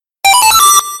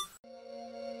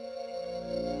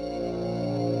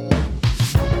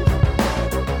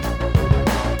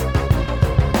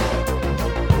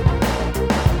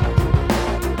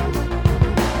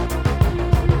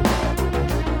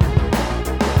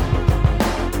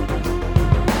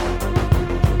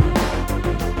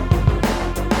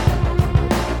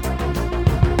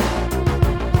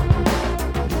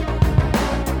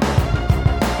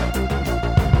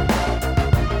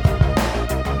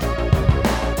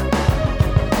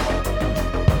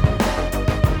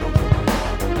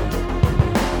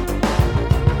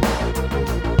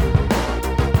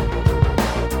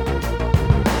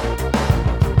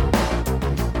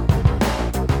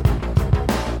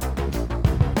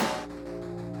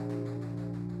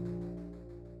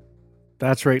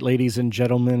That's right, ladies and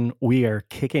gentlemen. We are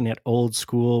kicking it old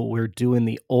school. We're doing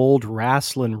the old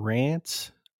Wrasslin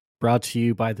Rant, brought to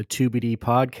you by the 2BD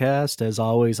podcast. As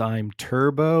always, I'm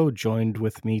Turbo. Joined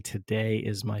with me today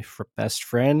is my best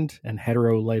friend and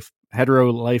hetero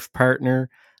life partner,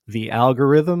 the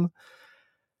Algorithm.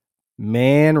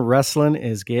 Man, wrestling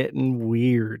is getting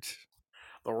weird.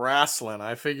 The wrestling.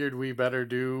 I figured we better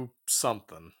do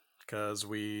something because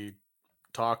we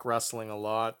talk wrestling a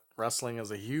lot. Wrestling is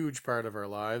a huge part of our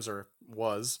lives, or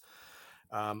was.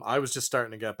 I was just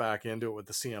starting to get back into it with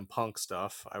the CM Punk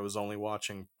stuff. I was only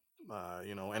watching,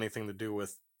 anything to do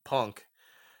with Punk,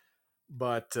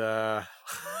 but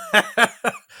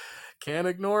can't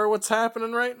ignore what's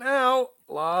happening right now.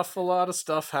 Awful lot of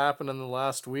stuff happened in the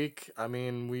last week. I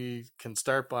mean, we can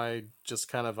start by just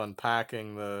kind of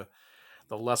unpacking the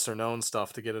lesser known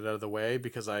stuff to get it out of the way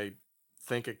because I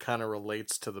think it kind of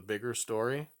relates to the bigger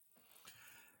story.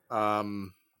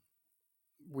 Um,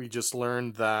 we just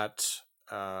learned that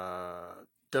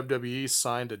WWE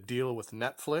signed a deal with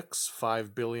Netflix,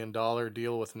 $5 billion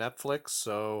deal with Netflix.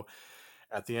 So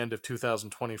at the end of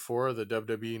 2024, the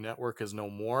WWE network is no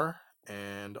more,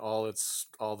 and all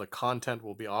the content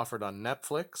will be offered on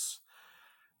Netflix.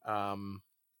 Um,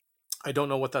 I don't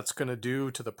know what that's going to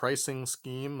do to the pricing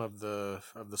scheme of the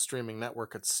streaming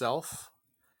network itself,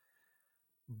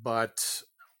 but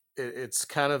it's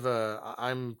kind of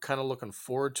I'm kind of looking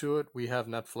forward to it. We have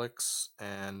Netflix,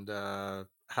 and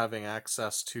having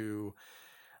access to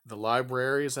the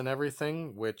libraries and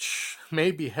everything, which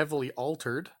may be heavily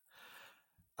altered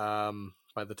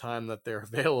by the time that they're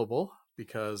available,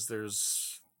 because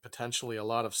there's potentially a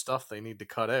lot of stuff they need to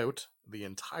cut out. The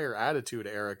entire Attitude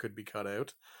Era could be cut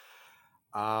out.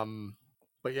 Um,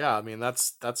 but yeah, I mean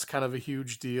that's kind of a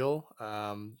huge deal.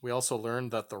 We also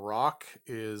learned that The Rock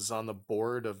is on the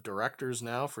board of directors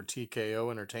now for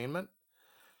TKO Entertainment.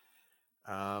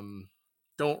 Um,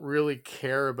 don't really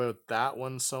care about that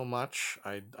one so much.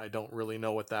 I don't really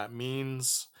know what that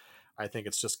means. I think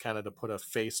it's just kind of to put a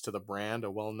face to the brand, a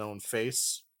well-known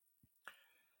face.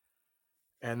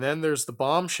 And then there's the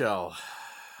bombshell.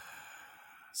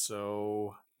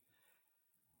 So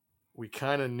we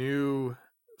kind of knew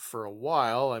for a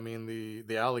while. I mean,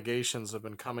 the allegations have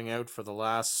been coming out for the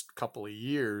last couple of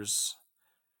years.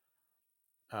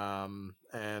 And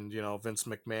Vince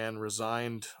McMahon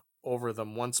resigned over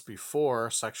them once before,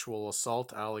 sexual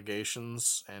assault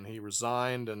allegations, and he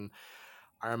resigned. And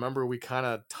I remember we kind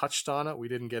of touched on it. We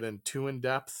didn't get in too in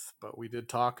depth, but we did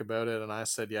talk about it. And I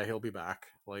said, yeah, he'll be back.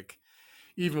 Like,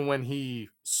 even when he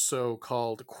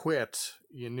so-called quit,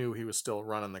 you knew he was still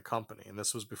running the company. And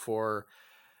this was before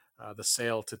the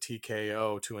sale to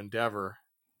TKO to Endeavor.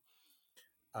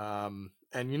 And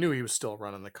you knew he was still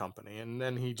running the company. And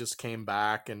then he just came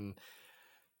back, and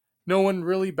no one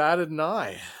really batted an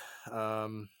eye.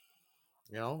 Um,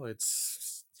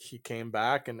 it's he came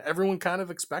back, and everyone kind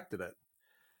of expected it.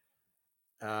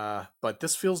 But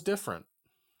this feels different.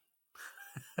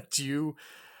 Do you?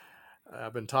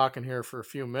 I've been talking here for a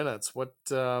few minutes. What's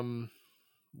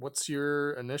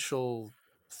your initial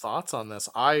thoughts on this?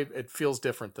 It feels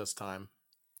different this time.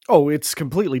 Oh, it's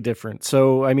completely different.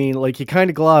 So, I mean, like you kind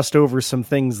of glossed over some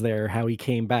things there, how he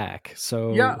came back. Yeah,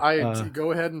 So, I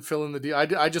go ahead and fill in the deal. I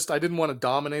didn't want to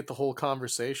dominate the whole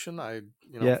conversation.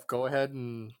 yeah. Go ahead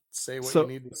and say what you So,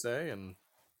 need to say. And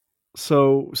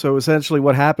so essentially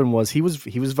what happened was he was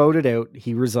voted out,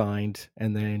 he resigned,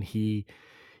 and then he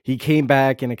came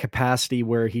back in a capacity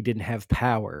where he didn't have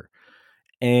power.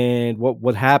 And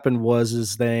what happened was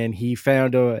is then he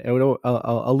found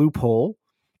a loophole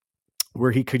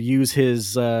where he could use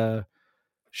his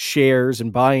shares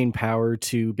and buying power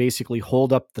to basically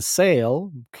hold up the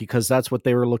sale, because that's what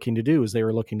they were looking to do, is they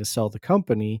were looking to sell the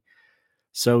company.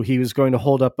 So he was going to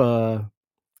hold up the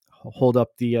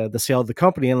sale of the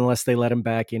company unless they let him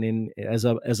back in as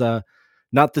a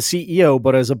not the CEO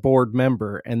but as a board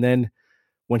member. And then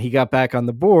when he got back on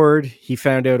the board, he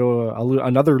found out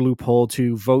another loophole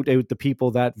to vote out the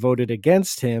people that voted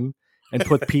against him and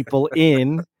put people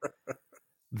in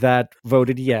that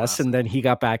voted yes, and classic. then he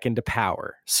got back into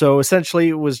power. So essentially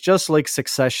it was just like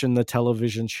Succession, the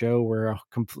television show, where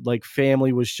like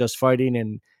family was just fighting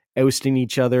and ousting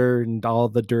each other and all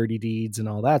the dirty deeds and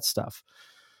all that stuff.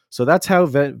 So that's how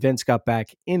Vince got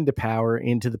back into power,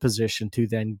 into the position to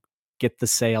then get the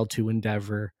sale to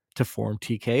Endeavor to form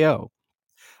TKO.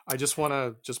 I just want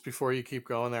to, just before you keep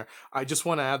going there, I just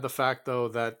want to add the fact though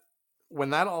that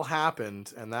when that all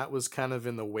happened, and that was kind of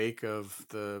in the wake of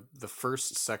the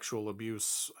first sexual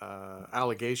abuse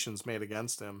allegations made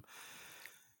against him,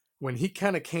 when he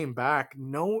kind of came back,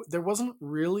 no, there wasn't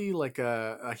really like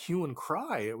a hue and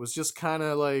cry. It was just kind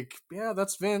of like, yeah,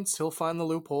 that's Vince. He'll find the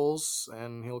loopholes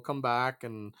and he'll come back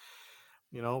and,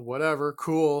 whatever,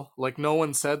 cool. Like no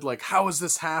one said like, how is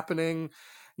this happening?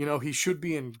 He should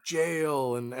be in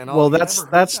jail and all. Well, You never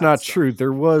heard that's that not stuff. true.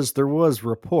 There was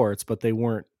reports, but they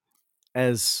weren't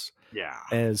as Yeah.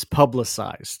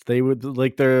 publicized. They would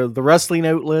like the wrestling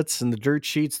outlets and the dirt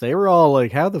sheets. They were all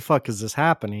like, "How the fuck is this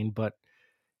happening?" But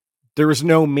there was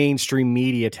no mainstream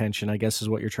media attention, I guess, is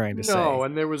what you're trying to No, say.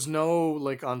 and there was no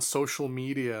like on social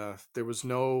media, there was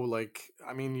no like,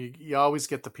 I mean, you always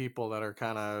get the people that are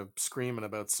kind of screaming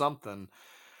about something,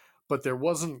 but there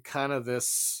wasn't kind of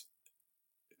this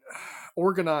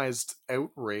organized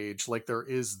outrage like there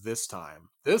is this time.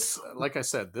 This, like I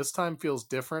said, this time feels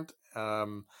different.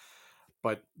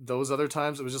 But those other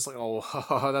times it was just like,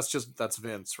 oh, that's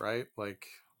Vince, right? Like,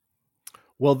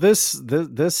 Well,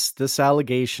 this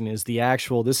allegation is the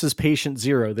actual. This is patient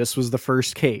zero. This was the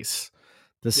first case.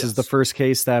 This is the yes, first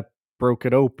case that broke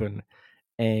it open,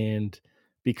 and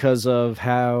because of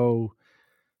how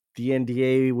the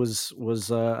NDA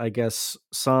was I guess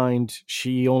signed,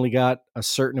 she only got a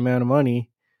certain amount of money,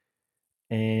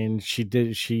 and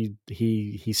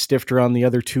he stiffed her on the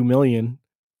other 2 million.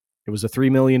 It was a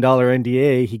 $3 million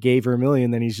NDA. He gave her a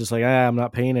million. Then he's just like, I'm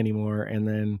not paying anymore. And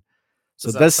then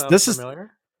so does that sound this is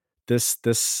familiar?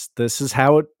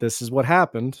 this is what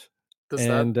happened. Does that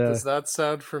And does that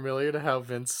sound familiar to how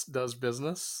Vince does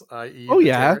business, i.e., oh the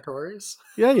yeah, territories?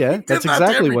 He yeah, that's did that to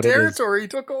exactly every what it is. territory he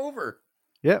took over.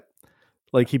 Yep.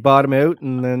 Like he bought them out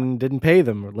and then didn't pay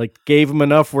them, or like gave them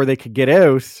enough where they could get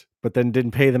out, but then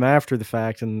didn't pay them after the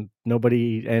fact. And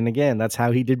nobody. And again, that's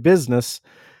how he did business.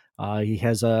 He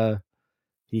has a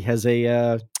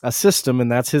system,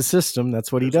 and that's his system.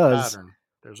 That's what he There's a does. pattern.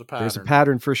 There's a There's a pattern.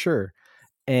 pattern for sure.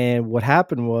 And what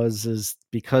happened was is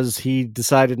because he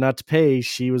decided not to pay,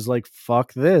 she was like,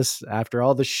 "Fuck this! After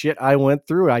all the shit I went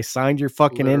through, I signed your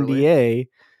fucking Literally. NDA.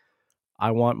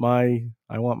 I want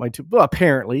my two." Well,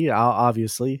 apparently,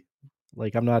 obviously,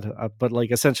 like I'm not, but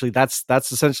like essentially, that's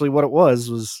essentially what it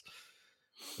was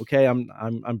okay.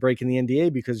 I'm breaking the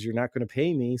NDA because you're not going to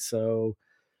pay me, so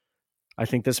I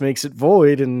think this makes it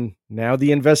void. And now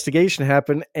the investigation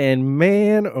happened. And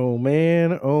man, oh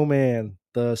man, oh man,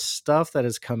 the stuff that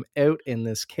has come out in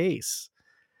this case.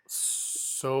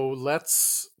 So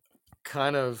let's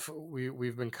kind of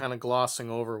we've been kind of glossing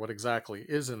over what exactly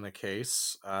is in the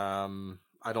case.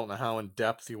 I don't know how in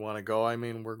depth you want to go. I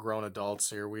mean, we're grown adults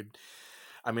here.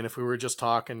 I mean, if we were just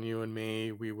talking, you and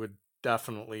me, we would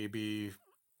definitely be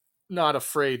not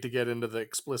afraid to get into the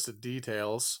explicit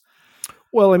details.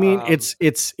 Well, I mean, Um,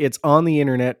 it's on the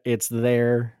internet. It's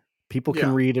there. People can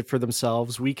yeah, read it for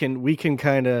themselves. We can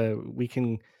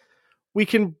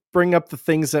bring up the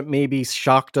things that maybe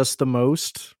shocked us the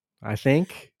most. I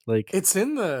think like it's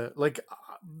in the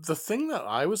thing that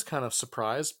I was kind of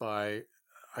surprised by,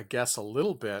 I guess a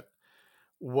little bit,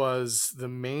 was the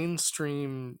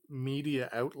mainstream media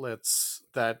outlets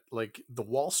that like the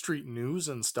Wall Street News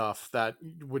and stuff that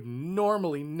would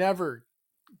normally never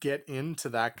get into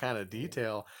that kind of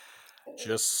detail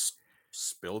just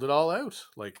spilled it all out.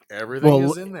 Like everything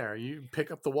well, is in there. You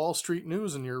pick up the Wall Street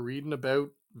News and you're reading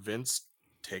about Vince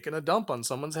taking a dump on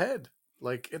someone's head.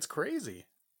 Like it's crazy.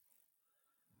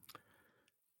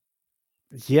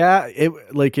 yeah,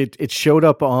 it showed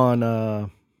up on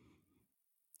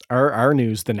our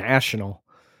news, the National.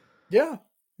 Yeah,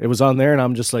 It was on there, and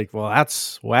I'm just like, well,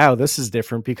 that's wow, this is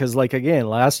different because, like, again,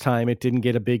 last time it didn't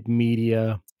get a big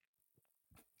media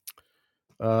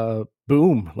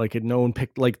boom. Like, no one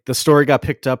picked, like, the story got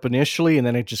picked up initially, and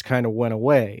then it just kind of went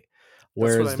away.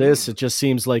 that's what I Whereas this, mean. it just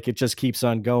seems like it just keeps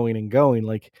on going and going.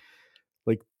 Like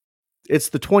it's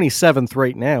the 27th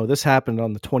right now. This happened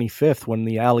on the 25th when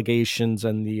the allegations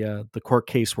and the court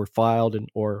case were filed and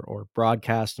or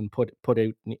broadcast and put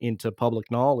out into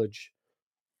public knowledge.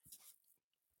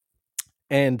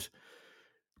 And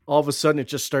all of a sudden it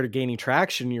just started gaining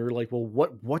traction. You're like, well,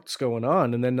 what's going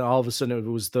on? And then all of a sudden it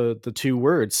was the two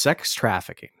words, sex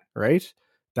trafficking, right?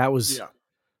 That was Yeah.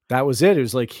 that was it. It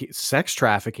was like sex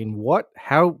trafficking. What?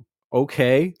 How?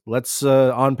 Okay, let's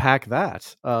unpack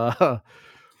that.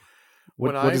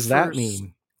 When What I does that first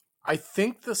mean? I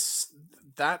think this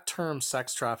that term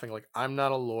sex trafficking, like I'm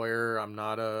not a lawyer, I'm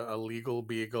not a legal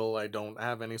beagle, I don't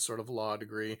have any sort of law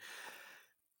degree,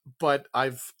 but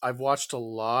I've watched a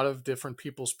lot of different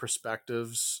people's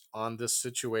perspectives on this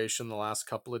situation the last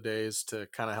couple of days to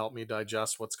kind of help me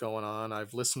digest what's going on.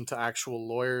 I've listened to actual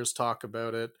lawyers talk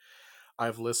about it.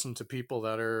 I've listened to people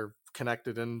that are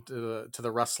connected into to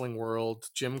the wrestling world.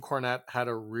 Jim Cornette had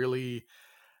a really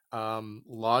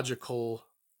logical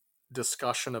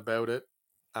discussion about it.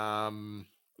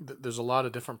 There's a lot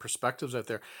of different perspectives out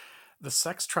there. The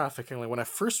sex trafficking, like when I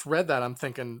first read that, I'm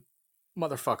thinking,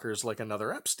 motherfucker's like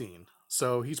another Epstein.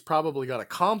 So he's probably got a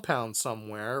compound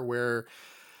somewhere where,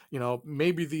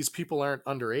 maybe these people aren't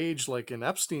underage like in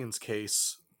Epstein's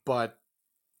case, but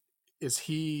is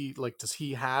he like, does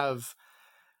he have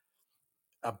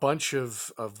a bunch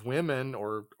of women,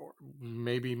 or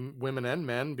maybe women and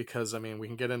men? Because I mean, we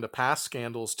can get into past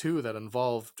scandals too that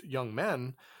involved young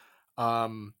men.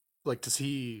 um like, does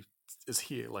he, is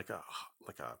he like a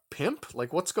pimp?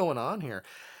 Like, what's going on here?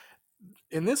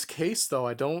 In this case though,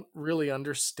 I don't really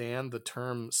understand the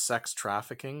term sex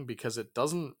trafficking because it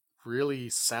doesn't really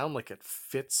sound like it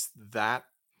fits that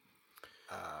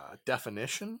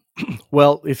definition.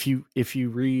 Well, if you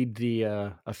read the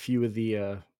a few of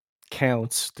the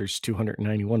counts, there's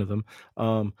 291 of them.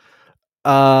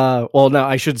 Well, no,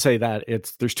 I should say that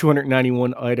there's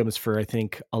 291 items for I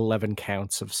think 11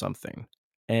 counts of something,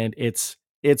 and it's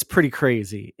pretty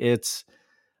crazy.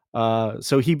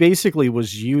 So he basically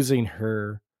was using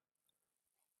her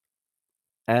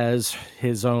as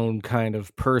his own kind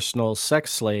of personal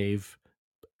sex slave,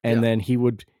 and Yeah. then he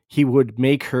would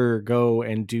make her go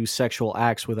and do sexual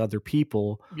acts with other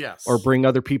people or Yes. bring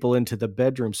other people into the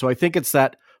bedroom. So I think it's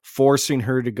that forcing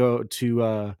her to go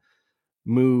to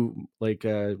move like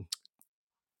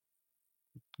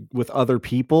with other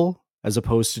people as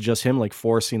opposed to just him, like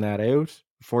forcing that out,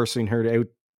 forcing her out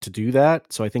to do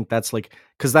that. So I think that's like,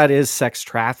 because that is sex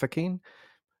trafficking.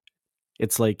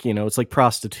 It's like, it's like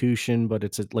prostitution, but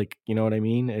like, you know what I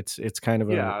mean? It's kind of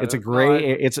Yeah. it's a No, gray,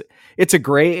 it's a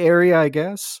gray area, I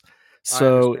guess. I So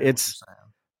understand what you're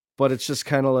saying. but it's just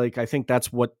kind of like, I think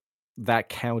that's what that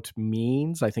count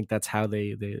means. I think that's how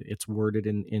they it's worded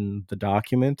in the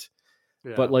document.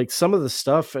 But Yeah. like some of the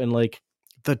stuff and like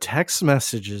the text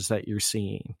messages that you're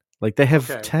seeing, like they have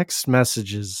Okay. text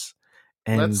messages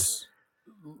and Let's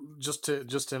just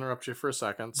to interrupt you for a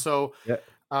second. So, yeah.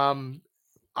 um,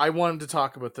 I wanted to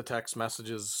talk about the text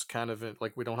messages, kind of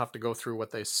like, we don't have to go through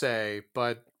what they say,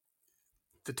 but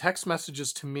the text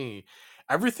messages to me,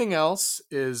 everything else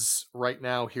is right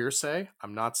now hearsay.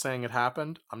 I'm not saying it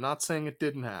happened. I'm not saying it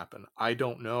didn't happen. I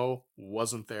don't know.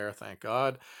 Wasn't there, thank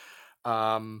God.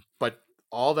 But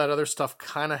all that other stuff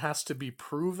kind of has to be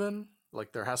proven.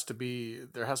 Like, there has to be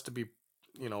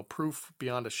proof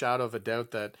beyond a shadow of a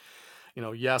doubt that,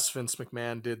 yes, Vince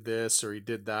McMahon did this or he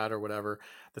did that or whatever.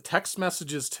 The text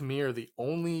messages to me are the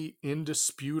only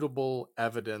indisputable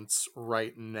evidence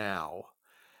right now.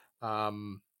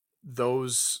 um,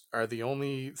 those are the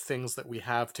only things that we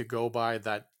have to go by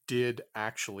that did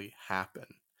actually happen.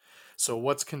 So,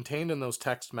 what's contained in those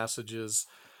text messages,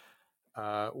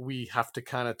 we have to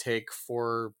kind of take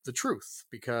for the truth,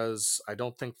 because I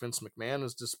don't think Vince McMahon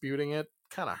is disputing it.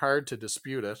 Kind of hard to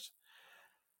dispute it.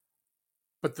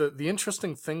 But the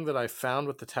interesting thing that I found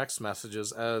with the text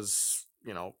messages, as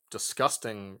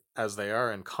disgusting as they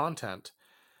are in content,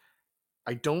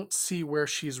 I don't see where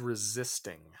she's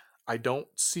resisting. I don't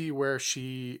see where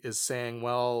she is saying,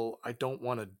 well, I don't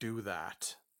want to do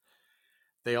that.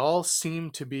 They all seem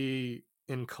to be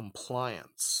in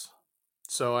compliance.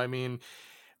 So, I mean,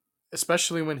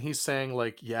 especially when he's saying,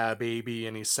 like, yeah, baby,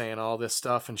 and he's saying all this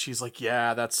stuff, and she's like,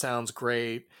 yeah, that sounds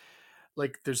great.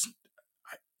 Like,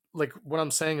 like, what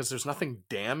I'm saying is, there's nothing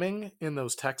damning in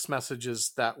those text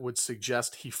messages that would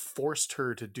suggest he forced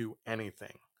her to do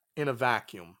anything in a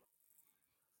vacuum.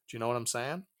 Do you know what I'm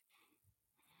saying?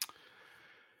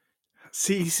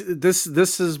 See, this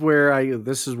is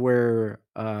where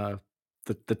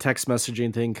the text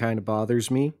messaging thing kind of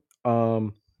bothers me.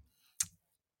 um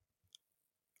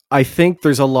I think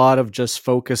there's a lot of just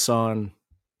focus on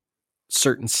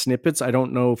certain snippets. I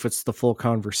don't know if it's the full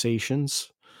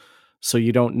conversations, so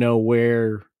you don't know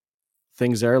where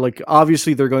things are. Like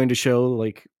obviously they're going to show,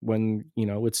 like when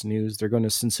it's news, they're going to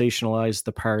sensationalize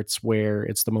the parts where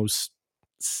it's the most,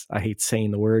 I hate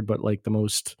saying the word, but like the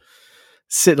most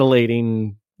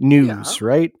scintillating Yeah, news, of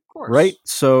right? Right. course.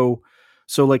 So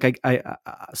like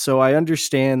so I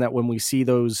understand that when we see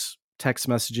those text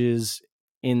messages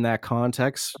in that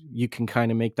context, you can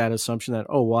kind of make that assumption that,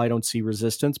 oh well, I don't see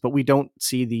resistance, but we don't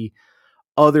see the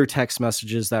other text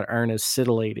messages that aren't as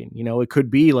scintillating. It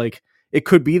could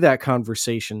be that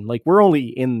conversation. Like we're only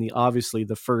in the obviously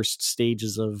the first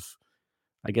stages of,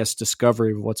 I guess,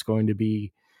 discovery of what's going to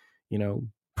be, you know,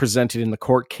 presented in the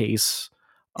court case.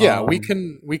 Yeah, we Um,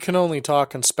 can only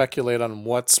talk and speculate on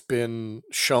what's been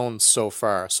shown so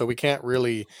far. So we can't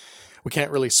really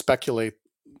speculate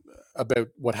about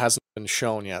what hasn't been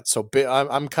shown yet. So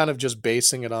I'm kind of just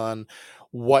basing it on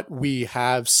what we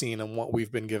have seen and what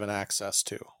we've been given access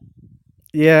to.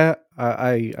 Yeah,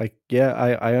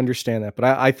 I understand that, but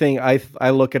I think I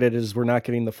look at it as we're not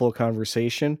getting the full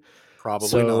conversation.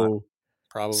 Probably not. So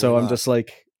Probably so not.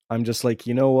 I'm just like,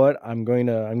 you know what? I'm going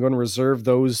to reserve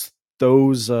those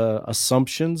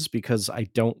assumptions because I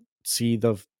don't see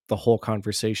the whole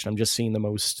conversation. I'm just seeing the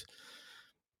most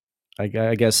I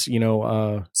guess,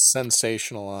 Sensationalized.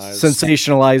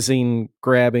 sensationalizing,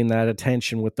 grabbing that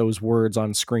attention with those words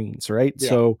on screens, right? Yeah.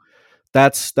 So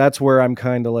that's where I'm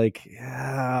kind of like,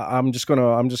 yeah, I'm just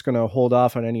gonna hold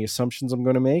off on any assumptions I'm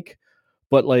gonna make.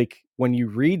 But like when you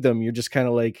read them, you're just kind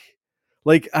of like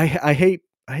I hate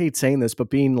saying this, but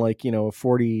being like a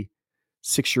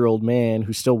 46-year-old man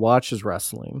who still watches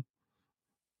wrestling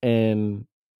and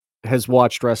has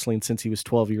watched wrestling since he was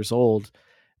 12 years old,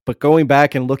 but going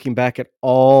back and looking back at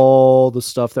all the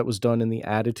stuff that was done in the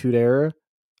Attitude Era,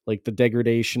 like the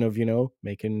degradation of,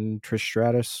 making Trish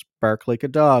Stratus bark like a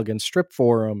dog and strip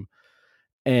for him,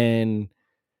 and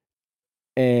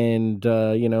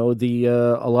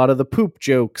the a lot of the poop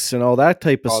jokes and all that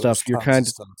type of Oh, there's stuff. You're tons of kind of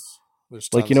stuff. There's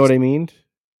like, you tons know of what I stuff. mean?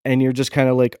 And you're just kind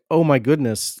of like, oh my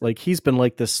goodness, like he's been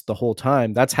like this the whole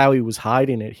time. That's how he was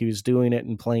hiding it. He was doing it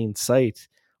in plain sight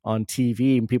on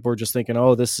TV, and people were just thinking,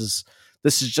 oh, this is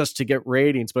just to get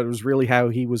ratings, but it was really how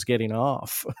he was getting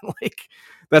off. Like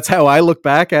that's how I look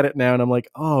back at it now, and I'm like,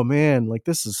 oh man, like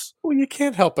this is Well, you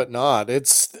can't help but not.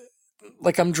 It's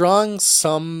like I'm drawing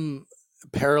some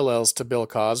parallels to Bill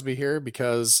Cosby here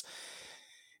because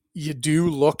you do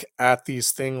look at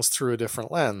these things through a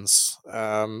different lens.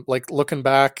 Like looking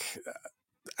back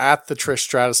at the Trish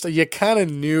Stratus, stuff, you kind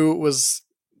of knew it was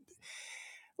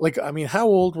like, I mean, how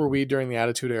old were we during the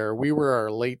Attitude Era? We were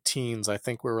our late teens. I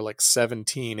think we were like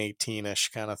 17, 18-ish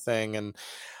kind of thing. And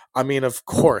I mean, of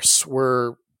course,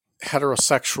 we're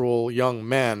heterosexual young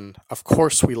men. Of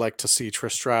course, we like to see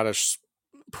Trish Stratus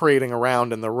parading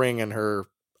around in the ring in her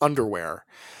underwear.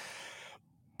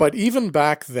 But even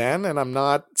back then, and I'm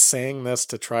not saying this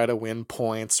to try to win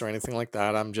points or anything like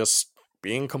that, I'm just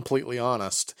being completely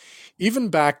honest. Even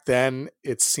back then,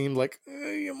 it seemed like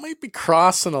you might be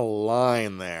crossing a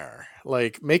line there.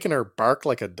 Like making her bark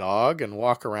like a dog and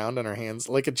walk around on her hands.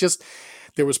 Like it just,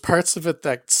 there was parts of it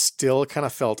that still kind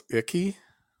of felt icky.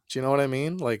 Do you know what I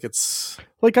mean? Like it's,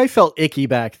 like I felt icky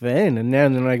back then, and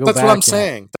then I go that's what I'm back and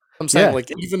saying. I'm saying yeah, like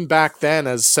even back then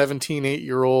as 17,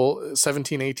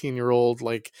 18 year old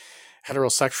like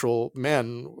heterosexual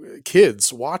men,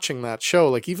 kids watching that show,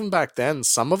 like even back then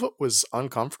some of it was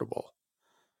uncomfortable.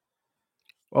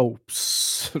 oh,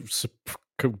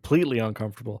 completely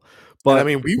uncomfortable, And I but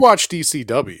mean, we watched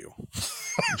ECW.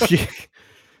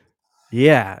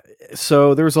 yeah.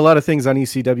 So there was a lot of things on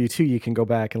ECW too. You can go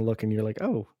back and look, and you're like,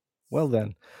 oh, well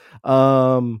then.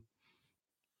 Um,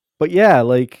 but yeah,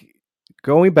 like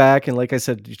going back and like I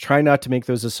said, you try not to make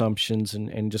those assumptions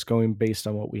and just going based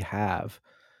on what we have,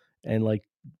 and like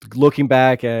looking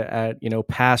back at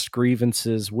past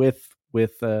grievances with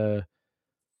the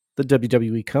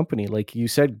WWE company. Like you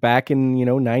said, back in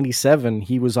 '97,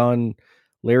 he was on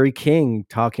Larry King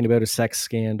talking about a sex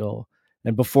scandal,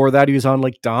 and before that, he was on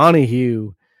like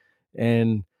Donahue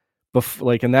and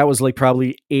and that was like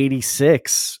probably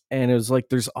 86, and it was like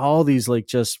there's all these like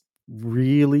just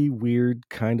really weird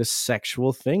kind of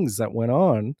sexual things that went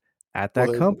on at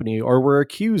Well, that company or were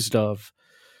accused of.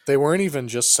 they weren't even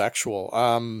just sexual.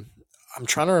 I'm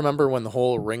trying to remember when the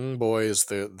whole Ring Boys,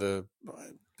 the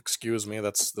excuse me,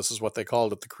 this is what they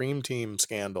called it, the Cream Team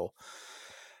scandal.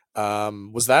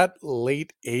 Was that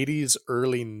late 80s,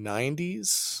 early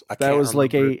 90s? I That can't was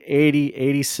like a remember.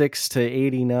 86 to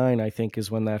 89, I think,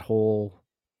 is when that whole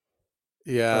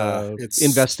Yeah, it's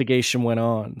investigation went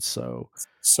on. So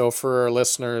so for our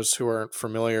listeners who aren't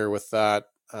familiar with that,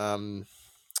 um,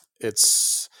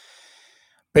 it's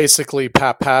basically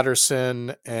Pat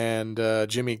Patterson and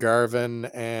Jimmy Garvin,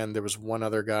 and there was one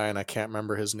other guy, and I can't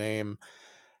remember his name.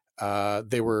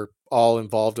 They were all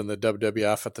involved in the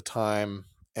WWF at the time,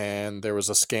 and there was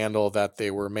a scandal that they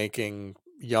were making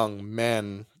young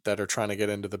men that are trying to get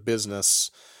into the business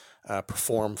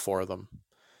perform for them.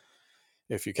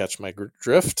 If you catch my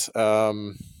drift,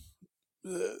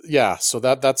 yeah. So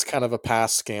that's kind of a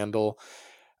past scandal.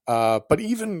 But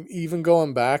even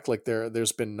going back, like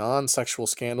there's been non-sexual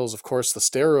scandals. Of course, the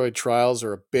steroid trials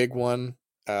are a big one.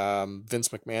 Vince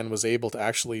McMahon was able to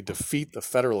actually defeat the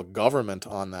federal government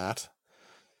on that.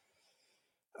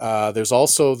 There's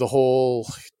also the whole,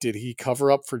 did he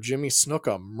cover up for Jimmy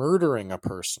Snuka murdering a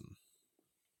person?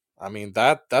 I mean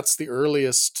that's the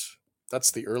earliest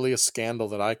scandal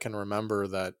that I can remember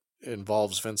that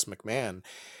involves Vince McMahon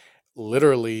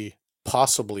literally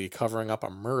possibly covering up a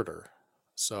murder.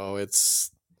 So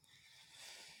it's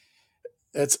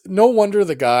It's no wonder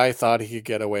the guy thought he could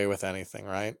get away with anything,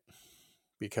 right?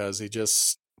 Because he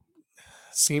just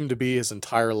seemed to be his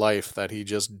entire life that he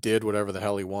just did whatever the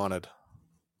hell he wanted.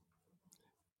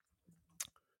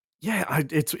 Yeah,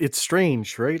 it's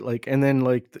strange, right? Like, and then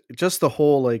like just the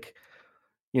whole like,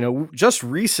 just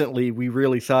recently we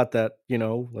really thought that,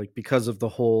 like because of the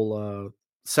whole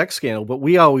sex scandal, but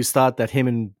we always thought that him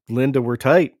and Linda were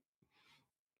tight.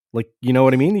 Like, you know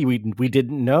what I mean? We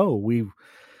didn't know. We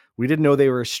didn't know they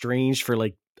were estranged for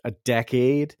like a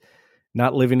decade,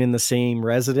 not living in the same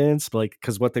residence, like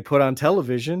cuz what they put on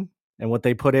television and what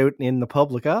they put out in the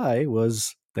public eye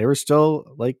was they were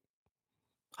still like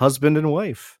husband and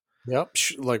wife. Yep,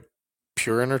 like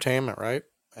pure entertainment, right?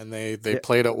 And they Yeah.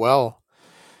 played it well.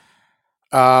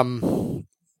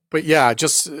 But yeah,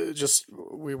 just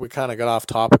we kind of got off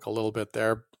topic a little bit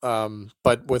there.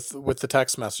 But with the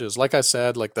text messages, like I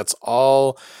said, like that's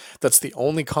the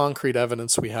only concrete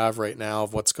evidence we have right now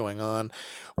of what's going on.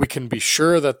 We can be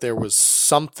sure that there was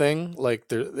something like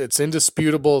there. It's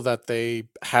indisputable that they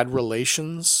had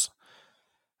relations.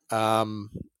 Um,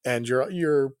 and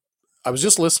you're. I was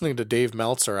just listening to Dave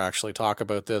Meltzer actually talk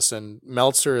about this, and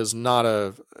Meltzer is not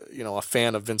a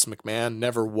fan of Vince McMahon.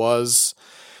 Never was.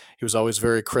 He was always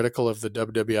very critical of the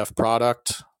WWF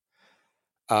product.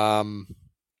 Um,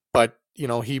 but he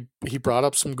brought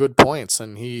up some good points,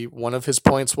 and he one of his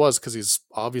points was, because he's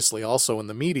obviously also in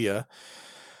the media,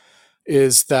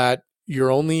 is that you're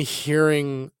only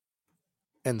hearing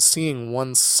and seeing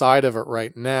one side of it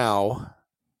right now.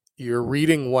 You're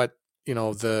reading what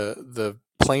the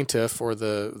plaintiff or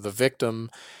the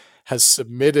victim has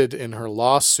submitted in her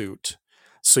lawsuit.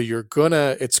 So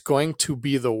it's going to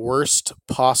be the worst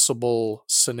possible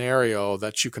scenario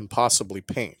that you can possibly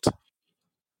paint.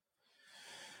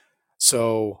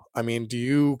 So, I mean, do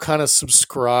you kind of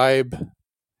subscribe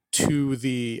to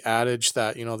the adage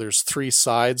that, there's three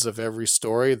sides of every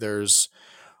story? There's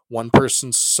one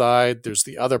person's side, there's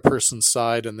the other person's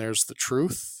side, and there's the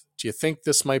truth. Do you think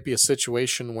this might be a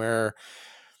situation where,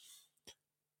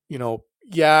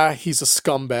 yeah, he's a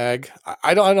scumbag.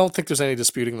 I don't think there's any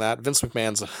disputing that. Vince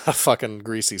McMahon's a fucking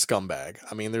greasy scumbag.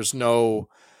 I mean, there's no,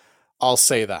 I'll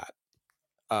say that.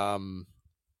 Um,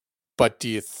 but do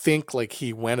you think like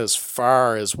he went as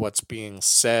far as what's being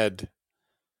said?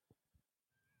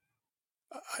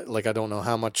 Like, I don't know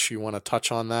how much you want to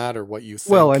touch on that or what you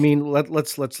Well, I think. mean,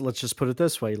 let's just put it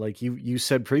this way. Like you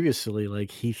said previously,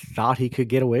 like he thought he could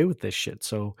get away with this shit.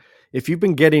 So if you've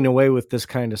been getting away with this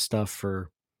kind of stuff for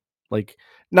like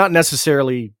not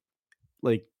necessarily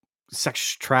like sex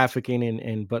trafficking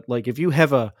and but like if you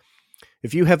have a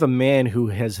man who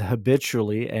has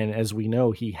habitually, and as we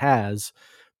know he has,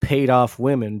 paid off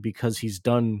women because he's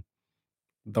done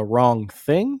the wrong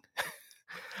thing,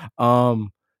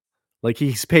 um like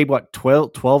he's paid what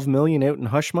 12 million out in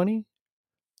hush money.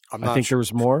 I'm I not think sure. there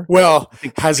was more. Well, I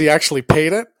think has he actually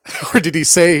paid it, or did he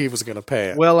say he was going to pay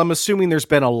it? Well, I'm assuming there's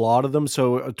been a lot of them,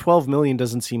 so 12 million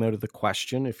doesn't seem out of the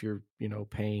question if you're,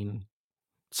 paying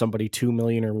somebody 2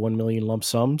 million or 1 million lump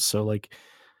sums. So like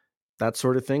that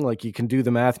sort of thing, like you can do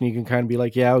the math and you can kind of be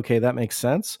like, yeah, okay, that makes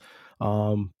sense.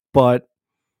 But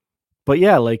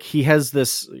yeah, like he has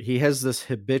this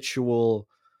habitual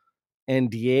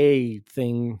NDA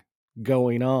thing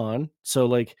going on. So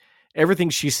like everything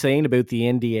she's saying about the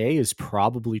NDA is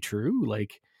probably true.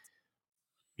 Like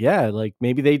yeah, like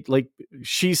maybe they like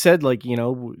she said like,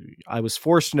 I was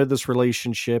forced into this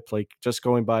relationship, like just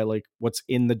going by like what's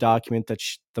in the document that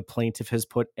the plaintiff has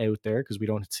put out there, because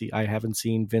I haven't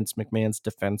seen Vince McMahon's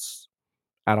defense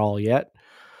at all yet.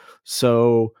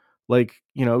 So like,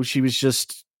 she was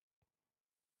just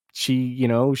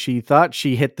she thought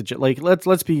she hit like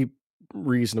let's be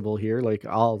reasonable here. Like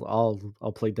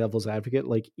I'll play devil's advocate.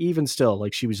 Like even still,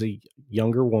 like she was a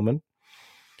younger woman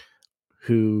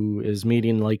who is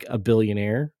meeting like a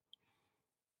billionaire.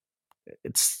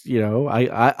 It's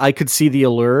I could see the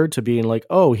allure to being like,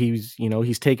 oh, he's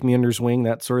taking me under his wing,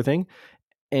 that sort of thing.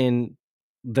 And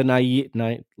the naive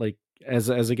night like as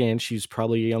again, she's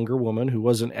probably a younger woman who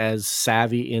wasn't as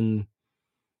savvy in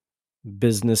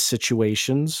business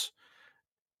situations,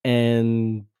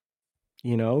 and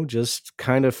just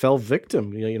kind of fell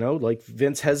victim. Like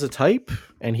Vince has a type,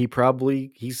 and he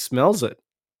smells it.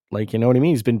 Like, you know what I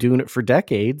mean? He's been doing it for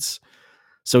decades.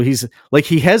 So he's like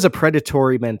he has a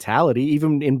predatory mentality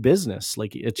even in business.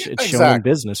 Like Yeah, it's shown in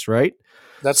exactly. business, right?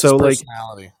 That's his So like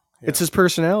personality. it's Yeah. his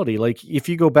personality. Like if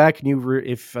you go back and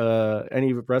if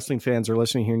any wrestling fans are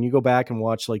listening here and you go back and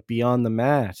watch like Beyond the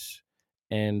Mat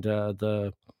and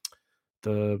the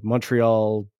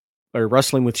Montreal or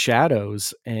Wrestling with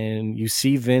Shadows, and you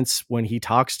see Vince when he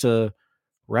talks to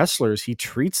wrestlers, he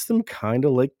treats them kind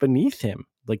of like beneath him.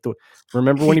 Like the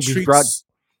remember He when treats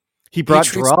he he brought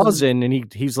treats draws them. in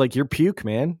and he's like, "You're puke,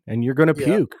 man, and you're gonna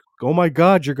Yeah, puke. Oh my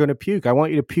god, you're gonna puke. I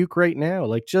want you to puke right now."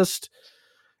 Like just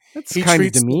that's he kind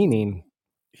of treats demeaning. them.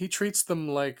 He treats them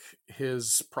like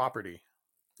his property.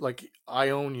 Like, I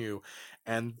own you,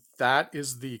 and that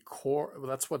is the core.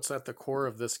 That's what's at the core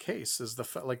of this case, is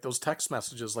like those text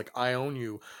messages, like, I own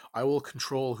you, I will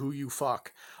control who you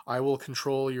fuck, I will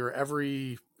control your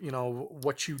every,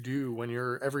 what you do when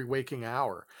you're every waking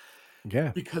hour.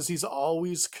 Yeah. Because he's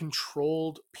always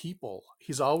controlled people,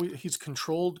 he's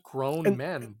controlled grown And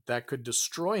men that could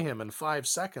destroy him in 5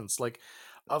 seconds. Like,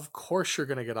 of course you're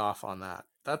gonna get off on that.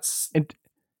 and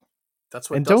That's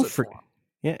what and does don't it for for him.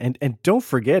 yeah, and don't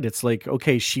forget it's like,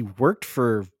 okay, she worked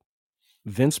for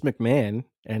Vince McMahon,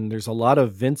 and there's a lot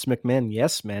of Vince McMahon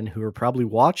yes men who are probably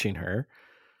watching her.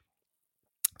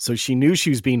 So she knew she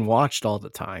was being watched all the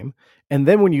time. And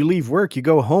then when you leave work, you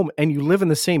go home and you live in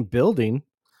the same building.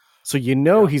 So you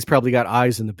know Yeah. he's probably got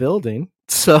eyes in the building.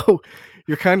 So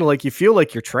you're kind of like you feel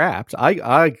like you're trapped. I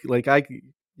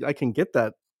can get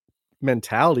that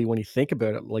mentality when you think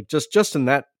about it. Like just in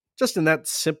that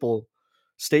simple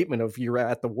statement of you're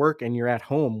at the work and you're at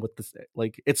home with this,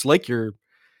 like it's like you're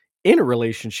in a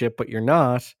relationship but you're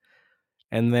not.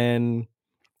 And then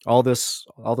all this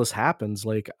happens.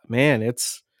 Like, man,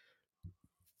 it's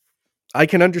I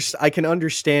can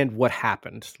understand what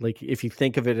happened. Like if you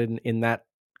think of it in that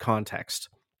context.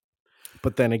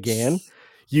 But then again,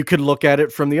 you could look at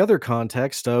it from the other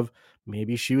context of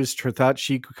maybe she was thought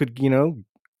she could,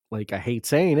 like I hate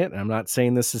saying it. And I'm not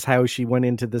saying this is how she went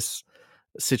into this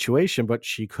situation, but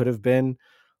she could have been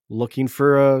looking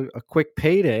for a quick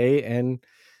payday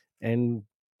and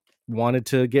wanted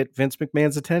to get Vince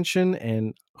McMahon's attention.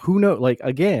 And who knows? Like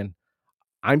again,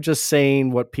 I'm just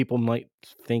saying what people might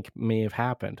think may have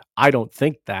happened. I don't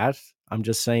think that. I'm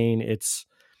just saying it's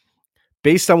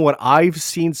based on what I've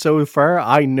seen so far.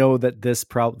 I know that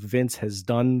Vince has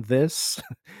done this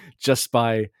just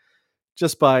by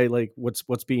like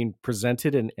what's being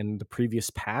presented in the previous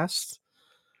past.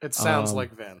 It sounds Um,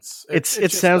 like Vince. It it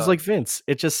just sounds does. like Vince.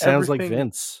 It just sounds like Everything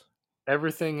Vince.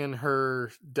 everything in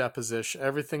her deposition,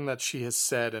 everything that she has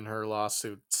said in her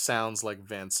lawsuit sounds like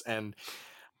Vince. And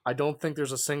I don't think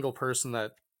there's a single person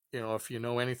that, if you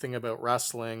know anything about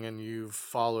wrestling and you've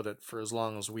followed it for as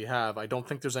long as we have, I don't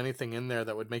think there's anything in there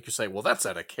that would make you say, "Well, that's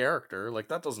out of character. Like,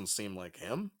 that doesn't seem like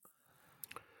him."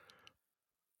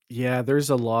 Yeah, there's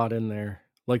a lot in there.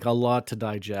 Like a lot to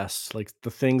digest. Like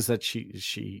the things that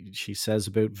she says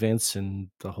about Vince and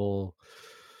the whole.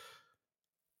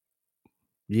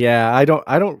 Yeah, I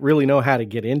don't really know how to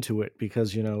get into it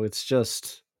because it's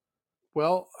just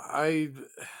Well,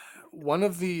 one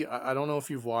of the, I don't know if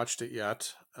you've watched it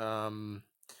yet.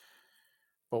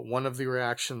 But one of the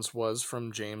reactions was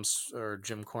from James or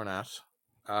Jim Cornette.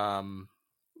 Um,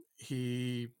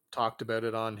 he talked about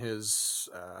it on his,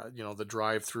 the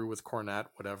drive through with Cornette,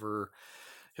 whatever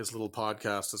his little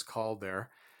podcast is called there.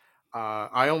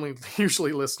 I only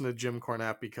usually listen to Jim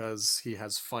Cornette because he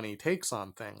has funny takes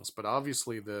on things, but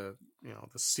obviously the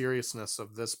seriousness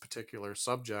of this particular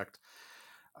subject,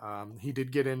 he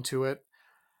did get into it.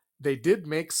 They did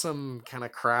make some kind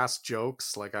of crass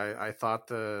jokes. Like, I thought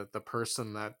the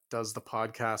person that does the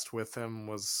podcast with him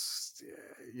was,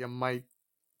 you might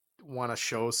want to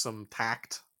show some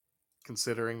tact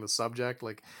considering the subject.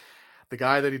 Like, the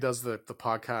guy that he does the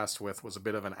podcast with was a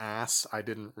bit of an ass. I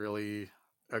didn't really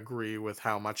agree with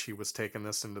how much he was taking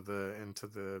this into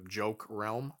the joke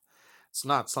realm. It's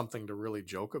not something to really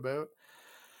joke about.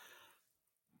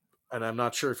 And I'm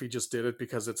not sure if he just did it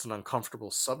because it's an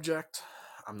uncomfortable subject.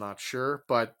 I'm not sure,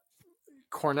 but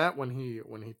Cornette, when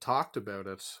he talked about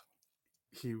it,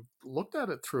 he looked at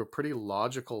it through a pretty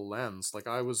logical lens. Like,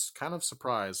 I was kind of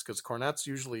surprised because Cornette's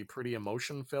usually pretty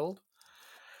emotion filled,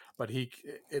 but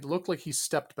it looked like he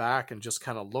stepped back and just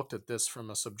kind of looked at this from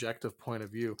a subjective point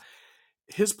of view.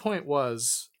 His point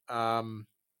was,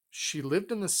 she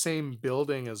lived in the same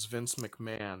building as Vince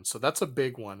McMahon, so that's a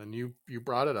big one, and you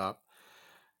brought it up.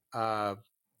 Uh,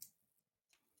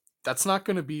 that's not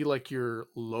going to be like your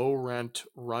low rent,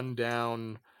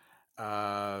 rundown,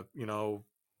 uh, you know,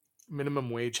 minimum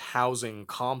wage housing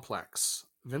complex.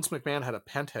 Vince McMahon had a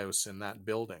penthouse in that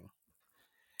building,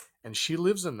 and she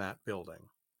lives in that building.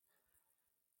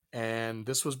 And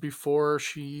this was before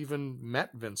she even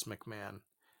met Vince McMahon,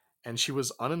 and she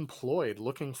was unemployed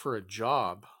looking for a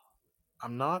job.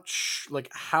 I'm not like,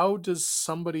 how does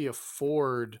somebody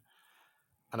afford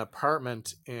an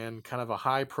apartment in kind of a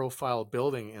high profile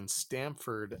building in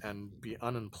Stamford and be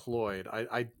unemployed?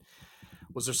 I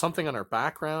Was there something on her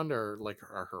background, or like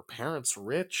are her parents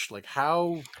rich? Like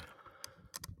how?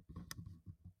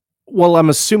 Well, I'm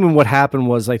assuming what happened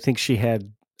was I think she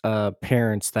had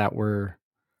parents that were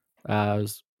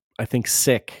s- I think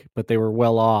sick, but they were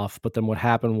well off. But then what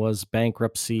happened was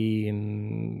bankruptcy,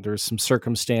 and there's some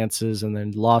circumstances, and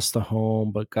then lost the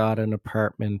home, but got an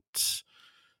apartment,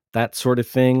 that sort of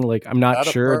thing. Like I'm not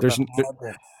That sure.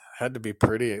 apartment had to be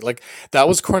pretty. Like that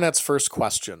was Cornette's first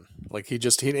question. Like he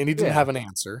didn't yeah. have an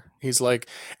answer. He's like,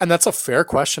 and that's a fair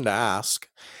question to ask.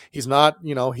 He's not,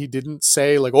 he didn't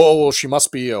say like, oh, well, she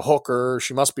must be a hooker,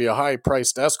 she must be a high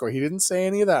priced escort. He didn't say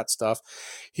any of that stuff.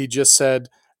 He just said,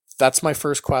 that's my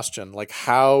first question. Like,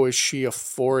 how is she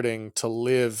affording to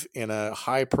live in a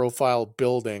high profile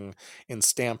building in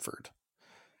Stamford?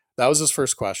 That was his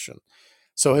first question.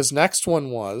 So his next one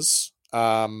was,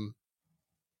 and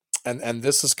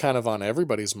this is kind of on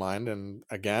everybody's mind, and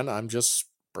again I'm just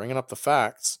bringing up the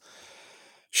facts.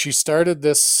 She started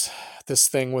this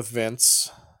thing with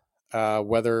Vince,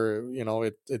 whether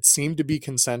it seemed to be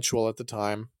consensual at the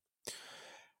time,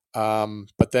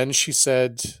 but then she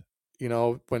said,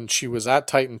 when she was at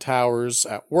Titan Towers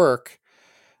at work,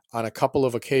 on a couple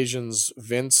of occasions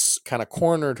Vince kind of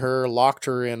cornered her, locked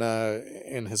her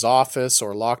in his office,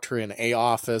 or locked her in a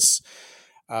office,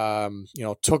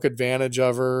 took advantage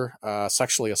of her,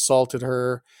 sexually assaulted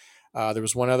her. There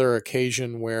was one other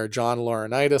occasion where John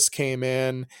Laurinaitis came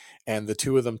in, and the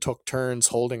two of them took turns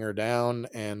holding her down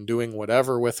and doing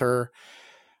whatever with her.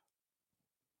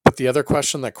 But the other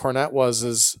question that Cornette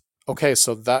is, okay,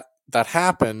 so that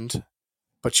happened,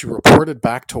 but you reported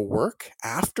back to work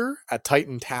after at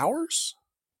Titan Towers?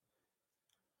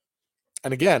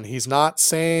 And again, that he's not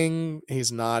saying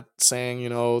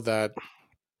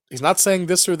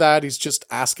this or that. He's just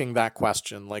asking that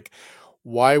question. Like,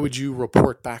 why would you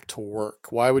report back to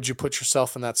work? Why would you put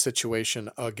yourself in that situation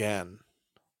again?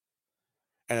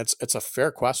 And it's a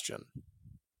fair question.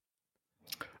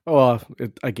 Well,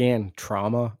 again,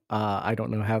 trauma. I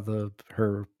don't know how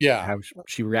Yeah. how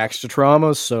she reacts to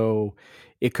trauma, so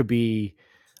it could be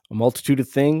a multitude of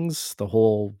things. The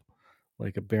whole,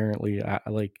 like, apparently,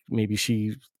 like maybe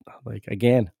she, like,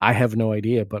 again, I have no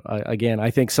idea, but again, I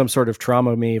think some sort of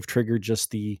trauma may have triggered just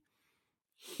the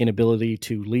inability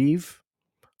to leave.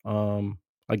 Um,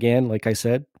 Again, like I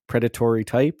said, predatory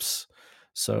types.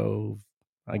 So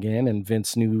again, and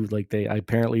Vince knew, like, they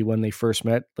apparently when they first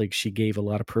met, like, she gave a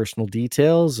lot of personal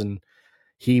details, and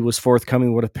he was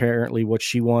forthcoming with apparently what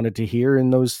she wanted to hear in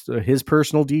those his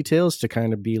personal details to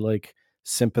kind of be like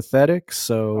sympathetic. Oh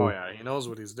So yeah, he knows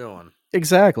what he's doing.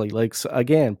 exactly, like,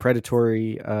 again,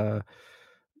 predatory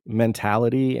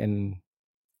mentality. And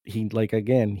he, like,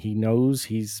 again, he knows,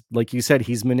 he's like you said,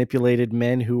 he's manipulated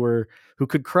men who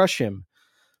could crush him.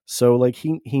 So, like,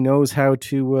 he knows how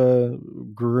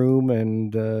to groom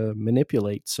and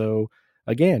manipulate. So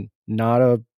again, not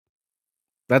a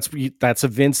that's a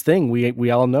Vince thing. We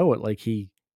all know it. Like, he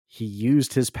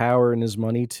used his power and his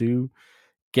money to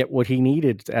get what he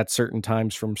needed at certain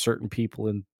times from certain people.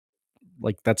 And,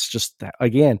 like, that's just that,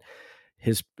 again,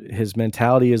 his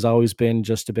mentality has always been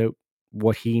just about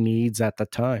what he needs at the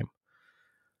time.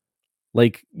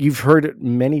 Like, you've heard it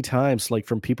many times, like,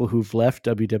 from people who've left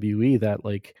WWE, that,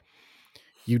 like,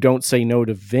 you don't say no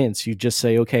to Vince. You just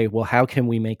say, okay, well, how can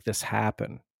we make this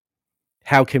happen?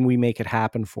 How can we make it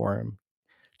happen for him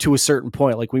to a certain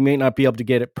point? Like, we may not be able to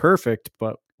get it perfect,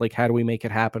 but, like, how do we make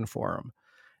it happen for him?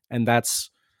 And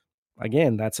that's,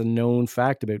 again, that's a known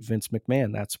fact about Vince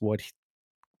McMahon. That's what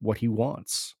he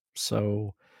wants.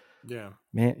 So, Yeah.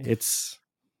 man, it's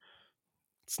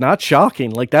not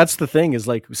shocking. Like, that's the thing, is,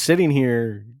 like, sitting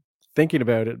here thinking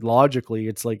about it logically,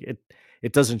 it's like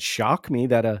it doesn't shock me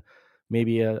that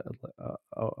maybe a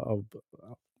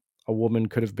woman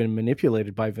could have been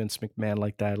manipulated by Vince McMahon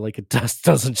like that. Like, it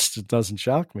doesn't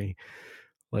shock me.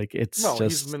 Like, it's No,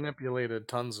 he's just manipulated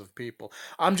tons of people.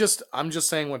 I'm just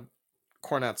saying what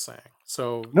Cornette's saying.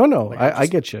 So no. like I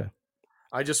get you.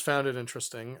 I just found it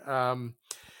interesting.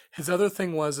 His other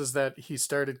thing is that he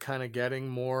started kind of getting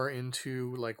more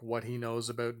into like what he knows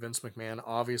about Vince McMahon.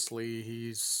 Obviously,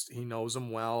 he knows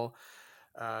him well.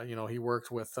 He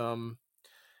worked with them.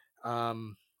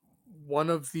 Um, one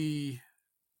of the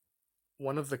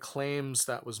one of the claims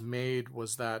that was made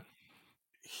was that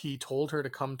he told her to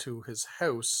come to his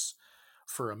house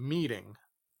for a meeting,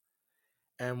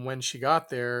 and when she got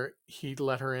there, he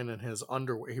let her in his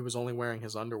underwear. He was only wearing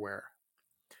his underwear,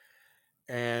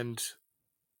 and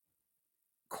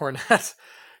Cornette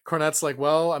Cornette's like,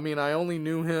 well, I mean, I only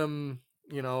knew him,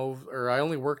 or I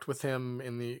only worked with him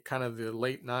in the kind of the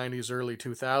late '90s, early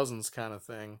 2000s kind of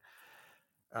thing.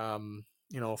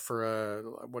 for a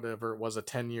whatever it was, a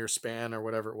 10-year span or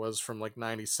whatever it was, from like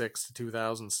 96 to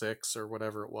 2006 or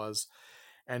whatever it was.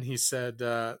 And he said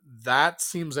that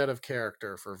seems out of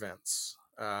character for Vince.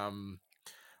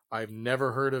 I've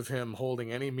never heard of him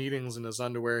holding any meetings in his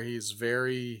underwear. He's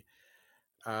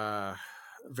uh,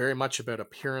 very much about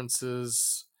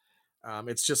appearances.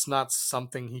 It's just not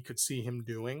something he could see him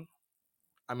doing.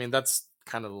 I mean, that's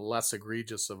kind of the less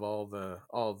egregious of all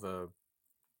the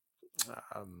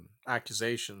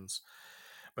accusations.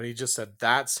 But he just said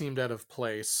that seemed out of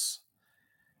place.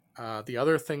 The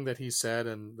other thing that he said,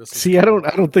 and this is See, I kind of don't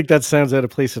what I don't think that sounds out of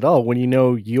place at all when you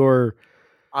know you're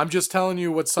I'm just telling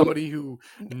you, what well, somebody who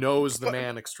knows the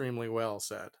man extremely well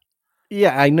said.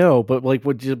 yeah, I know, but like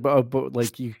what you but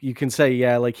like you can say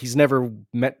yeah, like he's never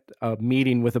met a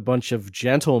meeting with a bunch of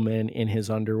gentlemen in his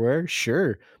underwear,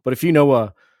 sure. But if you know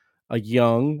a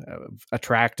young,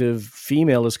 attractive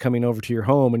female is coming over to your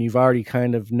home and you've already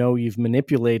kind of know you've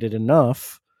manipulated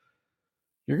enough,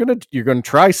 you're gonna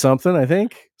try something, I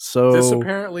think. So This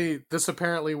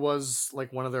apparently was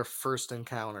like one of their first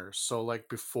encounters. So like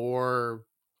before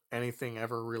anything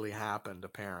ever really happened,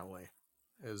 apparently.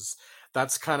 Is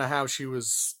That's kind of how she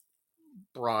was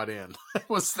brought in.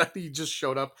 Was that he just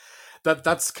showed up.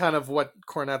 That's kind of what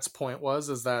Cornette's point was,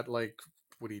 is that like,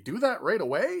 would he do that right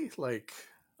away? Like,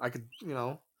 I could,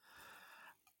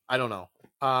 I don't know.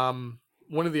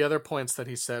 One of the other points that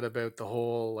he said about the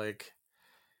whole like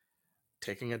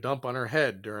taking a dump on her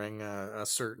head during a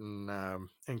certain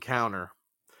encounter,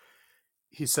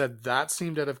 he said that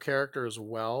seemed out of character as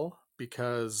well,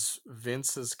 because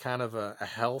Vince is kind of a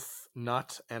health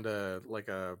nut and a like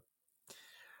a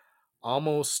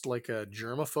almost like a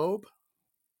germaphobe.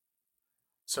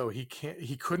 So he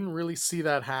couldn't really see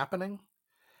that happening.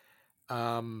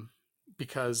 Um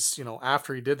because,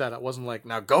 after he did that, it wasn't like,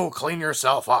 now go clean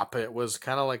yourself up. It was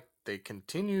kind of like they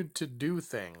continued to do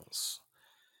things.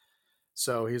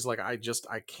 So he's like, I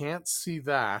can't see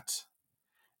that.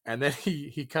 And then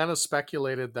he kind of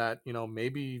speculated that,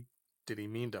 maybe did he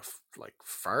mean to like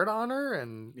fart on her,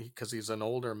 and because he's an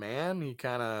older man, he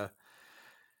kind of,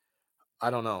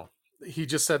 I don't know. He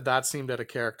just said that seemed out of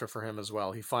character for him as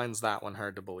well. He finds that one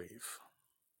hard to believe.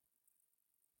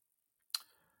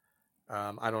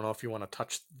 I don't know if you want to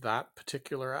touch that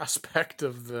particular aspect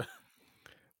of the.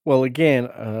 well again,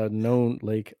 known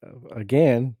like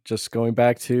again, just going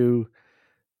back to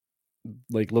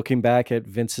like looking back at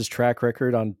Vince's track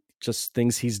record on just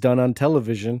things he's done on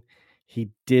television, he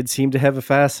did seem to have a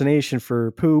fascination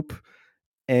for poop.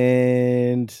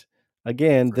 And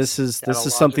again, For this is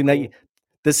something that scatological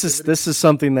activity. this is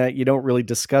something that you don't really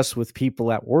discuss with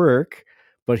people at work,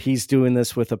 but he's doing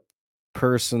this with a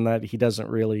person that he doesn't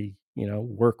really,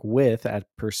 work with at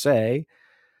per se.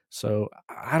 So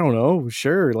I don't know,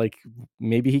 sure, like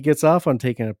maybe he gets off on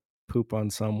taking a poop on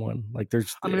someone. Like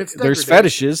I mean, it's there's degradation.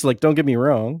 fetishes, like don't get me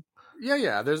wrong.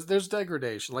 Yeah. There's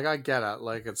degradation. Like, I get it.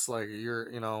 Like, it's like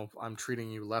I'm treating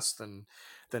you less than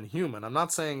human. I'm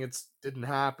not saying it's didn't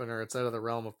happen or it's out of the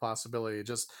realm of possibility.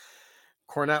 Just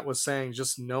Cornette was saying,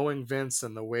 just knowing Vince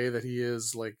and the way that he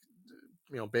is, like,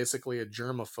 basically a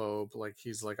germaphobe. Like,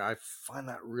 he's like, I find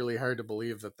that really hard to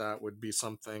believe that that would be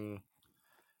something.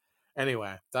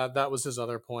 Anyway, that was his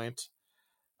other point.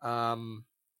 Um,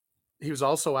 he was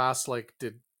also asked, like,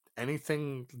 did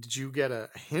you get a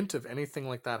hint of anything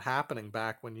like that happening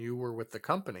back when you were with the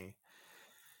company?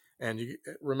 And you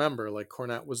remember, like,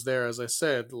 Cornette was there, as I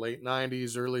said, late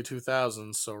 90s, early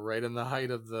 2000s, so right in the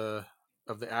height of the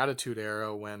Attitude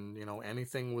Era, when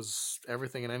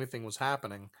everything and anything was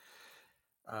happening.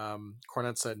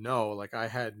 Cornette said no, like, I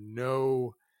had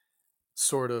no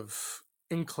sort of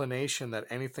inclination that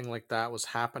anything like that was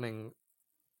happening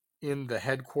in the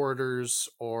headquarters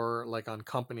or like on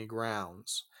company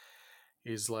grounds.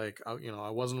 He's like, I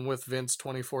wasn't with Vince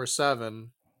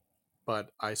 24/7, but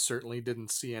I certainly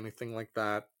didn't see anything like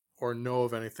that or know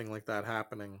of anything like that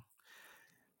happening.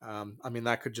 I mean,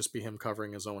 that could just be him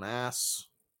covering his own ass.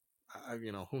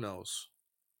 Who knows?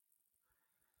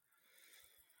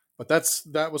 But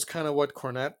that was kind of what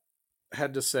Cornette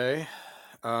had to say.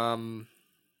 Um,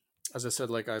 as I said,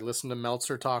 like, I listened to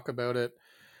Meltzer talk about it.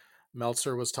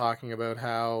 Meltzer was talking about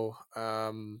how,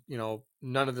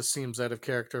 none of this seems out of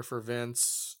character for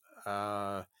Vince.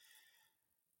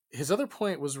 His other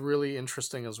point was really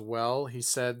interesting as well. He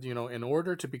said, in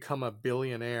order to become a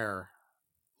billionaire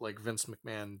like Vince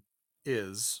McMahon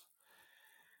is,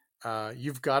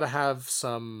 you've got to have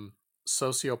some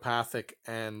sociopathic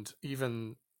and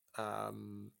even,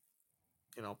 um,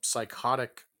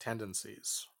 psychotic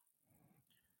tendencies.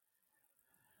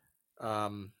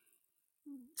 Um,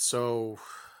 so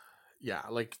yeah,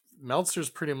 like Meltzer's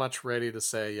pretty much ready to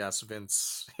say yes,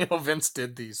 Vince. Vince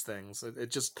did these things.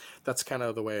 It just that's kind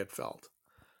of the way it felt.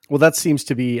 Well, that seems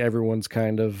to be everyone's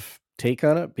kind of take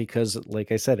on it because,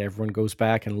 like I said, everyone goes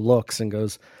back and looks and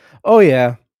goes, "Oh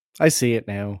yeah, I see it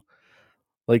now."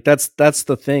 Like that's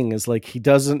the thing is like he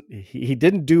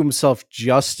didn't do himself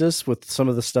justice with some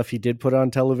of the stuff he did put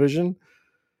on television.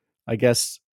 I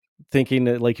guess thinking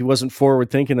that like he wasn't forward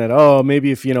thinking that, oh,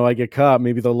 maybe if I get caught,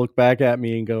 maybe they'll look back at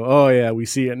me and go, oh yeah, we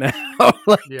see it now.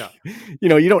 Yeah,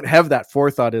 Like, you don't have that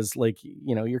forethought as like,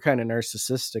 you're kind of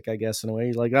narcissistic, I guess, in a way.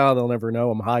 You're like, oh, they'll never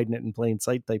know I'm hiding it in plain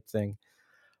sight type thing.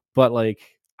 But like,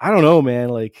 I don't know, man.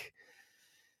 Like,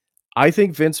 I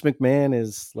think Vince McMahon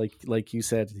is like you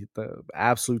said, the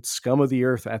absolute scum of the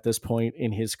earth at this point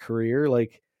in his career.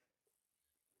 Like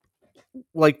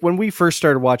when we first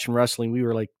started watching wrestling, we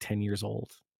were like 10 years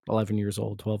old, 11 years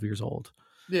old, 12 years old.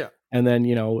 yeah. And then,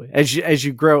 as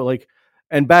you grow, like,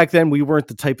 and back then we weren't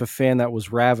the type of fan that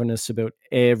was ravenous about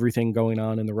everything going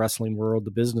on in the wrestling world,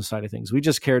 the business side of things. We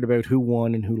just cared about who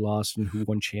won and who lost and who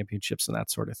won championships and that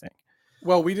sort of thing.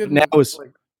 Well, But now it's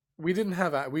we didn't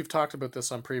have we've talked about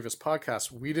this on previous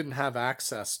podcasts. We didn't have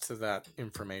access to that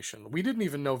information. We didn't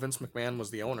even know Vince McMahon was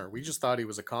the owner. We just thought he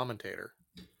was a commentator.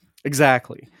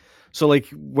 exactly. So like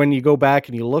when you go back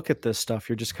and you look at this stuff,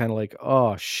 you're just kind of like,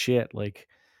 oh shit, like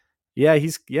like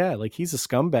he's a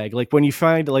scumbag. Like when you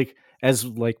find like as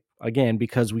like again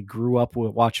because we grew up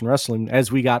with watching wrestling,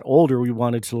 as we got older, we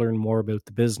wanted to learn more about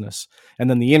the business, and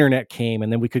then the internet came,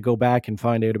 and then we could go back and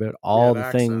find out about We all had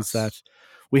the things that access.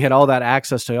 we had all that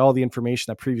access to, all the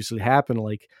information that previously happened,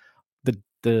 like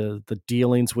the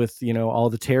dealings with all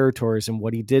the territories and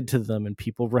what he did to them, and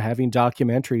people were having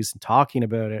documentaries and talking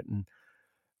about it, and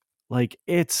like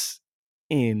it's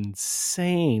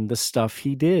insane the stuff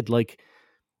he did. Like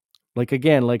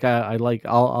again, like I like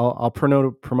I'll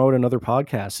promote another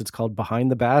podcast. It's called Behind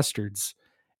the Bastards,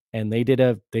 and they did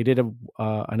a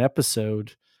an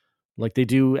episode, like they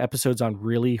do episodes on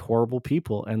really horrible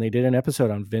people, and they did an episode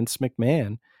on Vince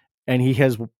McMahon, and he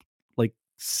has like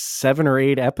 7 or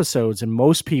 8 episodes, and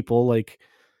most people like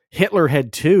Hitler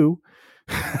had two,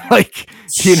 like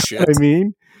you know what I Shit.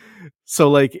 mean. So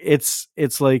like it's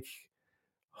like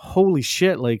holy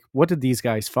shit, like what did these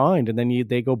guys find? And then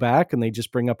they go back and they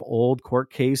just bring up old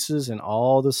court cases and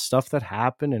all the stuff that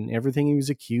happened and everything he was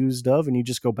accused of, and you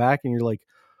just go back and you're like,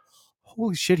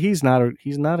 holy shit, he's not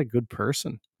a good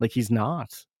person. Like he's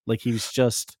not. Like he was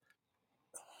just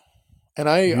And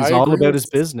he I was all agree about with his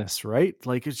business, right?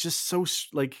 Like it's just so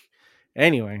like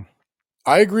anyway.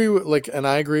 I agree with and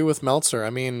I agree with Meltzer. I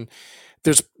mean,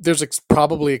 there's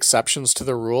probably exceptions to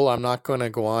the rule. I'm not going to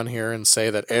go on here and say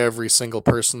that every single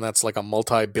person that's like a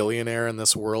multi-billionaire in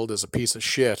this world is a piece of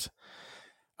shit.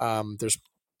 There's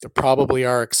there probably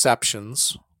are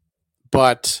exceptions,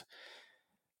 but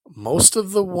most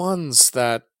of the ones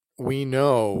that we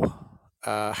know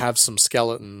have some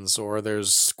skeletons or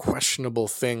there's questionable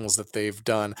things that they've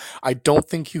done. I don't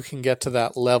think you can get to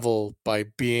that level by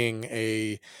being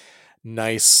a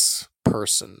nice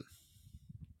person.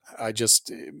 I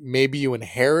just maybe you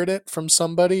inherit it from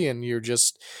somebody and you're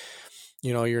just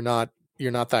you're not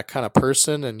that kind of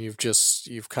person and you've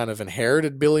kind of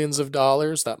inherited billions of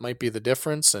dollars. That might be the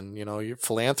difference, and your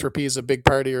philanthropy is a big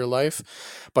part of your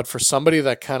life. But for somebody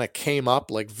that kind of came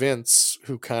up like Vince,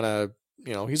 who kind of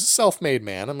he's a self-made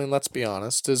man. I mean, let's be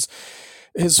honest.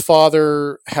 His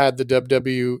father had the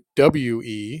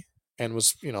WWE and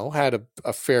was had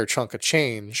a fair chunk of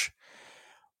change,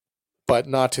 but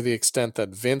not to the extent that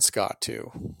Vince got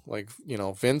to. Like,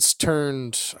 Vince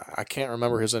turned, I can't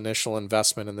remember his initial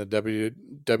investment in the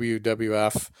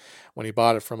WWF when he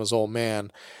bought it from his old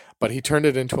man, but he turned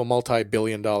it into a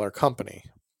multi-billion-dollar company.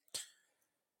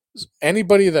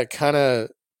 Anybody that kind of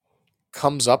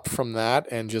comes up from that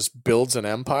and just builds an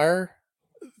empire,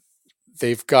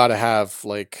 they've got to have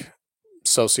like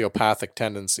sociopathic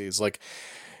tendencies. Like,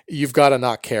 you've got to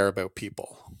not care about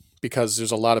people because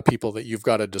there's a lot of people that you've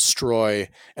got to destroy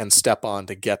and step on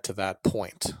to get to that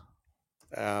point.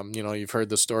 You've heard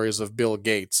the stories of Bill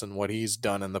Gates and what he's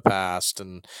done in the past.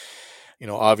 And,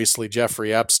 obviously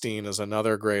Jeffrey Epstein is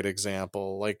another great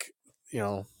example. Like, you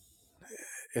know,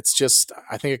 it's just,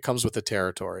 I think it comes with the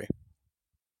territory.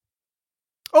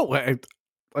 Oh,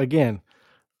 again,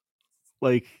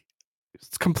 like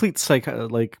it's complete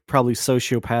like probably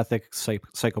sociopathic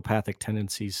psychopathic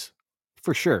tendencies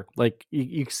for sure. Like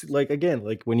like again,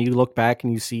 like when you look back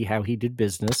and you see how he did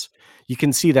business, you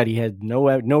can see that he had no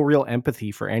real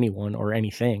empathy for anyone or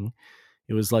anything.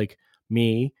 It was like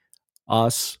me,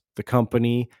 us, the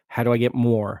company. How do I get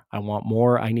more? I want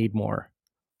more. I need more.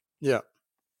 Yeah.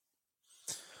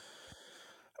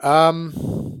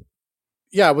 Um,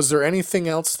 yeah, was there anything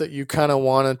else that you kind of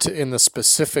wanted to in the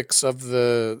specifics of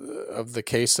the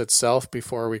case itself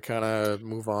before we kind of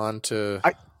move on to?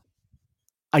 I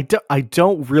I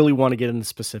don't really want to get into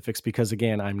specifics because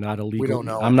again, We don't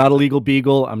know I'm not a anything. legal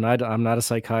beagle. I'm not a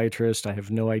psychiatrist. I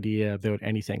have no idea about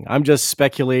anything. I'm just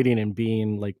speculating and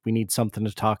being like we need something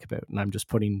to talk about and I'm just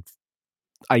putting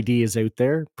ideas out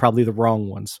there, probably the wrong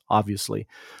ones, obviously.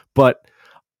 But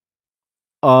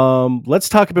let's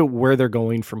talk about where they're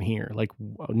going from here. Like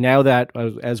now that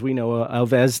as we know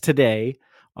of as today,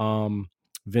 um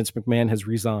Vince McMahon has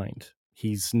resigned.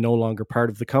 He's no longer part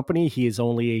of the company. He is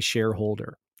only a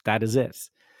shareholder. That is it.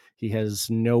 He has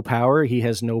no power.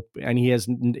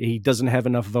 He doesn't have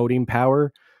enough voting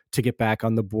power to get back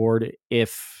on the board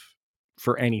if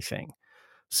for anything.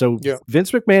 So Yeah.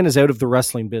 Vince McMahon is out of the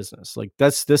wrestling business. Like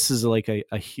this is like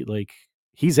like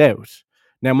he's out.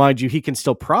 Now, mind you, he can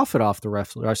still profit off the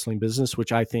wrestling business,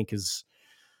 which I think is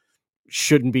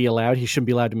shouldn't be allowed. He shouldn't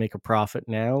be allowed to make a profit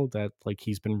now that like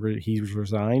he's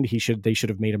resigned. They should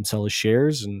have made him sell his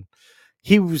shares, and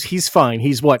he's fine.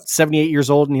 He's what 78 years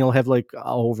old, and he'll have like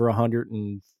over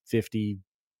 150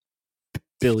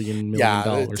 billion million Yeah,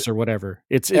 dollars or whatever.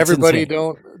 It's everybody insane.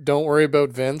 don't worry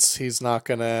about Vince. He's not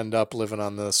going to end up living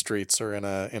on the streets or in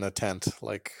a tent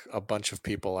like a bunch of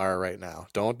people are right now.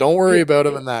 Don't worry Yeah, about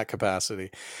him in that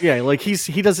capacity. yeah, like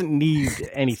he doesn't need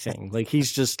anything. Like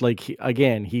he's just like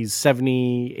again, he's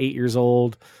 78 years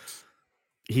old.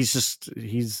 He's just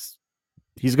he's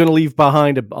going to leave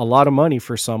behind a lot of money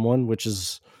for someone, which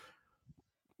is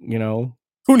you know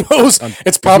Who knows?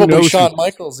 It's who probably knows Shawn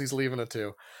Michaels he's leaving it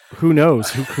to. who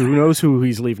knows who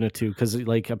he's leaving it to because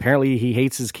like apparently he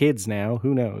hates his kids now.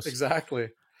 Who knows? Exactly.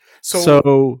 So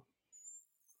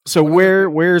So one of the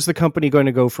where's the company going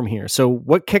to go from here? So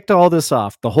what kicked all this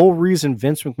off? The whole reason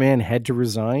Vince McMahon had to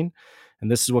resign,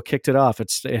 and this is what kicked it off.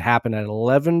 It happened at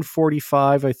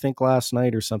 11:45, I think, last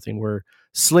night or something, where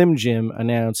Slim Jim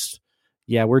announced,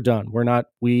 "Yeah, we're done. We're not.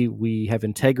 We have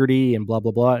integrity and blah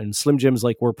blah blah." And Slim Jim's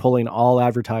like, "We're pulling all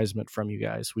advertisement from you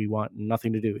guys. We want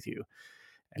nothing to do with you."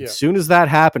 And yeah, soon as that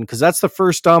happened, because that's the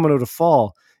first domino to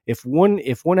fall. If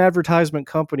one advertisement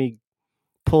company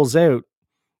pulls out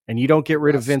and you don't the get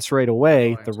rid of rest Vince right are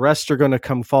away, going the to. rest are going to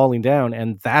come falling down.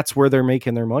 And that's where they're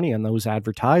making their money on those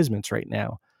advertisements right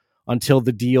now until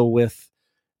the deal with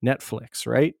Netflix,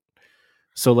 right?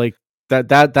 So like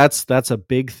that's a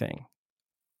big thing.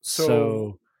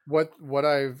 So So what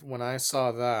I've when I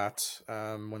saw that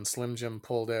when Slim Jim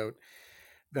pulled out,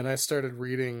 then I started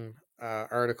reading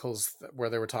articles where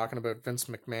they were talking about Vince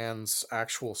McMahon's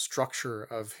actual structure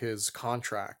of his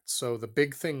contract. So the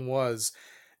big thing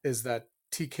is that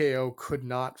TKO could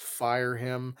not fire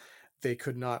him. They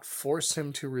could not force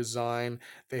him to resign.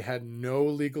 They had no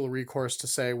legal recourse to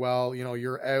say, well, you know,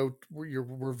 you're out.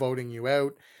 We're voting you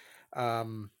out.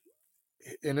 Um,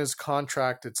 in his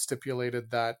contract, it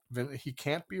stipulated that he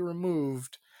can't be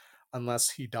removed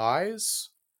unless he dies,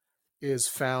 is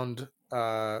found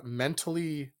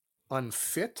mentally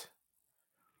unfit,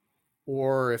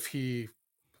 or if he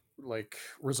like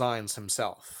resigns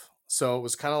himself. So it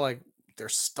was kind of like they're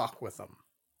stuck with him.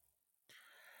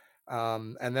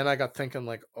 And then I got thinking,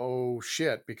 like, oh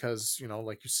shit, because you know,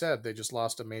 like you said, they just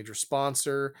lost a major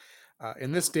sponsor.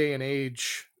 In this day and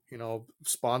age, you know,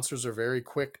 sponsors are very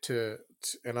quick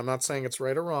and I'm not saying it's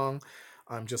right or wrong.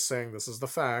 I'm just saying this is the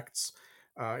facts.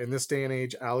 In this day and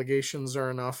age, allegations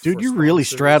are enough dude, for you're really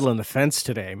sponsors. straddling the fence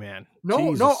today, man. No,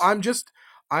 Jesus.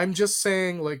 I'm just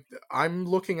saying, like, I'm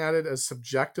looking at it as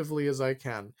subjectively as I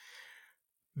can.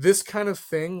 This kind of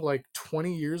thing, like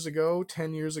 20 years ago,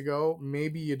 10 years ago,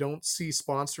 maybe you don't see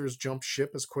sponsors jump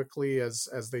ship as quickly as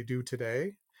they do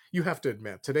today. You have to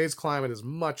admit, today's climate is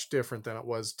much different than it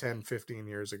was 10, 15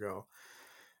 years ago.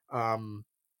 Um,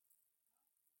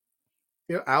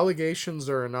 you know, allegations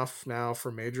are enough now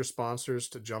for major sponsors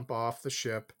to jump off the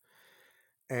ship,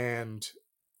 and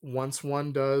once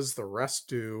one does, the rest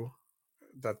do.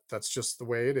 That's just the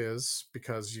way it is,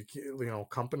 because you know,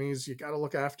 companies, you got to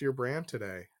look after your brand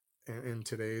today in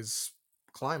today's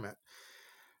climate.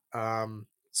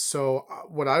 So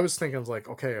what I was thinking was like,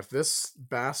 okay, if this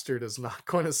bastard is not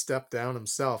going to step down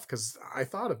himself, because I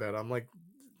thought about it, I'm like,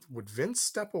 would Vince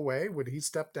step away? Would he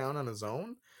step down on his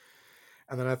own?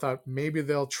 And then I thought maybe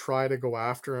they'll try to go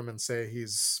after him and say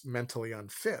he's mentally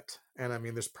unfit. And I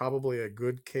mean, there's probably a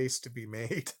good case to be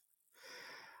made.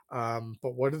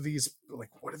 But what are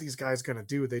these guys going to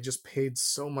do? They just paid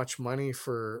so much money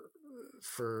for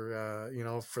you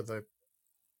know, for the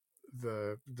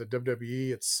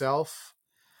WWE itself.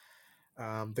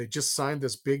 They just signed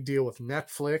this big deal with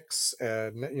Netflix,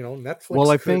 and you know, Well,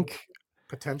 Netflix could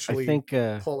I potentially think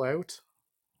pull out.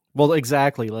 Well,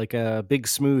 exactly. Like Big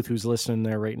Smooth, who's listening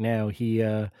there right now, he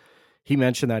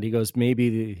mentioned that he goes,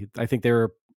 maybe I think they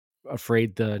were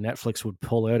afraid the Netflix would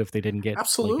pull out if they didn't get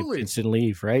like if Absolutely. Vince didn't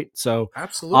leave, right? So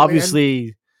Absolutely. And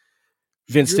obviously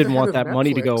Vince you're the didn't head want of that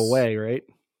money to go Netflix. away, right?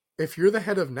 If you're the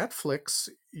head of Netflix,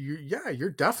 you're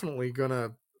definitely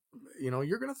gonna,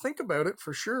 you're gonna think about it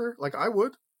for sure. Like I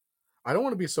would. I don't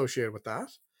want to be associated with that.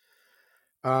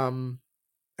 Um,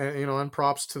 and and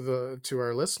props to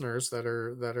our listeners that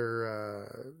are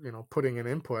putting in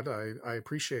input. I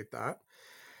appreciate that.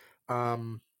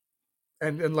 Um,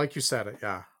 and like you said it,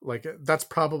 yeah, like that's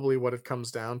probably what it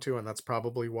comes down to, and that's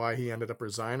probably why he ended up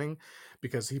resigning,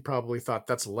 because he probably thought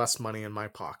that's less money in my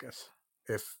pocket.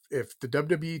 If the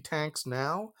WWE tanks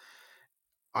now,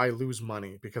 I lose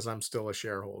money because I'm still a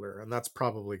shareholder, and that's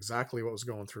probably exactly what was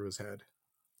going through his head.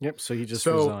 Yep. So he just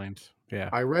So resigned.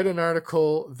 Yeah. I read an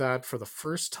article that for the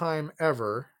first time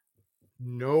ever,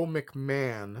 no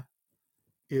McMahon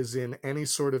is in any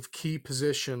sort of key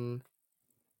position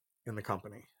in the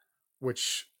company,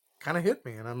 which kind of hit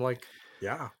me. And I'm like,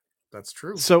 yeah, that's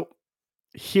true. So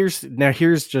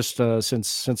here's just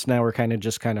since now we're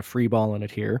kind of freeballing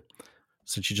it here,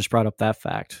 since you just brought up that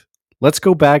fact. Let's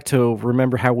go back to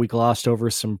remember how we glossed over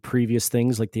some previous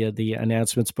things, like the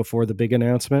announcements before the big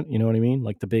announcement. You know what I mean?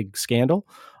 Like the big scandal,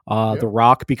 The Yep.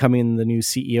 Rock becoming the new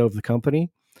CEO of the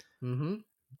company. Mm-hmm.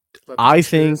 Let the I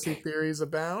conspiracy think theories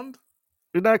abound.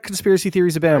 not conspiracy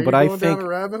theories Are abound, but you I going down a think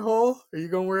rabbit hole? Are you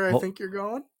going where I hold, think you're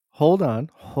going? hold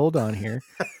on here.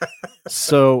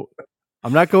 So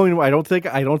I'm not going. I don't think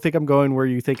I'm going where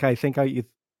you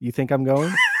think I'm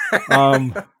going.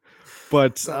 Um,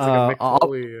 but Sounds like a Mick I'll,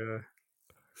 Foley.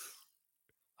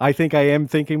 I think I am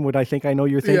thinking what I think I know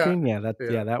you're Yeah. thinking.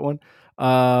 Yeah. That one.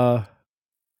 Uh,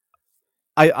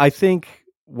 I think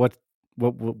what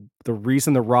the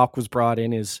reason The Rock was brought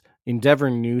in is Endeavor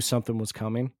knew something was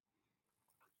coming.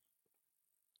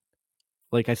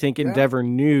 Like I think Yeah. Endeavor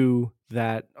knew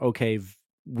that okay,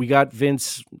 we got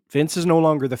Vince. Vince is no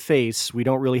longer the face. We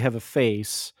don't really have a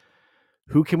face.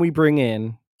 Who can we bring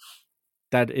in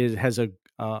that has a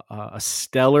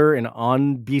stellar and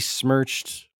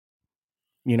unbesmirched,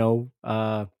 you know,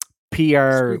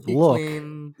 PR Squeaky look,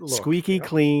 clean look. squeaky Yep.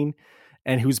 clean,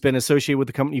 and who's been associated with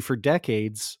the company for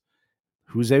decades?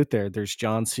 Who's out there? There's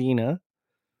John Cena,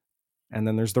 and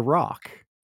then there's The Rock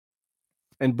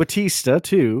and Batista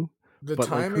too. The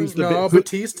But like, who's timing, the no, who?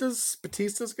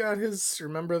 Batista's got his,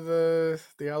 remember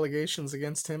the allegations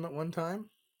against him at one time?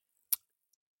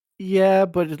 Yeah,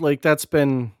 but like that's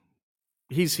been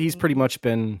he's pretty Mm, much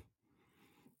been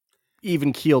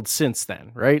even keeled since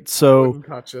then, right? I So wouldn't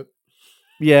touch it.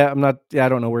 yeah, I'm not. Yeah, I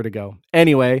don't know where to go.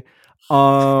 Anyway,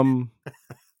 um,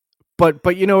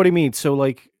 but you know what I mean. So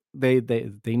like they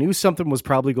knew something was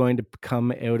probably going to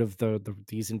come out of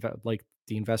like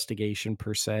the investigation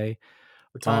per se.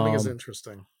 The timing is Um,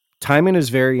 interesting. Timing is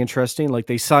very interesting. Like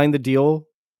they signed the deal,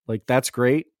 like that's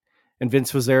great, and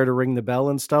Vince was there to ring the bell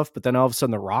and stuff. But then all of a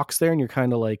sudden, The Rock's there, and you're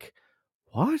kind of like,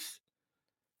 what,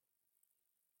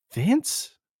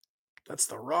 Vince? That's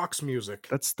the Rock's music.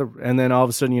 And then all of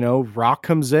a sudden, Rock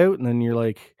comes out, and then you're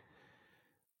like,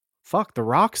 fuck, The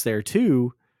Rock's there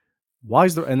too. Why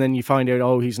is and then you find out,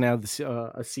 oh, he's now a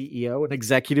CEO, an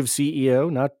executive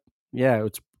CEO. Not, yeah,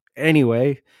 it's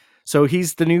anyway. So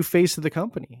he's the new face of the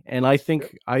company, and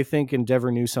Yep. I think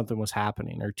Endeavor knew something was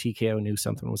happening, or TKO knew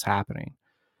something was happening.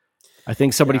 I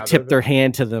think somebody Yeah, they're tipped their the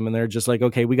hand to them, and they're just like,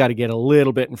 okay, we got to get a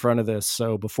little bit in front of this.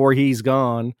 So before he's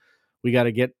gone, we got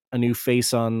to get a new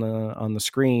face on the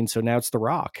screen. So now it's The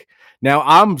Rock. Now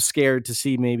I'm scared to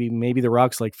see maybe The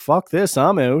Rock's like, fuck this,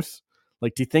 I'm out.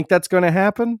 Like, do you think that's going to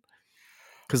happen?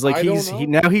 Because like I don't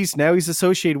know. he's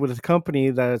associated with a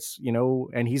company that's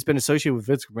and he's been associated with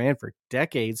Vince McMahon for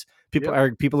decades.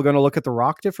 Yep. People going to look at The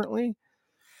Rock differently?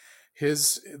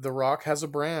 The Rock has a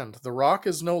brand. The Rock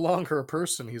is no longer a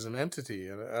person; he's an entity.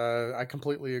 And I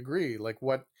completely agree. Like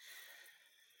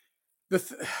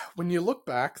when you look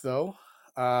back, though,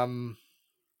 um,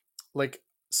 like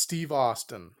Steve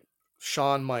Austin,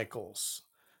 Shawn Michaels,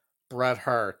 Bret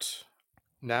Hart,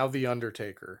 now The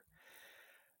Undertaker,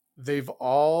 they've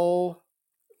all,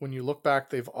 when you look back,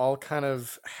 they've all kind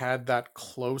of had that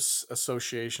close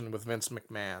association with Vince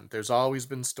McMahon. There's always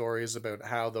been stories about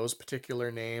how those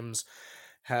particular names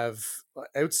have,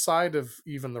 outside of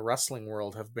even the wrestling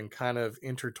world, have been kind of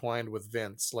intertwined with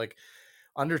Vince. Like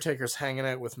Undertaker's hanging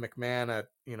out with McMahon at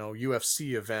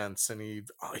UFC events, and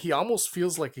he almost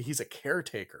feels like he's a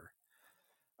caretaker.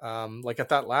 Like at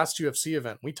that last UFC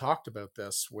event, we talked about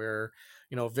this, where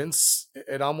Vince.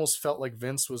 It almost felt like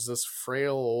Vince was this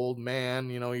frail old man.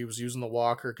 He was using the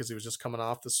walker because he was just coming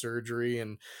off the surgery,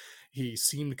 and he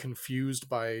seemed confused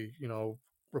by,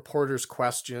 reporters'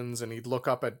 questions, and he'd look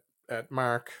up at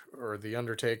Mark or the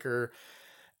Undertaker,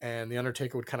 and the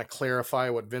Undertaker would kind of clarify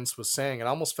what Vince was saying. It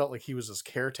almost felt like he was his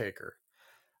caretaker.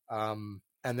 And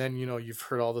then, you've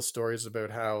heard all the stories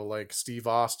about how, like, Steve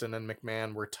Austin and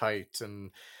McMahon were tight,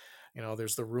 and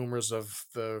there's the rumors of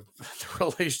the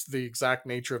exact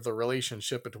nature of the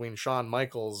relationship between Shawn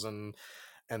Michaels and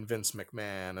Vince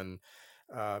McMahon, and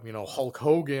Hulk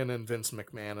Hogan and Vince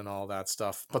McMahon and all that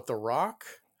stuff. But The Rock,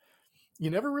 you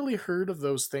never really heard of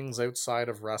those things outside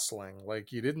of wrestling.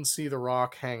 Like, you didn't see The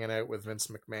Rock hanging out with Vince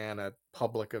McMahon at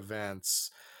public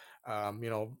events.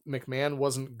 McMahon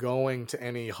wasn't going to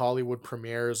any Hollywood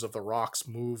premieres of The Rock's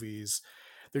movies.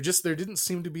 There didn't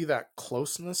seem to be that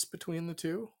closeness between the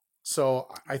two. So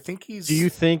I think he's Do you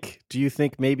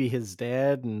think maybe his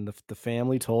dad and the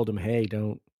family told him, "Hey,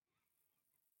 don't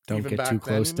even get too back then,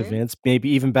 close you to mean? Vince." Maybe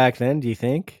even back then, do you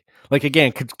think? Like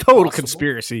again, total Possible.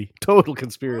 conspiracy, total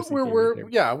conspiracy theory We're there.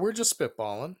 yeah, we're just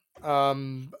spitballing.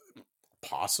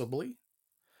 Possibly.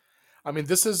 I mean,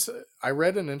 I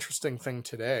read an interesting thing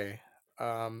today,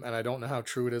 and I don't know how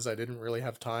true it is. I didn't really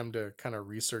have time to kind of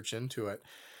research into it,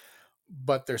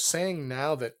 but they're saying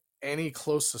now that any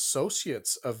close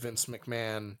associates of Vince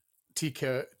McMahon,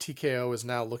 TKO is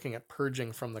now looking at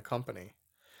purging from the company.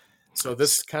 So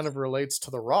this kind of relates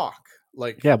to The Rock.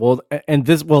 Like, Yeah, and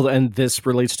this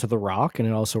relates to The Rock, and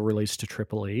it also relates to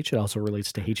Triple H. It also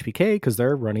relates to HBK because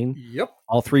they're running yep,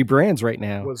 all three brands right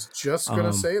now. was just gonna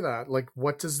Um, say that. Like,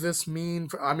 what does this mean?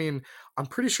 I mean, I'm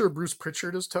pretty sure Bruce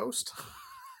Pritchard is toast.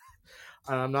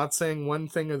 And I'm not saying one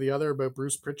thing or the other about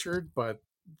Bruce Pritchard, but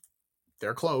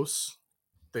they're close.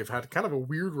 They've had kind of a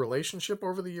weird relationship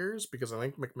over the years because I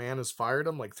think McMahon has fired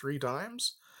him like 3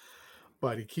 times,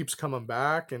 but he keeps coming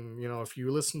back. And, if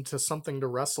you listen to Something to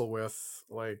Wrestle With,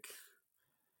 like,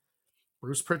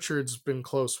 Bruce Pritchard's been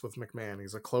close with McMahon.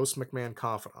 He's a close McMahon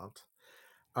confidant.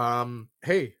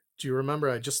 Hey, do you remember?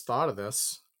 I just thought of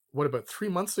this. What about 3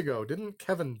 months ago? Didn't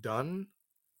Kevin Dunn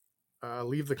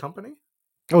leave the company?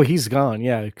 oh, he's gone,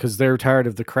 yeah, because they're tired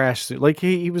of the crash. Like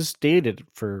he was dated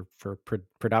for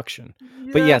production,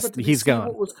 but Yeah, yes, but did he he's see gone.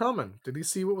 what was coming? Did he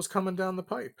see what was coming down the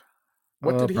pipe?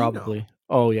 What did he know? Probably.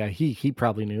 Oh yeah, he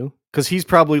probably knew because he's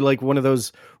probably like one of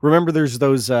those. Remember, there's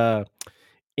those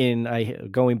in I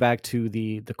going back to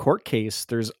the court case.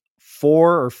 There's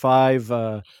 4 or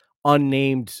 5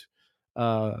 unnamed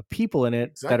people in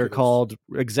it that are Executives. called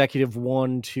executive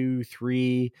 1, 2,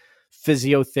 3,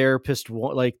 physiotherapist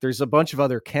one. Like there's a bunch of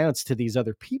other counts to these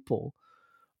other people.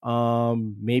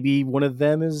 Maybe one of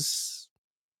them is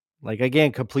like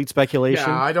again complete Yeah, speculation.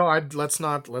 I don't. Let's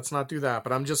not do that.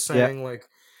 But I'm just Yeah. saying, like,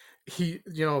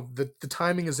 the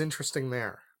timing is interesting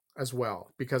there as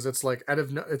well, because it's like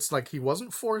it's like he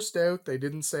wasn't forced out. They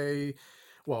didn't say,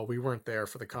 well, we weren't there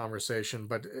for the conversation,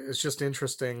 but it's just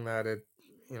interesting that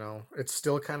it's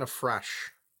still kind of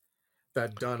fresh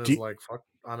that Dunn Do is you- like, fuck,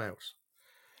 I'm out.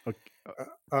 okay,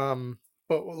 Um,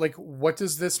 but, like, what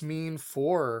does this mean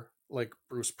for, like,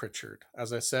 Bruce Pritchard?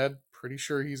 As I said, pretty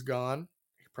sure he's gone.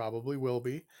 He probably will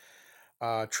be.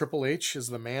 Triple H is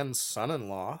the man's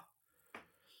son-in-law.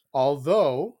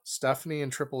 Although Stephanie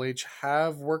and Triple H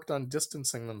have worked on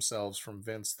distancing themselves from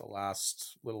Vince the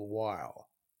last little while.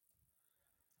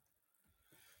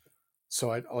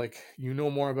 So I like,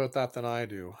 more about that than I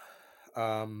do.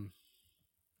 Um,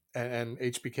 and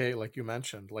HBK, like you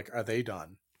mentioned, like, are they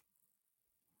done?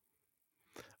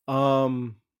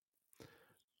 um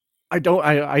I don't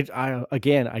I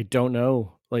again, I don't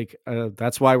know. Like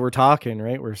that's why we're talking,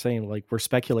 right? We're saying like we're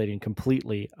speculating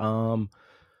completely. I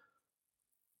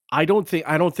don't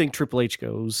think Triple H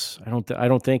goes. I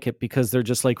don't think it because they're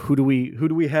just like who do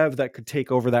we have that could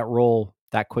take over that role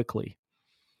that quickly?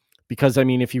 Because I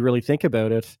mean, if you really think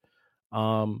about it,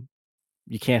 um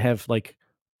you can't have like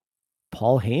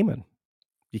Paul Heyman.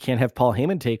 You can't have Paul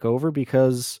Heyman take over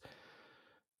because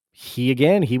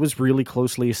he was really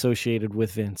closely associated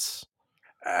with Vince.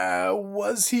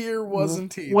 Was he or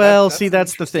wasn't he? Well, see,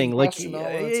 That's an that's the interesting thing. Like, question all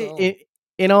on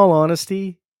its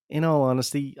own. in all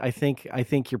honesty, I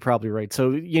think you're probably right.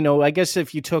 So, I guess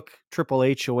if you took Triple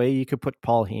H away, you could put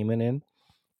Paul Heyman in.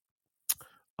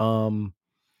 Um,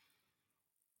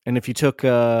 and if you took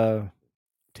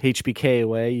HBK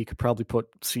away, you could probably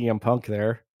put CM Punk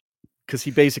there because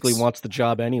he basically S- wants the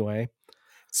job anyway.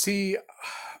 See,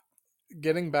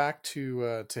 getting back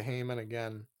to Heyman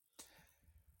again,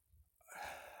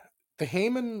 the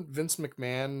Heyman Vince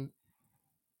McMahon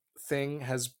thing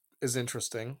has is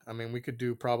interesting. I mean, we could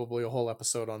do probably a whole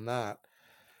episode on that.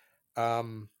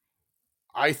 Um,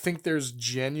 I think there's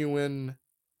genuine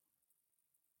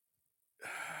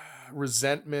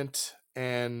resentment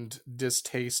and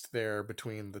distaste there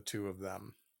between the two of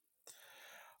them.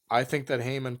 I think that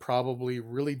Heyman probably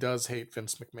really does hate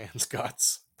Vince McMahon's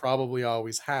guts, probably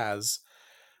always has,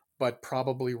 but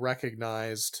probably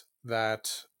recognized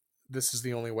that this is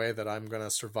the only way that I'm going to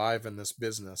survive in this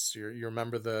business. You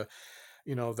remember the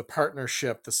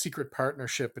partnership, the secret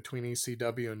partnership between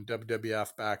ECW and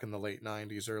WWF back in the late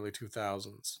 90s, early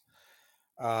 2000s.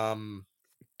 Um,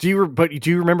 Do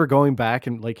you remember going back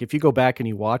and like if you go back and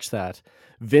you watch that,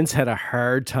 Vince had a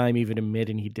hard time even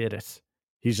admitting he did it.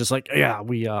 He's just like, yeah,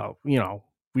 we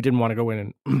didn't want to go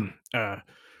in and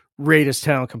raid his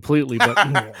town completely, but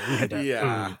we had to.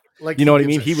 yeah, like You know he what I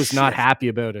gives mean? a He was not shit. happy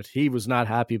about it. He was not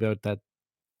happy about that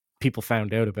people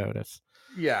found out about it.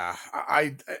 Yeah,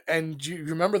 and you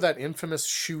remember that infamous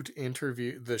shoot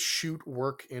interview, the shoot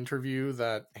work interview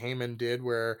that Heyman did,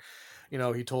 where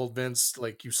he told Vince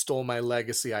like, "You stole my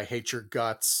legacy. I hate your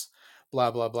guts." Blah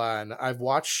blah blah. And I've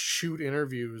watched shoot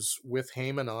interviews with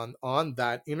Heyman on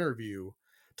that interview,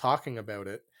 talking about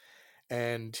it,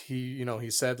 and he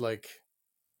said like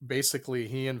basically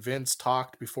he and Vince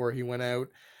talked before he went out.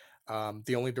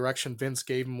 The only direction Vince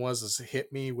gave him was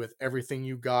hit me with everything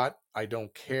you got. I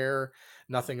don't care.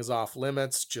 Nothing is off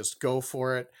limits. Just go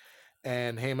for it.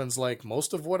 And Heyman's like,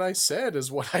 most of what I said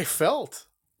is what I felt.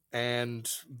 And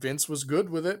Vince was good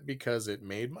with it because it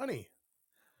made money.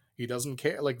 He doesn't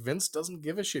care. Like, Vince doesn't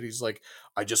give a shit. He's like,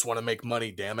 I just want to make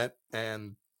money, damn it.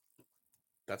 And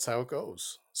that's how it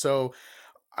goes. So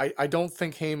I don't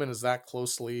think Heyman is that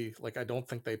closely. Like, I don't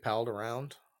think they palled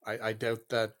around. I doubt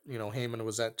that, Heyman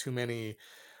was at too many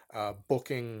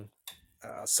booking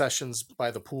sessions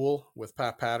by the pool with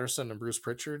Pat Patterson and Bruce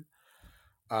Pritchard.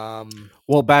 Well,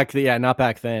 not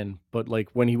back then, but like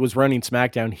when he was running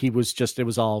SmackDown, it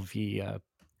was all via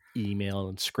email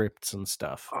and scripts and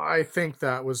stuff. I think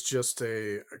that was just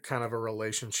a kind of a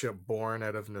relationship born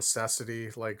out of necessity.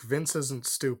 Like, Vince isn't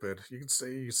stupid.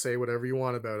 You say whatever you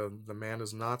want about him. The man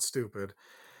is not stupid.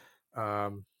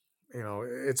 Um,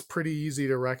 it's pretty easy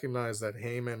to recognize that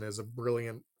Heyman is a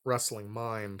brilliant wrestling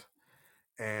mind,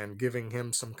 and giving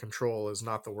him some control is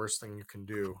not the worst thing you can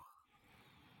do.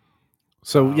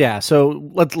 So yeah, so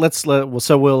we'll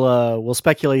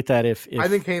speculate that I if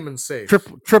think Heyman's safe. Is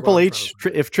what Triple I'm trying H to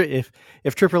say.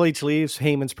 if Triple H leaves,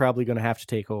 Heyman's probably going to have to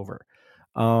take over.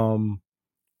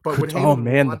 But would Oh Heyman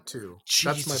man, want to? That's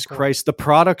my Jesus point. Christ, the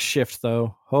product shift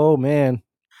though. Oh man,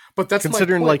 But that's my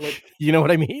considering point. Like, like you know what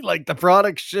I mean, like the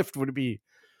product shift would be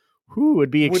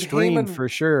would extreme Heyman for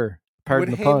sure. would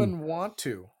Pardon the pun. Heyman want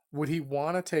to? Would he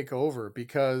want to take over?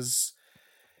 Because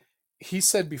he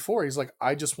said before, he's like,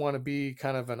 I just want to be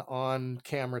kind of an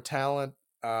on-camera talent.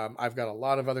 I've got a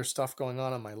lot of other stuff going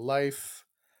on in my life.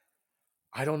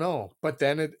 I don't know, but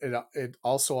then it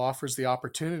also offers the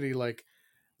opportunity. Like,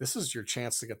 this is your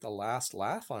chance to get the last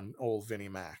laugh on old Vinnie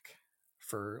Mac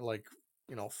for, like,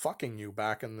 fucking you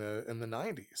back in the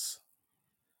 90s.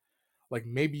 Like,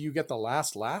 maybe you get the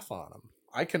last laugh on him.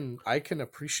 I can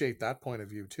appreciate that point of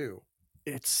view too.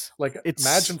 It's Like,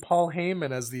 imagine it's Paul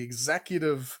Heyman as the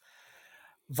executive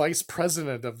vice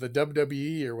president of the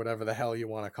WWE or whatever the hell you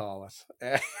want to call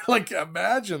it. Like,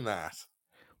 imagine that.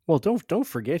 Well, don't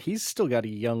forget he's still got a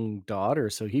young daughter,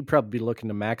 so he'd probably be looking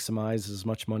to maximize as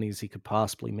much money as he could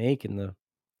possibly make in the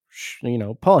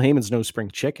Paul Heyman's no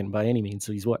spring chicken by any means.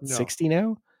 So he's what, No, 60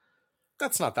 now?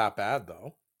 that's not that bad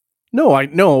though. No, I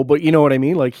know, but you know what I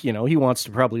mean? Like, he wants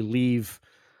to probably leave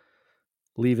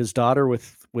his daughter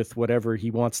with whatever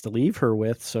he wants to leave her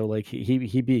with. So like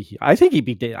he'd be I think he'd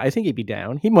be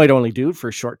down. He might only do it for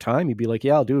a short time. He'd be like,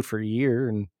 "Yeah, I'll do it for a year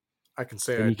and I can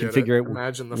say then I you can did it. figure out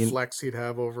Imagine the you flex he'd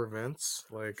have over Vince.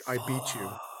 Like, I beat you.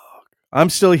 fuck. I'm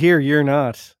still here, you're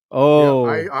not. Yeah, Oh.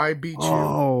 I beat you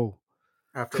Oh.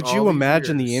 after Could all you these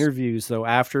imagine the years. interviews though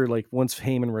after like once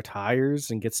Heyman retires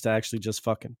and gets to actually just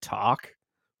fucking talk?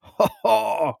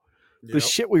 Oh, the Yep.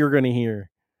 shit we were going to hear.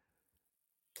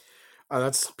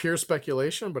 That's pure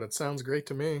speculation, but it sounds great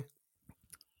to me.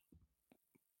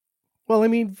 Well, I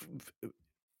mean,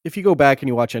 if you go back and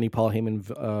you watch any Paul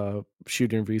Heyman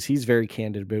shoot interviews, he's very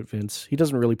candid about Vince. He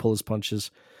doesn't really pull his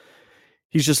punches.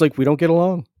 He's just like, we don't get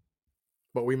along,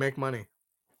 But we make money.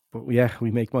 but yeah,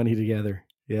 we make money together.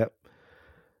 Yep.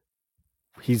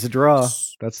 He's a draw.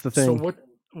 That's the So thing.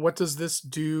 what does this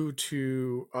do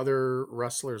to other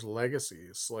wrestlers'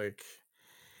 legacies? Like,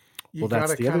 you Well,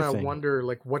 that's gotta the kind other of thing. wonder,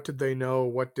 like, what did they know?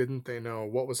 What didn't they know?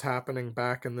 What was happening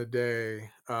back in the day?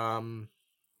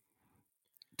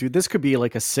 Dude, this could be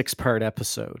like a 6-part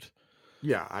episode.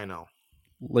 Yeah, I know.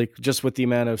 Like just with the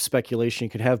amount of speculation you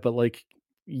could have, but like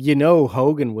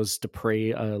Hogan was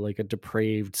like a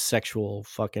depraved sexual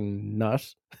fucking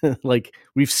nut. Like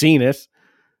we've seen it.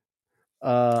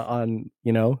 on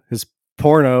his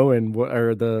porno and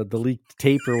or the leaked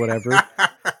tape or whatever.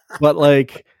 But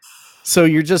like, so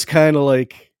you're just kind of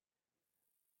like,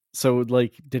 so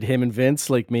like, did him and Vince,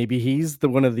 like, maybe he's the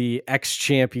one of the ex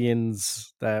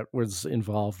champions that was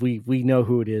involved. We know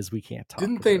who it is. We can't talk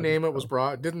Didn't they about it name it was though.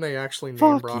 Brock? Didn't they actually name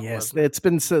Fuck Brock yes, Lesnar? it's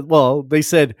been said. Well, they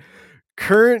said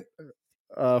current,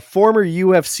 former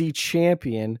UFC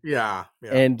champion Yeah,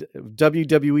 yeah. and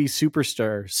WWE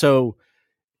superstar. So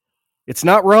it's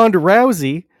not Ronda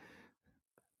Rousey.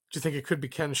 Do you think it could be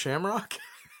Ken Shamrock?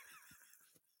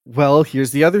 Well,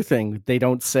 here's the other thing. They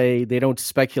don't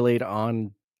speculate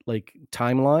on like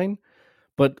timeline,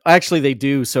 but actually they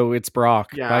do. So it's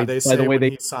Brock. Yeah, they By the say way when they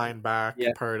he signed back,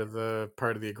 yeah. part of the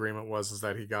agreement was is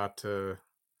that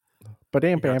But he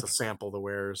amp got amp. to sample the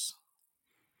wares.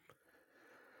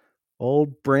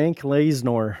 Old Brank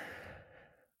Laznor.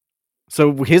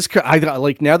 So I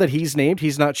like, now that he's named,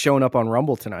 he's not showing up on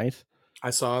Rumble tonight.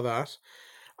 I saw that.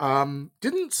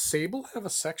 Didn't Sable have a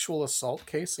sexual assault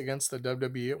case against the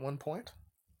WWE at one point?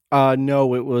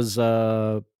 No, it was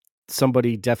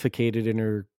somebody defecated in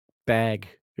her bag.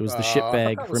 It was the shit I thought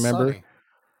bag, that was remember? Sunny.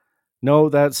 No,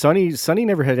 that Sonny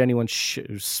never had anyone well,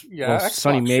 Yeah,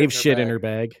 Sonny Xbox may shit have in her shit in bag. her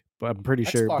bag, but I'm pretty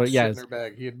sure. Xbox But yeah, shit in her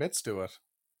bag. He admits to it.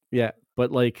 yeah,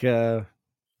 but like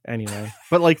anyway.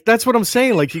 But like, that's what I'm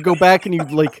saying. Like, you go back and you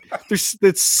like, there's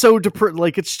it's so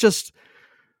like, it's just,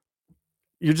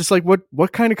 you're just like,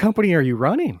 what kind of company are you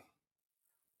running?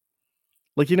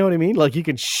 Like, you know what I mean? Like, you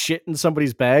can shit in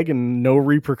somebody's bag and no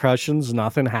repercussions,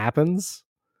 nothing happens.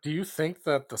 Do you think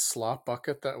that the slop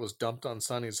bucket that was dumped on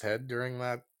Sonny's head during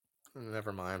that?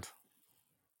 Never mind.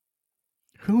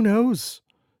 Who knows?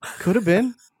 Could have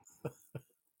been.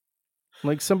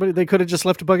 Like, somebody, they could have just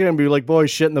left a bucket and be like,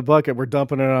 boys, shit in the bucket. We're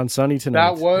dumping it on Sunny That tonight.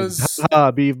 Like, was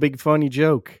be a big funny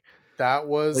joke. that Like,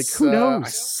 was who I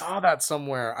knows? saw that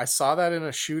somewhere. I saw that in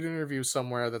a shoot interview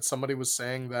somewhere that somebody was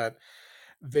saying that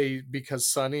they because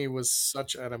Sonny was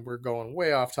such and we're going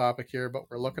way off topic here, but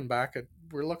we're looking back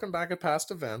at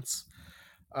past events.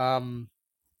 Um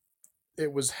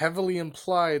it was heavily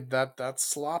implied that that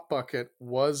slop bucket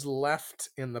was left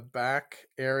in the back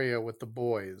area with the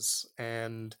boys,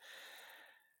 and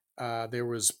there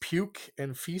was puke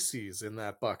and feces in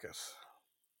that bucket.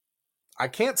 I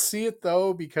can't see it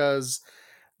though because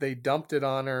they dumped it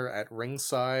on her at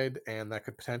ringside, and that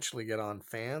could potentially get on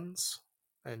fans,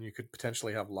 and you could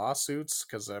potentially have lawsuits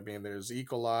because I mean, there's E.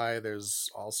 coli, there's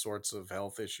all sorts of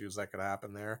health issues that could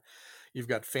happen there. You've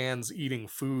got fans eating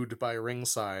food by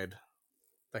ringside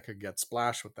that could get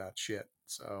splashed with that shit.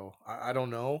 So I don't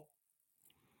know.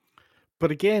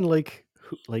 But again, like,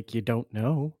 like, you don't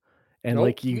know. And Nope,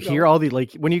 like, you you hear don't. all the,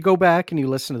 like, when you go back and you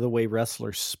listen to the way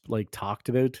wrestlers like talked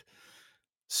about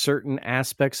certain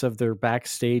aspects of their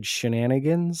backstage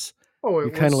shenanigans, Oh, you're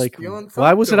it kind of was like, beyond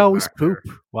why was it Thunderdome always back poop?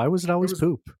 there. Why was it It always was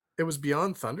poop? it was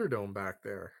beyond Thunderdome back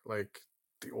there, like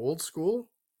the old school.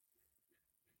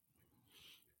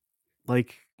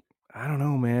 Like, I don't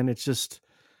know, man. It's just,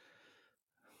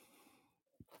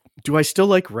 do I still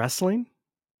like wrestling?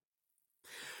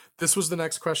 This was the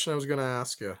next question I was going to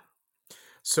ask you.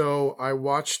 So I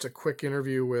watched a quick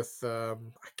interview with I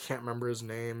can't remember his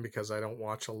name because I don't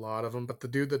watch a lot of them, but the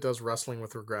dude that does Wrestling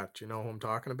with Regret. Do you know who I'm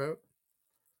talking about?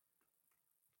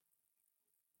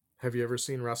 Have you ever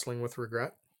seen Wrestling with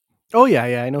Regret? Oh yeah,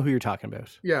 yeah, I know who you're talking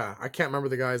about. Yeah, I can't remember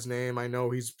the guy's name. I know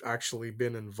he's actually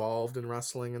been involved in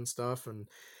wrestling and stuff. And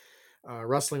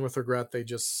Wrestling with Regret, they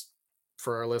just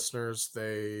for our listeners,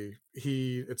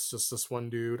 it's just this one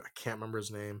dude. I can't remember his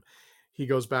name. He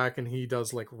goes back and he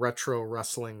does like retro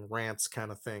wrestling rants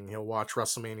kind of thing. He'll watch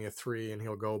WrestleMania 3 and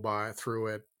he'll go by through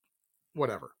it,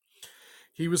 whatever.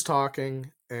 He was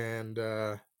talking and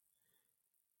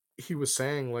he was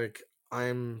saying like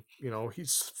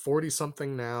he's 40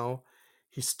 something now.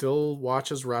 He still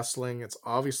watches wrestling. It's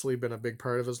obviously been a big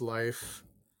part of his life.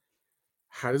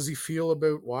 How does he feel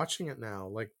about watching it now?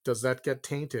 Like, does that get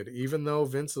tainted? Even though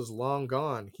Vince is long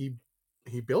gone, he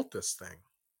built this thing.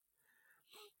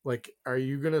 Like, are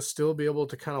you gonna still be able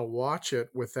to kind of watch it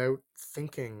without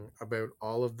thinking about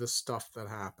all of this stuff that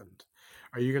happened?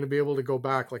 Are you gonna be able to go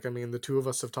back? Like, I mean, the two of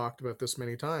us have talked about this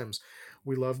many times.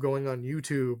 We love going on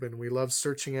YouTube and we love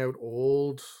searching out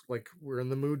old. Like, we're in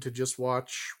the mood to just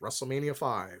watch WrestleMania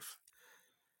 5.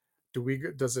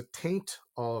 Does it taint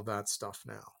all of that stuff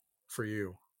now for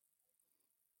you?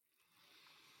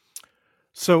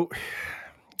 So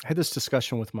I had this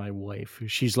discussion with my wife.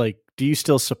 She's like, "Do you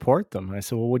still support them?" And I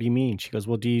said, "Well, what do you mean?" She goes,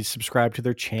 "Well, do you subscribe to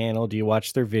their channel? Do you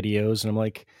watch their videos?" And I'm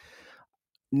like,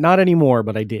 "Not anymore,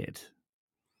 but I did."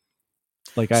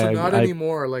 Like, So not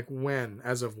anymore. Like when?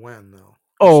 As of when though?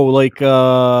 Because oh, like,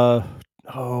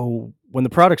 oh, when the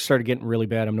product started getting really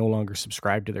bad, I'm no longer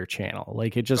subscribed to their channel.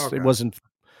 Like it Okay. wasn't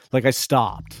like I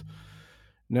stopped.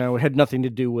 No, it had nothing to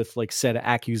do with like said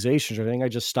accusations or anything. I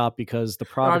just stopped because the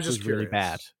No, I'm product just was really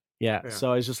bad. curious. Yeah. Yeah.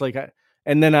 So I was just like,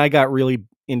 and then I got really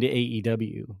into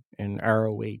AEW and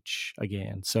ROH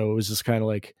again. So it was just kind of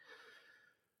like,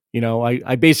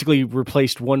 I basically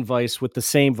replaced one vice with the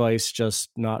same vice, just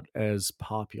not as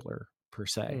popular per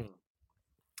se. Hmm.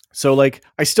 So like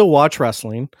I still watch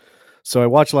wrestling. So I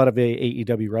watch a lot of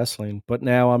AEW wrestling, but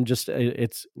now I'm just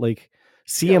it's like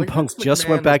Yeah, CM like Punk Vince just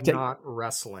went McMahon is back to not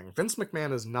wrestling. Vince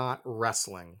McMahon is not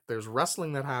wrestling. There's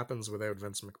wrestling that happens without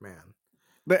Vince McMahon.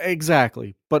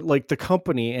 exactly. But like the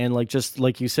company and like just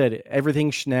like you said,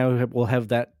 everything now will have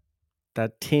that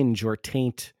tinge or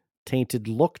tainted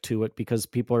look to it because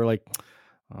people are like,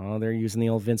 oh, they're using the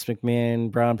old Vince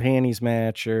McMahon brown panties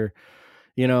match, or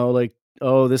like,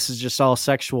 oh, this is just all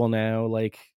sexual now.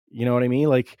 Like, you know what I mean?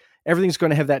 Like everything's going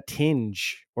to have that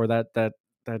tinge or that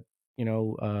you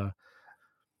know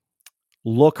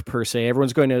look per se.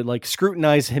 Everyone's going to like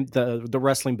scrutinize him the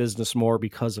wrestling business more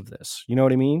because of this. You know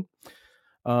what I mean?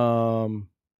 Um,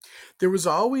 There was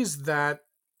always that,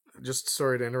 just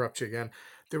sorry to interrupt you again.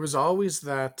 There was always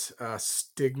that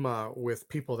stigma with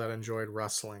people that enjoyed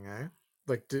wrestling, eh?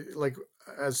 Like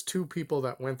as two people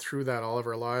that went through that all of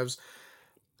our lives,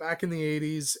 back in the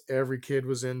 80s, every kid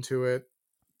was into it.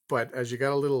 But as you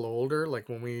got a little older, like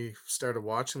when we started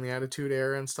watching the Attitude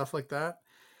Era and stuff like that,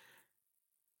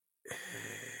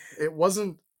 it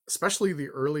wasn't, especially the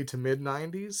early to mid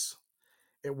 90s,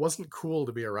 it wasn't cool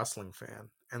to be a wrestling fan.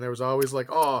 And there was always like,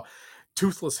 oh,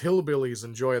 toothless hillbillies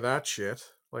enjoy that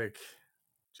shit. Like,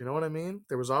 do you know what I mean?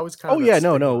 There was always kind oh of that yeah,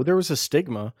 no, stigma. there was a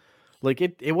stigma. Like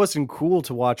it wasn't cool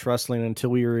to watch wrestling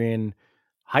until we were in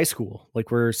high school.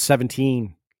 Like we're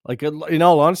 17. Like in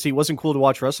all honesty, it wasn't cool to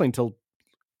watch wrestling until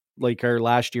like our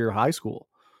last year of high school.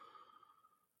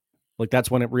 Like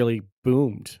that's when it really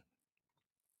boomed,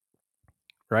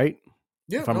 right?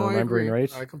 Yeah, If I'm no, I remembering agree.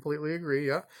 right. I completely agree.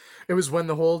 Yeah. It was when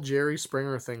the whole Jerry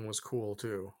Springer thing was cool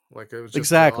too. Like it was just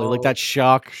Exactly. Like all, that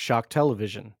shock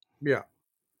television. yeah.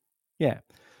 Yeah.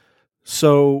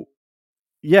 So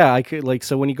yeah, I could like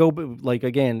so when you go like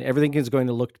again, everything is going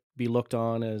to be looked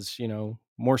on as,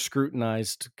 more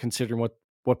scrutinized considering what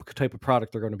type of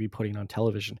product they're going to be putting on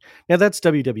television. Now that's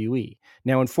WWE.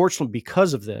 Now unfortunately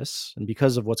because of this and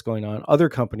because of what's going on, other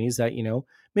companies that,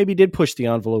 maybe did push the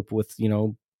envelope with,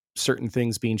 certain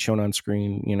things being shown on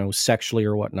screen, sexually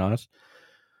or whatnot.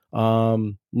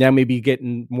 Now maybe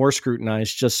getting more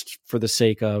scrutinized just for the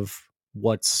sake of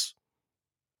what's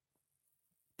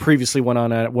previously went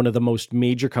on at one of the most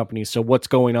major companies. So what's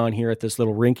going on here at this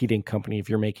little rinky dink company if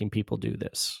you're making people do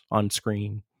this on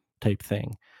screen type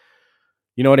thing?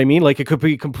 You know what I mean? Like it could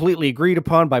be completely agreed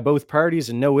upon by both parties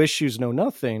and no issues, no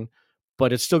nothing,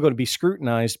 but it's still going to be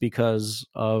scrutinized because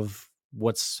of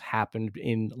what's happened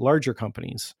in larger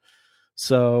companies.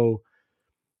 So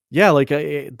yeah, like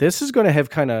this is going to have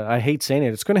kind of, I hate saying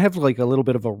it, it's going to have like a little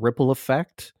bit of a ripple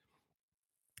effect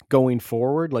going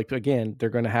forward. Like again, they're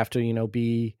going to have to,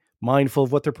 be mindful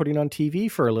of what they're putting on TV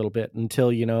for a little bit until,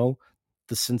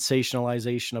 the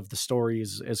sensationalization of the story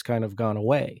is kind of gone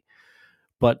away.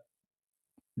 But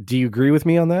do you agree with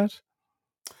me on that?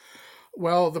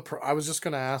 Well, I was just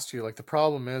going to ask you, like, the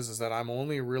problem is that I'm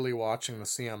only really watching the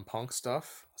CM Punk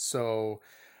stuff. So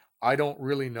I don't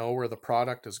really know where the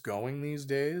product is going these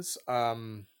days.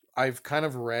 I've kind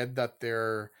of read that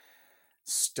they're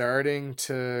starting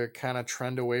to kind of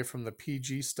trend away from the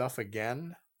PG stuff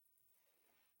again.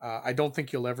 I don't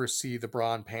think you'll ever see the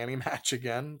bra and panty match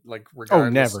again. Like Oh,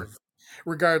 never.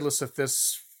 regardless if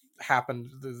this happened,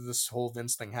 this whole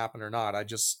Vince thing happened or not.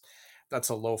 That's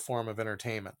a low form of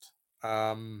entertainment.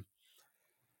 Um,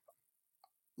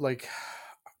 like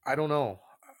I don't know.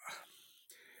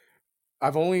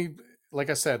 I've only, like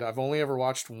I said, I've only ever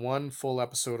watched one full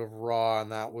episode of Raw,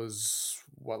 and that was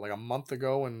what, like a month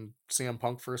ago when CM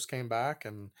Punk first came back,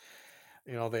 and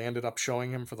they ended up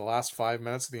showing him for the last 5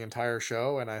 minutes of the entire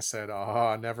show, and I said,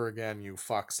 "Ah, never again, you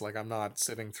fucks! Like I'm not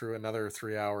sitting through another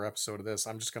 3-hour episode of this.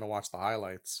 I'm just gonna watch the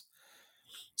highlights."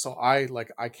 So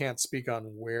I can't speak on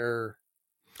where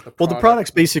the Well, the product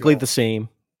product's is basically the going. same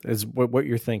as what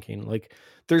you're thinking. Like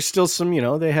there's still some,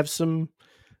 they have some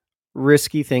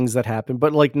risky things that happen,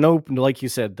 but like no, like you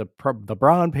said, the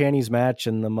bra and panties match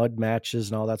and the mud matches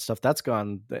and all that stuff that's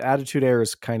gone. The Attitude Era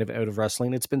is kind of out of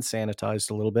wrestling. It's been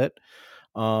sanitized a little bit.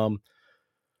 Um,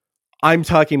 I'm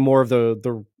talking more of the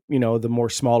the more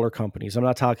smaller companies. I'm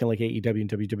not talking like AEW and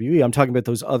WWE. I'm talking about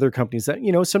those other companies that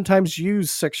sometimes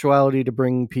use sexuality to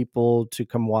bring people to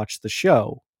come watch the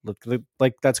show.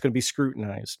 Like that's going to be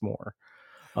scrutinized more.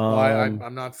 Well, Um,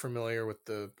 I'm not familiar with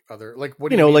the other. Like, what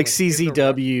do you you know, mean? like Like in the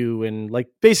CZW and like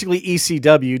basically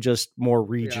ECW, just more yeah,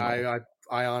 regional.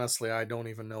 I honestly I don't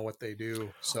even know what they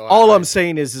do. So All I'm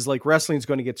saying is like wrestling's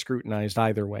going to get scrutinized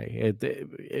either way,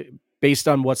 based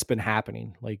on what's been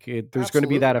happening. Like there's going to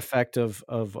be that absolutely. effect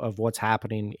of what's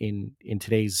happening in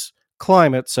today's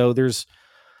climate. So there's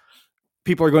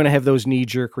people are going to have those knee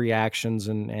jerk reactions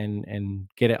and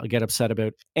get upset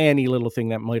about any little thing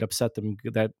that might upset them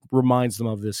that reminds them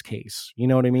of this case. You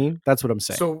know what I mean? That's what I'm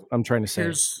saying. So I'm trying to say.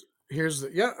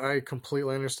 yeah, I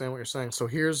completely understand what you're saying. So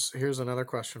here's another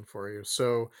question for you.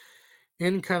 So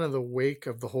in kind of the wake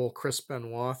of the whole Chris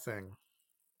Benoit thing,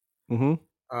 Hmm.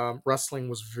 wrestling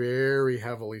was very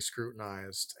heavily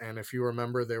scrutinized, and if you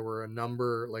remember, there were a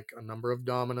number of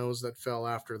dominoes that fell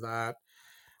after that.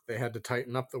 They had to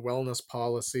tighten up the wellness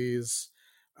policies.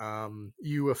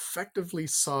 You effectively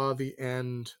saw the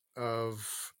end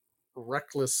of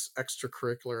reckless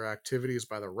extracurricular activities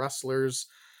by the wrestlers.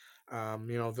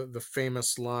 The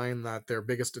famous line that their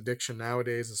biggest addiction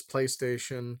nowadays is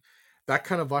PlayStation. That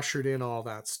kind of ushered in all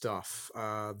that stuff.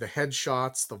 The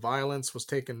headshots, the violence was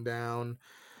taken down.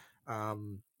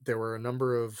 There were a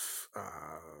number of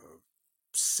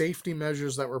safety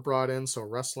measures that were brought in, so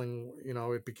wrestling,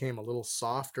 it became a little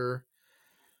softer.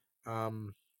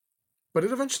 Um, but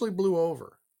it eventually blew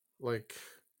over. Like,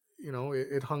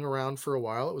 it hung around for a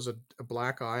while. It was a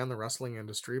black eye on the wrestling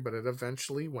industry, but it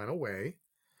eventually went away.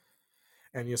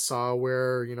 And you saw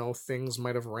where, things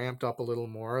might have ramped up a little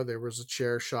more. There was a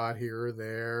chair shot here or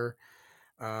there.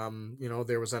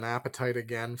 There was an appetite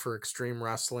again for extreme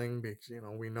wrestling.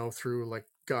 We know through like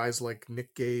guys like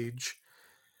Nick Gage.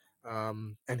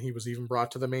 And he was even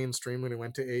brought to the mainstream when he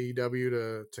went to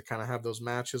AEW to kind of have those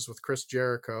matches with Chris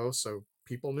Jericho. So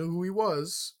people knew who he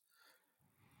was.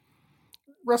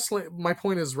 Wrestling, my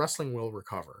point is, wrestling will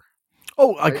recover.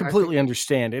 Oh, I I think completely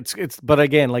understand. But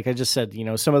again, like I just said,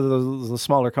 some of the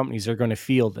smaller companies are going to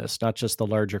feel this, not just the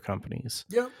larger companies.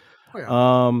 yeah. Oh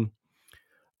yeah. Um,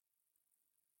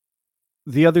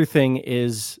 the other thing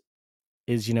is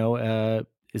is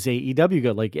AEW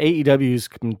good? Like AEW's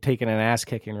taking an ass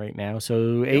kicking right now,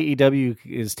 so Yep. AEW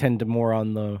is tend to more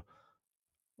on the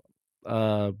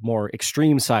more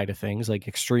extreme side of things, like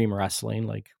extreme wrestling,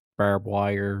 like barbed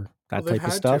wire, Well, that they've type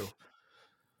of had to. stuff.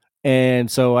 And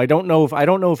so I don't know if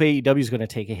AEW is going to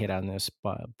take a hit on this,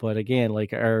 but again,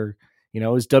 like is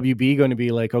WB going to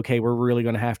be like, okay, we're really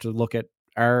going to have to look at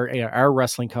our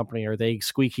wrestling company. Are they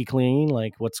squeaky clean?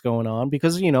 Like what's going on?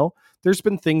 Because there's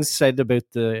been things said about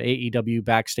the AEW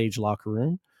backstage locker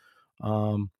room.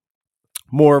 Um,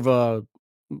 more of a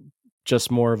just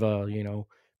more of a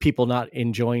people not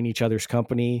enjoying each other's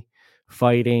company,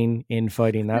 fighting,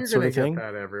 infighting, that You're sort gonna of get thing.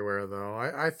 that everywhere, though.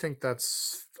 I think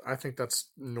that's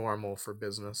normal for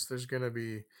business. There's gonna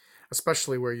be,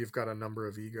 especially where you've got a number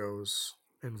of egos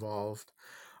involved.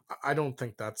 I don't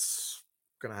think that's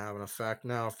gonna have an effect.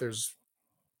 Now, if there's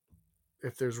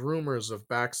rumors of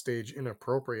backstage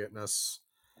inappropriateness,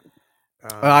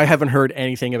 I um, haven't heard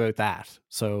anything about that.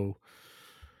 So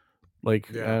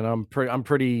yeah, and I'm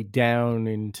pretty down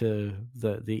into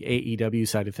the AEW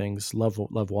side of things. Love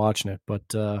watching it, but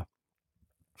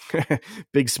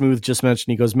Big Smooth just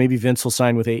mentioned, he goes, maybe Vince will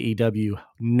sign with AEW.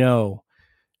 No,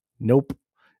 nope,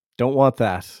 don't want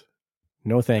that.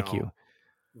 No, thank you.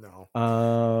 no, no.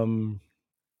 Um,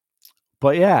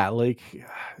 but yeah, like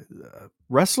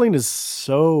wrestling is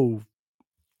so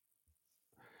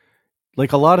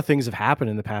like a lot of things have happened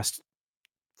in the past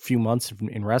few months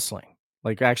in wrestling.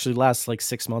 Like actually, last like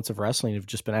 6 months of wrestling have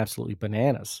just been absolutely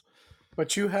bananas.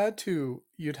 But you'd have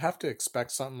to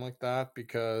expect something like that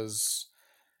because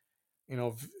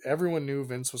everyone knew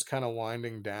Vince was kind of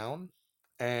winding down,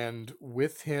 and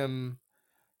with him,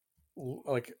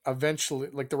 like eventually,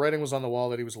 like the writing was on the wall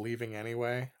that he was leaving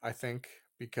anyway. I think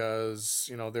because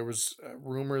there was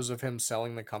rumors of him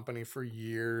selling the company for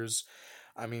years.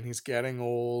 I mean, he's getting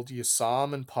old. You saw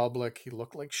him in public; he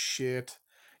looked like shit.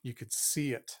 You could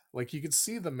see it. Like you could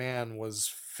see the man was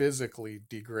physically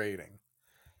degrading.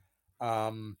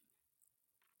 Um,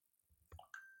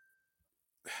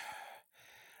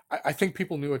 I think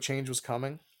people knew a change was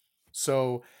coming.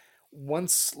 So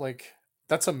once like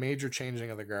that's a major changing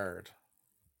of the guard.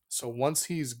 So once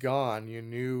he's gone, you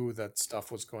knew that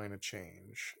stuff was going to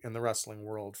change in the wrestling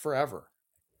world forever.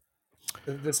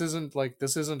 This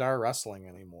isn't our wrestling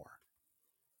anymore.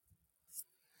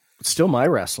 It's still my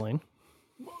wrestling.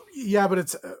 Yeah, but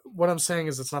it's what I'm saying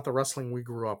is it's not the wrestling we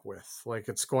grew up with. Like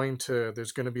there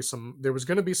was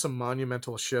going to be some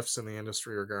monumental shifts in the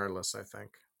industry regardless, I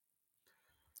think.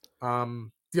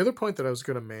 The other point that I was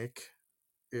going to make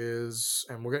is,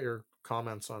 and we'll get your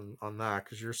comments on that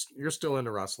because you're still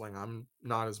into wrestling. I'm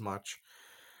not as much.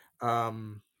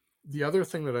 Um, the other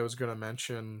thing that I was going to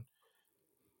mention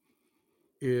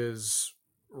is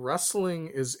wrestling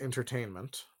is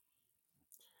entertainment.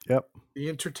 Yep. The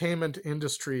entertainment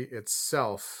industry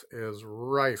itself is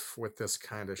rife with this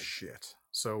kind of shit.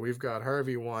 So we've got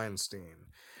Harvey Weinstein,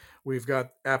 we've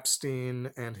got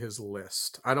Epstein and his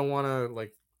list. I don't want to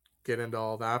like get into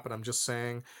all that, but I'm just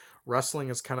saying wrestling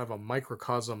is kind of a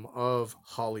microcosm of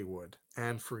Hollywood.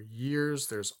 And for years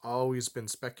there's always been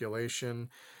speculation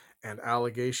and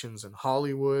allegations in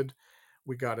Hollywood.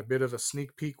 We got a bit of a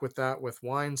sneak peek with that with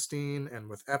Weinstein and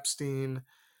with Epstein.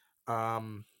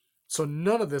 Um, so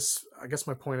none of this, I guess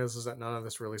my point is that none of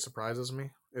this really surprises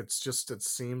me. It's just, it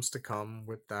seems to come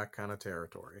with that kind of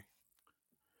territory.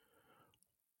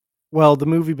 Well, the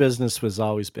movie business has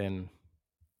always been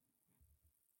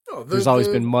Oh, there's always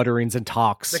been mutterings and the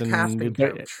talks and casting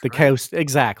couch, the right? coast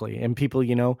exactly. And people,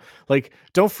 like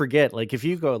don't forget, like if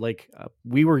you go, like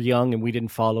we were young and we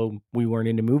didn't follow, we weren't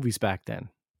into movies back then.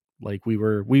 Like we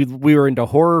were into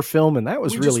horror film, and that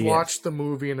was We just really it. watched the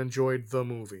movie and enjoyed the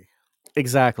movie.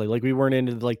 Exactly. Like we weren't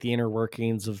into like the inner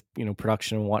workings of,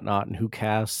 production and whatnot and who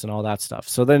casts and all that stuff.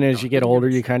 So then as No, you get didn't give older,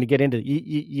 a you shit. kind of get into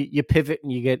you pivot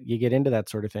and you get into that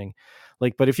sort of thing.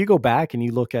 Like, but if you go back and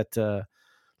you look at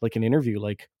like an interview,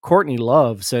 like Courtney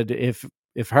Love said,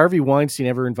 if Harvey Weinstein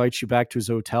ever invites you back to his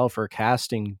hotel for a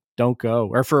casting, don't go,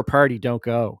 or for a party, don't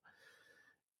go.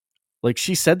 Like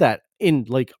she said that in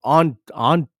like on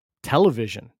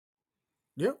television.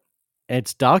 Yep.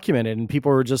 It's documented, and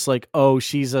people were just like, "Oh,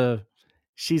 she's a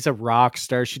rock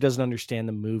star. She doesn't understand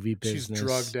the movie She's business.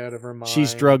 drugged out of her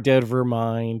She's mind. drugged out of her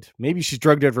mind. Maybe she's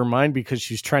drugged out of her mind because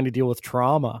she's trying to deal with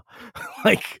trauma."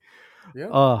 Like, Yep.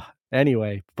 uh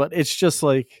anyway, but it's just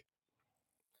like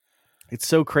it's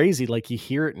so crazy. Like you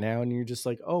hear it now and you're just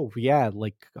like, "Oh, yeah,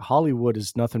 like Hollywood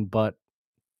is nothing but,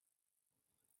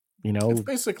 you It's know,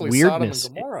 basically Sodom and weirdness."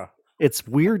 Gomorrah. It's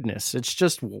weirdness. It's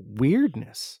just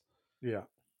weirdness. Yeah.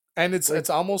 And Like, it's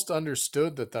almost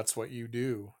understood that that's what you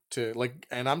do to like,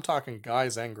 and I'm talking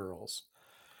guys and girls.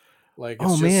 Like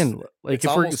oh man, like it's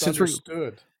if we're almost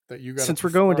understood that you got to since we're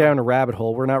going perform. down a rabbit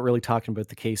hole, we're not really talking about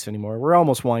the case anymore. We're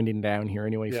almost winding down here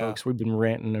anyway, Yeah. folks. We've been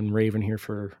ranting and raving here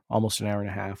for almost an hour and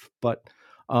a half. But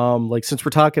like since we're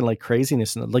talking like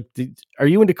craziness and like are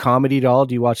you into comedy at all?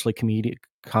 Do you watch like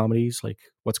comedies, like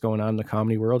what's going on in the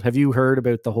comedy world? Have you heard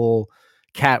about the whole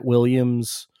Cat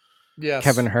Williams,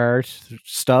 Kevin Yes. Hart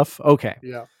stuff? Okay.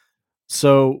 Yeah.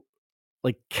 So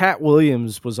like Cat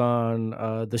Williams was on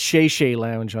the Shay Shay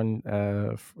Lounge on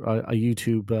a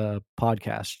YouTube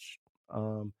podcast.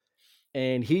 Um,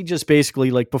 and he just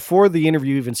basically like before the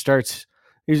interview even starts,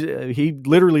 he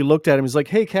literally looked at him. He's like,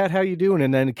 "Hey, Cat, how you doing?"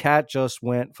 And then Cat just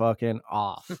went fucking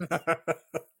off,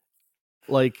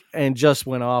 like, and just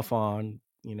went off on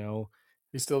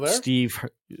He's still there? Steve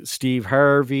Steve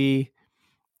Harvey,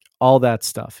 all that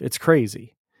stuff. It's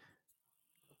crazy.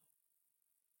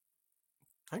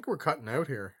 I think we're cutting out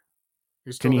here.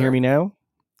 You Can still you hear there? me now?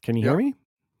 Can you hear Yep. me?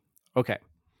 Okay.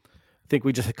 I think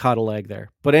we just caught a leg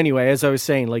there. But anyway, as I was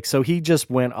saying, like, so he just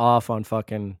went off on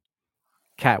fucking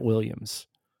Cat Williams.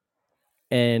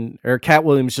 And or Cat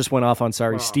Williams just went off on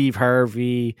Wow. Steve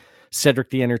Harvey, Cedric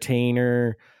the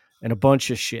Entertainer, and a bunch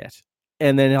of shit.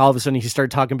 And then all of a sudden he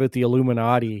started talking about the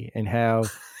Illuminati and how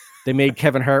they made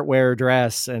Kevin Hart wear a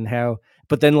dress and how.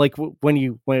 But then like when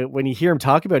you hear him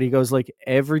talk about it, he goes like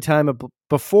every time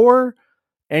before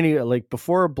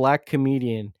a black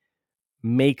comedian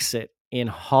makes it in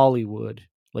Hollywood,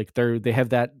 like they have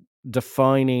that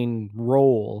defining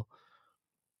role,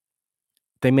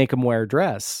 they make him wear a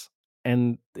dress.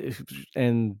 And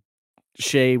and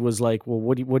Shay was like, "Well,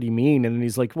 what do you mean?" And then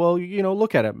he's like, "Well,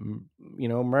 look at him.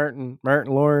 Martin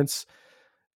Lawrence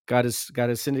got his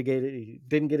syndicated. He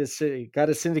didn't get his got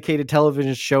a syndicated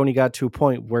television show, and he got to a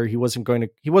point where he wasn't going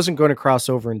to cross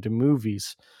over into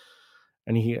movies.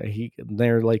 And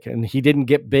they're like, and he didn't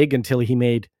get big until he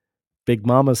made Big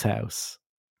Mama's House.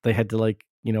 They had to like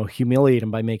humiliate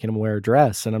him by making him wear a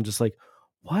dress, and I'm just like,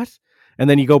 what? And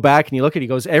then you go back and you look at it,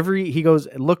 he goes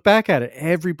look back at it.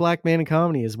 Every black man in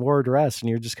comedy has wore a dress, and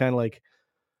you're just kind of like,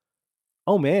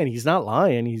 oh man, he's not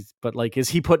lying. But like, is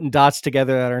he putting dots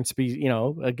together that aren't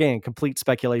again, complete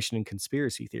speculation and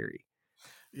conspiracy theory?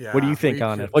 What do you Yeah, think we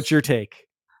on it? could. What's your take?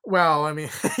 Well, I mean,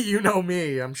 you know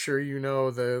me. I'm sure you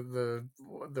know the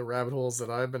rabbit holes that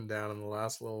I've been down in the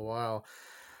last little while.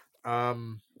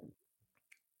 Um,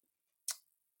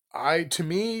 I to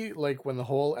me like when the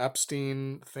whole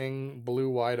Epstein thing blew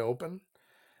wide open,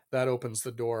 that opens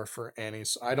the door for any.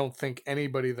 I don't think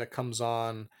anybody that comes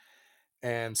on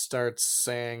and starts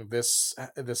saying this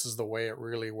is the way it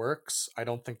really works, I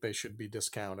don't think they should be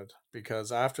discounted,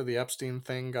 because after the Epstein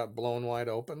thing got blown wide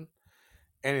open,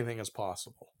 anything is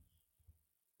possible.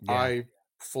 Yeah. I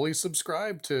fully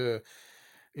subscribe to,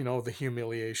 the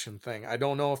humiliation thing. I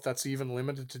don't know if that's even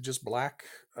limited to just black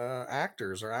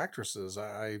actors or actresses.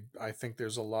 I think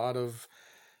there's a lot of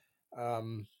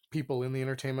people in the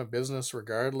entertainment business,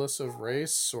 regardless of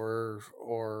race or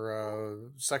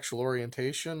sexual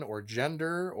orientation or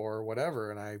gender or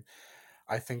whatever, and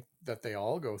I think that they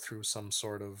all go through some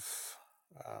sort of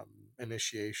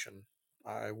initiation.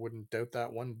 I wouldn't doubt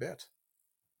that one bit.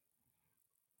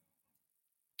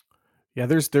 Yeah,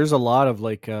 there's a lot of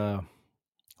like a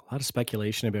lot of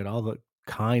speculation about all the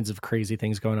kinds of crazy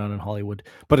things going on in Hollywood.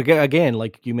 But again,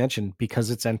 like you mentioned, because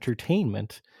it's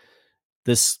entertainment,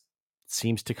 this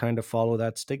seems to kind of follow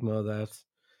that stigma that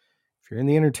if you're in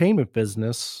the entertainment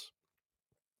business,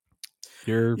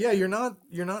 you're Yeah, you're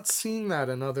not seeing that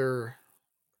in other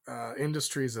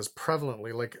industries as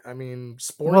prevalently. Like, I mean,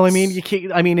 well, I mean, you sports.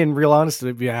 can't. I mean, in real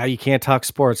honesty, yeah, you can't talk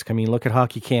sports. I mean, look at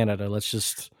Hockey Canada. Let's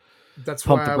just That's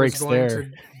pump why the I was brakes going there.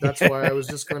 to. That's why I was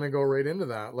just going to go right into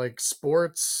that. Like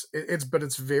sports, but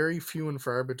it's very few and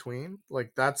far between.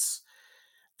 Like that's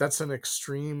an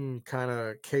extreme kind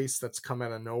of case that's come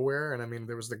out of nowhere. And I mean,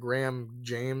 there was the Graham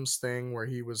James thing where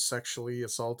he was sexually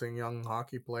assaulting young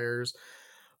hockey players,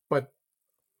 but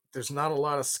there's not a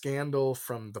lot of scandal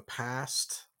from the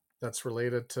past that's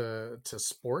related to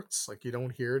sports. Like, you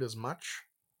don't hear it as much.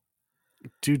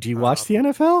 Dude, do you watch the Um,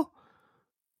 NFL?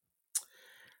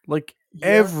 Like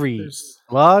yeah, every there's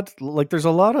lot, like there's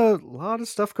a lot of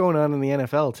stuff going on in the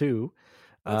NFL too.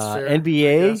 that's fair,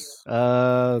 I NBA, guess.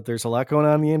 there's a lot going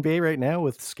on in the NBA right now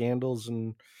with scandals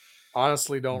and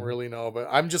Honestly, you don't know. really know, but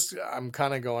I'm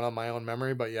kind of going on my own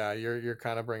memory. But yeah, you're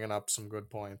kind of bringing up some good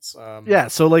points. Yeah,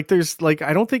 so like there's like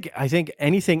I think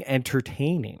anything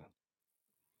entertaining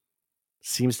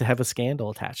seems to have a scandal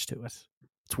attached to it.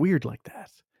 It's weird like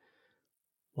that.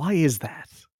 Why is that?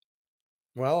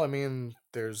 Well, I mean,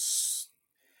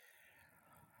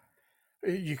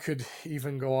 you could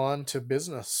even go on to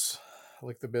business,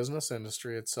 like the business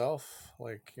industry itself.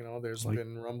 Like, there's Like,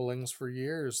 been rumblings for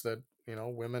years that,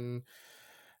 women,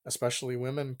 especially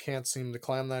women, can't seem to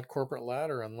climb that corporate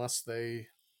ladder unless they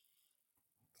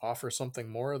offer something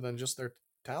more than just their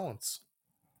talents.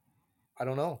 I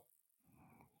don't know.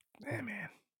 man,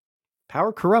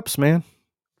 power corrupts, man.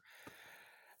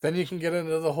 Then you can get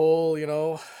into the whole,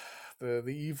 the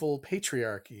evil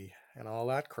patriarchy and all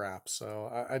that crap.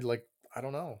 So I'd like, I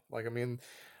don't know. Like, I mean,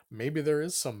 maybe there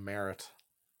is some merit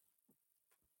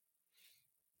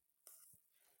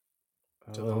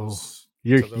to Oh, those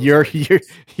you're to those you're you're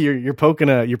arguments. you're poking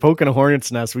a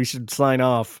hornet's nest. We should sign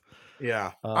off.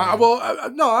 Yeah. Uh, Well,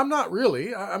 no, I'm not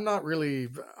really. I'm not really.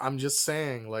 I'm just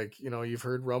saying, like, you've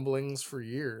heard rumblings for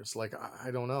years. Like,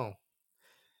 I don't know.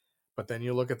 But then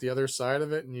you look at the other side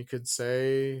of it, and you could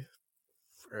say,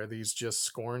 are these just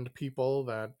scorned people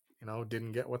that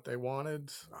didn't get what they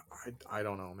wanted? I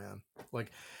don't know, man.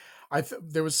 Like,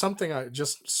 there was something, I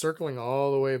just circling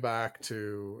all the way back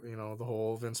to the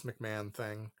whole Vince McMahon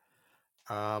thing.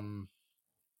 Um,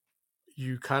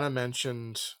 you kind of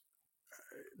mentioned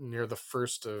near the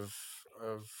first of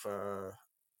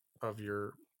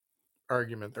your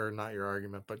argument, or not your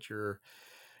argument, but your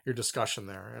discussion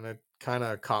there, and it kind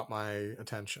of caught my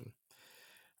attention.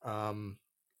 Um,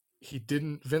 he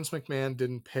didn't Vince McMahon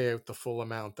didn't pay out the full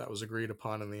amount that was agreed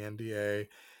upon in the NDA,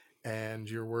 and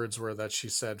your words were that she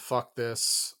said, "Fuck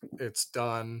this, it's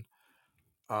done.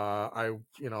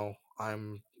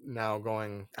 I'm now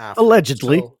going after it." allegedly,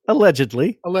 So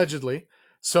allegedly. allegedly.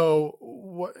 So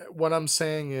what I'm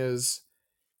saying is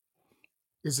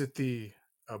it the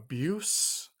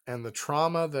abuse and the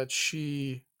trauma that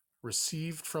she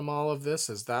received from all of this?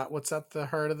 Is that what's at the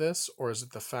heart of this? Or is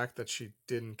it the fact that she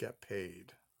didn't get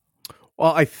paid?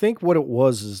 Well, I think what it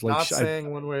was is like Not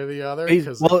saying one way or the other,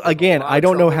 because well, there's a again, lot of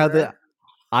trouble there.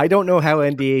 I don't know how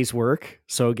NDAs work.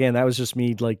 So again, that was just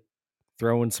me like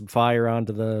throwing some fire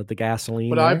onto the gasoline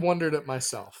But I've there. wondered it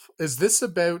myself. Is this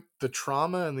about the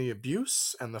trauma and the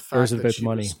abuse and the Or is fact it that about the she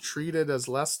money? was treated as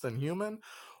less than human?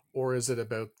 Or is it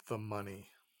about the money?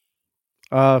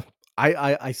 Uh,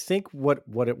 I think what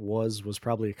it was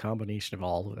probably a combination of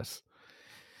all of this.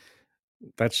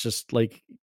 That's just like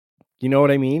you know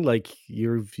what I mean. Like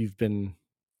you've been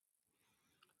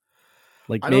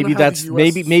like I don't know how the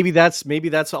US. maybe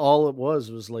that's all it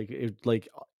was like like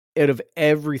out of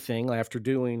everything after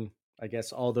doing I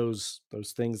guess all those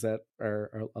things that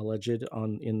are alleged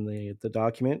on in the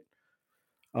document.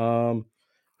 Um,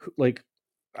 like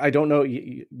I don't know.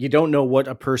 You don't know what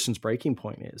a person's breaking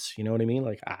point is. You know what I mean?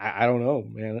 Like I don't know,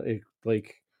 man.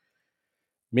 Like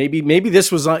maybe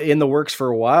this was in the works for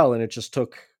a while, and it just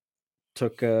took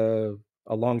a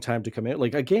long time to come out.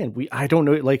 Like again, we I don't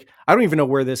know. Like I don't even know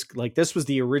where this was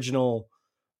the original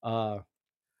uh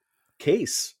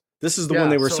case. This is the one Yeah.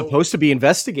 they were So, supposed to be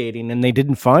investigating, and they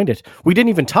didn't find it. We didn't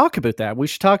even talk about that. We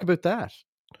should talk about that.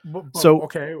 but So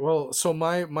okay. Well, so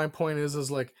my point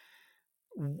is like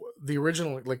the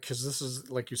original, like, because this is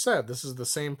like you said, this is the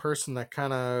same person that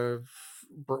kind of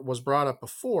was brought up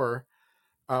before.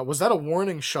 Was that a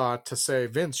warning shot to say,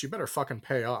 Vince, you better fucking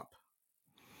pay up?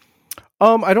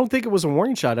 I don't think it was a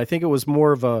warning shot. I think it was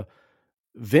more of a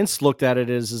Vince looked at it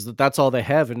as is that that's all they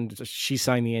have, and she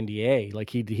signed the NDA. Like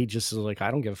he just is like, I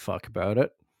don't give a fuck about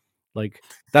it. Like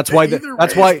Either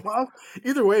that's way is why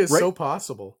either way is right so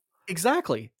possible.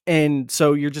 exactly. And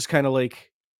so you're just kind of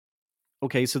like,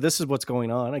 okay, so this is what's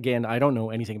going on. Again, I don't know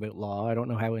anything about law. I don't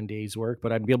know how NDAs work,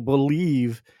 but I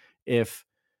believe if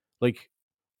like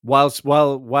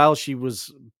while she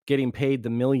was getting paid the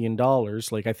 $1 million,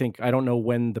 like I don't know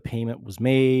when the payment was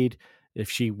made, if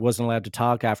she wasn't allowed to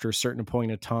talk after a certain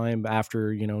point of time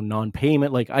after,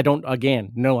 non-payment, like I don't,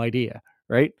 again, no idea,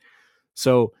 right?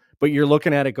 So, but you're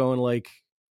looking at it going like,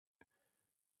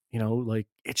 like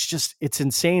it's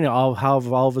insane how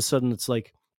all of a sudden it's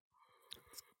like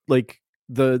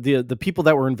the people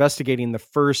that were investigating the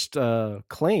first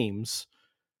claims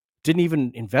didn't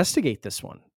even investigate this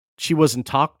one. She wasn't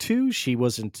talked to. She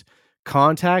wasn't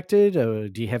contacted.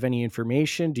 Do you have any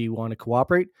information? Do you want to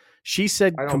cooperate? She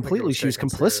said I don't think it completely was she was taken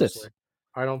complicit. seriously.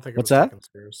 I don't think it What's was that? taken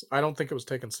serious. I don't think it was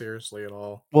taken seriously at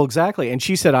all. Well, exactly. And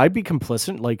she said I'd be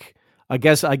complicit. Like I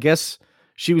guess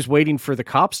she was waiting for the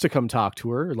cops to come talk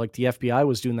to her. Like the FBI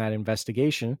was doing that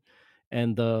investigation,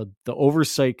 and the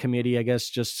oversight committee, I guess,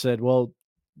 just said, well,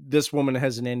 this woman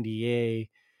has an NDA,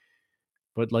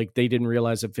 but like they didn't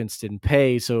realize that Vince didn't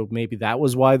pay, so maybe that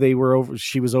was why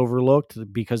she was overlooked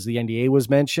because the NDA was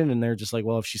mentioned, and they're just like,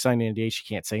 well, if she signed an NDA, she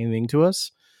can't say anything to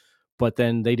us. But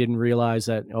then they didn't realize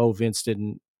that Vince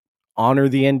didn't honor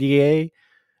the NDA,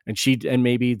 and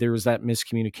maybe there was that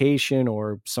miscommunication,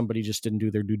 or somebody just didn't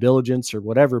do their due diligence or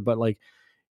whatever. But like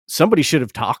somebody should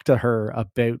have talked to her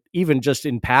about, even just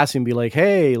in passing, be like,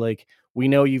 hey, like we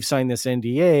know you've signed this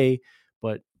NDA,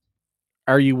 but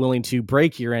are you willing to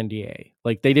break your NDA?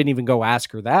 Like they didn't even go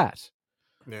ask her that.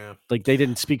 Yeah. Like they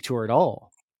didn't speak to her at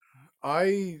all.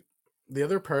 I the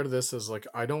other part of this is like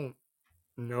I don't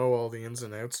know all the ins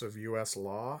and outs of US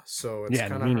law, so it's Yeah,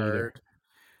 kind of me neither.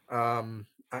 hard.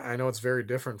 I know it's very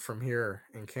different from here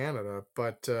in Canada,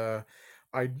 but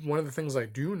I one of the things I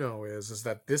do know is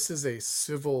that this is a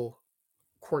civil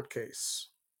court case.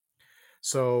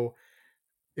 So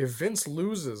if Vince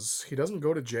loses, he doesn't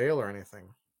go to jail or anything.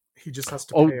 He just has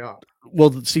to Oh, pay up.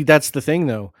 well, see, that's the thing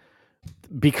though.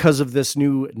 Because of this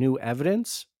new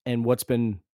evidence and what's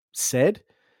been said,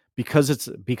 because it's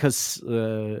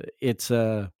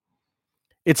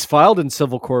filed in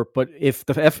civil court, but if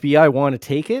the FBI want to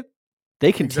take it,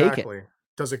 they can take it. Exactly.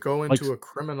 Does it go Like into a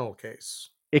criminal case?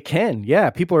 it can. Yeah,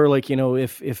 people are like,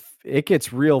 if it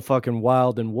gets real fucking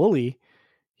wild and woolly,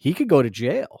 he could go to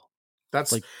jail.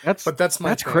 That's Like that's but that's my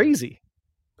that's thing. crazy.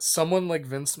 Someone like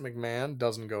Vince McMahon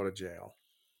doesn't go to jail.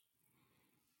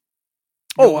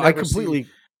 You'll Oh, I never see completely.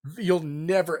 you'll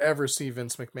never ever see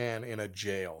Vince McMahon in a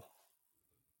jail.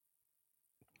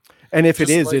 And if it Just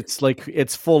is, like, it's like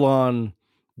it's full on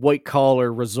white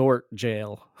collar resort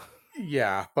jail.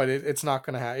 yeah, but it's not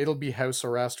gonna have. It'll be house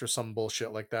arrest or some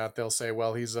bullshit like that. They'll say,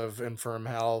 well, he's of infirm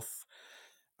health.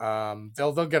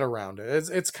 They'll get around it.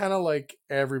 It's kind of like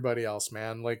everybody else,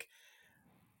 man. Like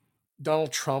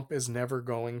Donald Trump is never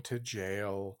going to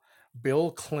jail.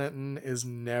 Bill Clinton is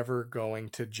never going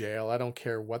to jail. I don't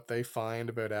care what they find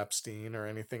about Epstein or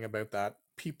anything about that.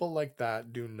 People like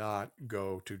that do not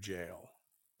go to jail.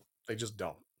 They just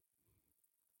don't.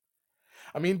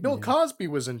 I mean, Bill Yeah. Cosby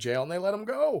was in jail and they let him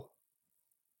go.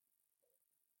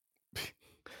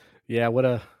 Yeah, what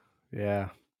a yeah.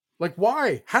 Like,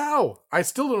 why? How? I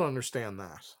still don't understand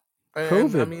that. And I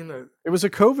COVID. mean, It was a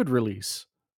COVID release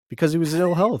because he was in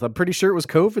ill health. I'm pretty sure it was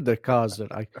COVID that caused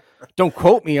it. I don't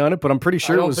quote me on it, but I'm pretty I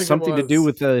sure it don't was think it something to do was.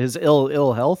 with his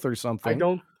ill health or I something.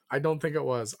 don't. I don't think it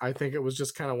was. I think it was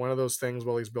just kind of one of those things.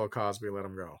 Well, he's Bill Cosby. Let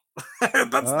him go.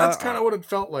 That's kind Uh, of what it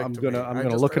felt like I'm to gonna me. I'm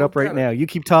gonna I look it don't up right get it. now. You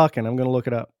keep talking. I'm gonna look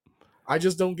it up. I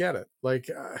just don't get it. Like,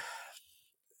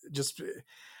 just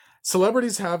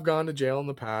celebrities have gone to jail in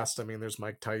the past. I mean, there's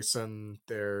Mike Tyson.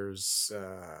 There's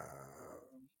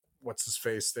what's his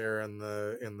face there in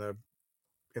the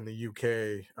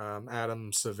UK,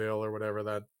 Adam Seville or whatever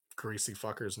that greasy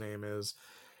fucker's name is.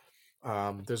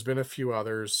 There's been a few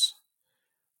others,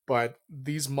 but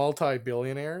these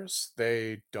multi-billionaires,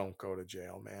 they don't go to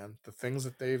jail, man. The things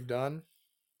that they've done,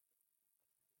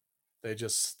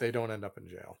 they don't end up in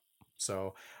jail.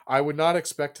 So I would not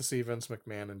expect to see Vince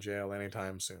McMahon in jail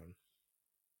anytime soon.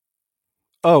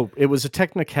 Oh, it was a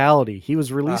technicality. He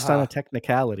was Uh released on a huh.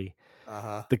 technicality. Uh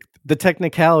huh. The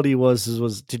technicality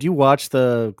was did you watch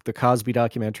the Cosby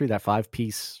documentary, that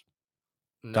 5-piece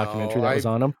No, documentary that was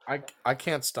on him? I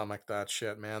can't stomach that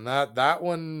shit, man. That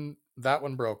one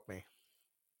broke me.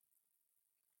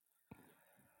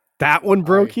 That one I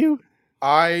broke you?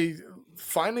 I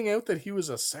finding out that he was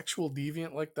a sexual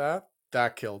deviant like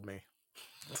that killed me.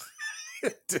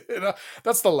 It did.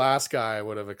 That's the last guy I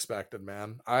would have expected,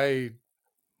 man. I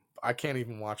can't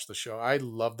even watch the show. I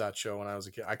loved that show when I was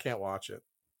a kid. I can't watch it.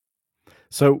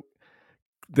 So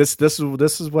this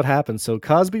is what happened. So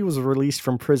Cosby was released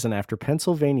from prison after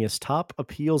Pennsylvania's top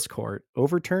appeals court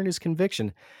overturned his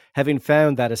conviction, having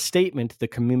found that a statement the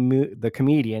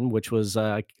comedian, which was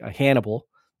Hannibal,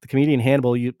 the comedian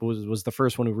Hannibal was the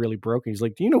first one who really broke it. He's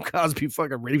like, "Do you know Cosby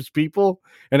fucking rapes people?"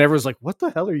 And everyone's like, "What the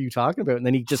hell are you talking about?" And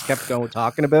then he just kept going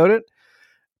talking about it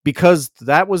because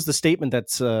that was the statement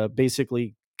that's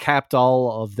basically capped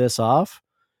all of this off.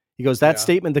 He goes, that Yeah.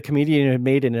 statement the comedian had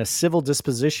made in a civil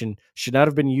disposition should not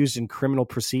have been used in criminal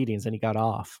proceedings, and he got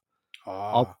off.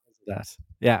 All Ah. because of that.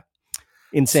 Yeah.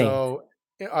 Insane. So,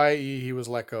 i.e., he was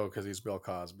let go because he's Bill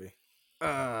Cosby.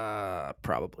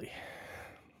 Probably.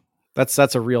 That's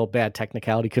a real bad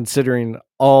technicality considering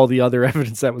all the other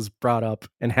evidence that was brought up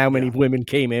and how many Yeah. women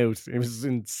came out. It was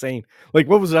insane. Like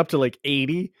what was it up to, like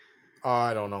 80?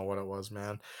 I don't know what it was,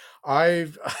 man.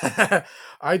 I've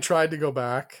I tried to go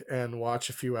back and watch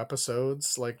a few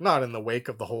episodes, like not in the wake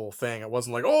of the whole thing. It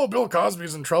wasn't like, oh, Bill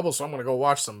Cosby's in trouble, so I'm gonna go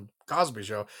watch some Cosby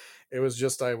Show. It was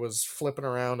just I was flipping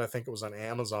around. I think it was on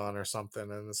Amazon or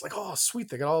something, and it's like, oh, sweet,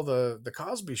 they got all the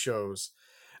Cosby shows.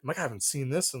 I'm like, I haven't seen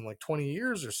this in like 20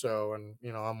 years or so, and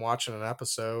I'm watching an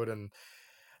episode, and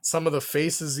some of the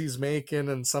faces he's making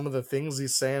and some of the things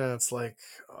he's saying, and it's like,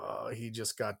 he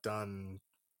just got done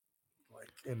like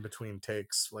in between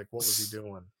takes. Like, what was he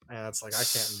doing? And it's like, I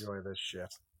can't enjoy this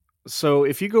shit. So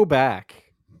if you go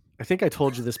back, I think I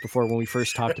told you this before when we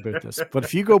first talked about this, but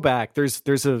if you go back, there's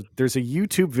a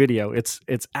YouTube video. It's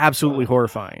absolutely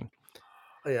horrifying.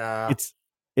 Yeah. It's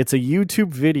it's a YouTube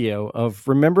video of,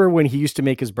 remember when he used to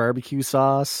make his barbecue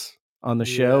sauce on the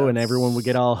show and everyone would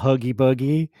get Yes. all huggy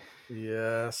buggy.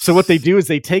 So what they Yes. do is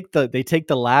they take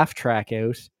the laugh track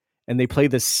out and they play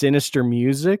the sinister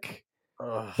music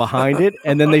behind Ugh. it,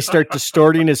 and then they start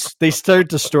distorting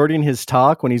his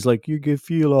talk when he's like, "You can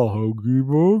feel a huggy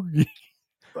buggy."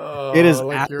 It is Oh,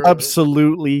 like you're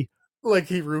absolutely like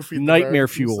he roofied the nightmare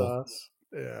barbecue fuel. sauce.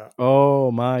 Yeah.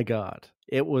 Oh my god.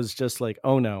 It was just like,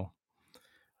 "Oh no.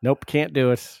 Nope, can't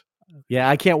do it." Yeah,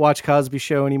 I can't watch Cosby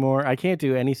Show anymore. I can't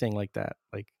do anything like that.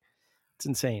 Like, it's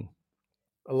insane.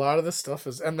 A lot of this stuff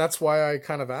is, and that's why I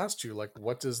kind of asked you, like,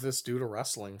 what does this do to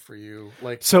wrestling for you?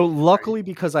 Like, So I, luckily,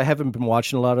 because I haven't been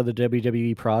watching a lot of the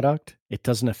WWE product, it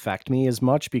doesn't affect me as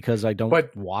much because I don't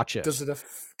but watch it. does it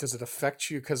affect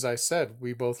you? Because I said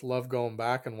we both love going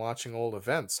back and watching old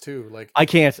events too. Like, I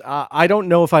can't. I don't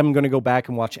know if I'm going to go back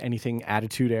and watch anything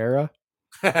Attitude Era.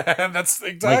 that's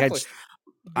Like exactly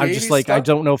the I'm just 80s like, I stuff.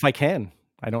 don't know if I can.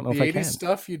 I don't know if The I 80s can.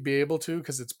 stuff you'd be able to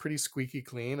because it's pretty squeaky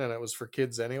clean and it was for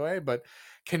kids anyway. But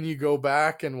can you go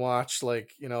back and watch,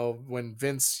 like, when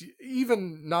Vince,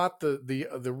 even not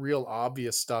the real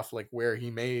obvious stuff, like where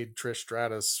he made Trish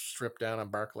Stratus strip down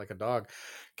and bark like a dog?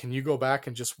 Can you go back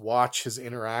and just watch his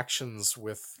interactions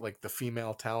with like the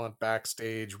female talent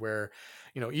backstage, where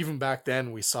even back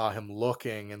then we saw him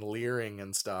looking and leering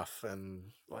and stuff,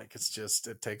 and like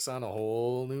it takes on a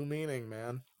whole new meaning,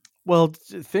 man. Well,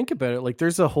 think about it. Like,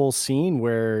 there's a whole scene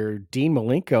where Dean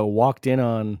Malenko walked in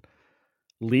on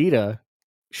Lita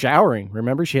showering.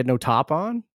 Remember, she had no top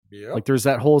on. Like, Yep. there's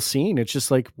that whole scene. It's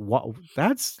just like, what?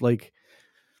 That's like,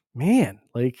 man.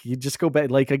 Like, you just go back.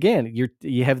 Like, again,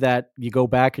 you have that. You go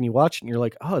back and you watch it, and you're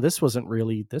like, oh, this wasn't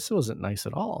nice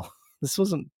at all. This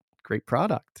wasn't great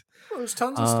product. Well, there's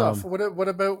tons of stuff. Um, What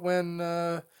about when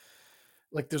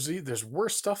like there's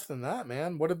worse stuff than that,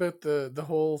 man? What about the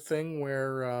whole thing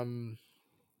where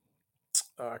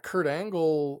Kurt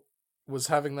Angle was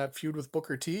having that feud with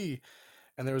Booker T,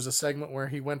 and there was a segment where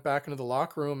he went back into the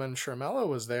locker room and Sharmella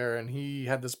was there and he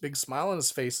had this big smile on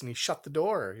his face and he shut the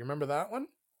door. You remember that one?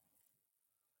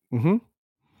 mhm.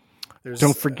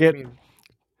 Don't There's I forget, mean,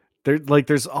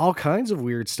 there's all kinds of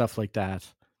weird stuff like that.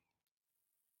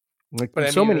 Like, but I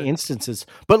so mean, many instances.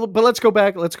 But let's go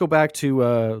back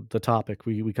to the topic.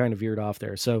 We kind of veered off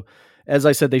there. So, as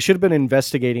I said, they should have been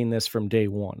investigating this from day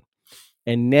one.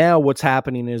 And now what's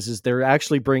happening is they're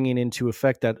actually bringing into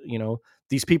effect that,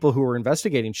 these people who are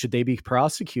investigating, should they be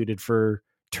prosecuted for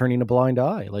turning a blind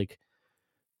eye, like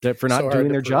that, for not So hard doing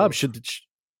to their job? prove.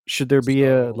 Should there be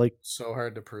a, So like, so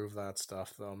hard to prove that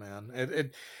stuff though, man.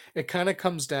 It kind of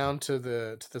comes down to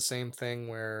the same thing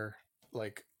where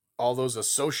like all those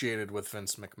associated with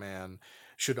Vince McMahon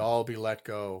should all be let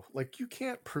go. Like you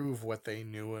can't prove what they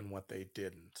knew and what they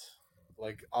didn't.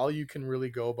 Like all you can really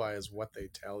go by is what they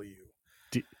tell you.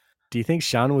 do, do you think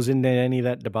Sean was into any of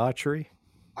that debauchery?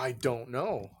 I don't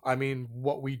know. I mean,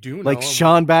 what we do Like know and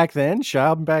what Sean back then,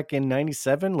 Sean back in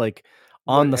 '97, like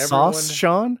what on the sauce, everyone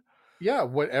Sean. yeah,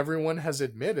 what everyone has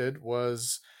admitted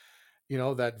was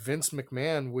that Vince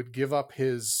McMahon would give up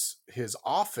his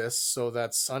office so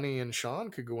that Sonny and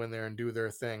Sean could go in there and do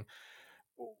their thing.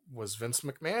 Was Vince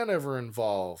McMahon ever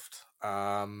involved?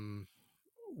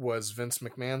 Was Vince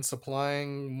McMahon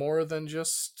supplying more than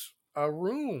just a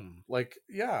room? Like,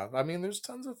 yeah, I mean, there's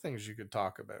tons of things you could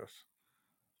talk about.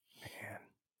 Man.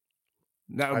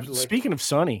 Now, I'd like, speaking of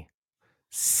Sonny,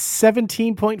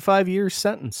 17.5 years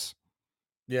sentence.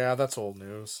 yeah, that's old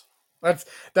news.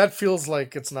 That feels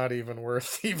like it's not even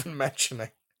worth even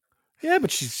mentioning. Yeah,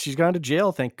 but she's gone to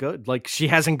jail, thank good. Like she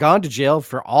hasn't gone to jail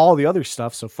for all the other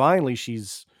stuff, so finally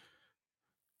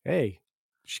hey,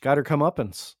 she got her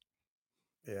comeuppance.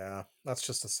 Yeah, that's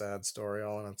just a sad story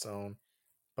all on its own.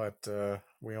 But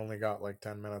we only got like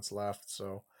 10 minutes left,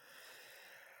 so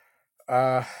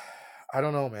uh, I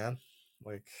don't know, man.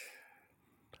 Like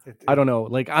I it don't know.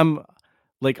 Like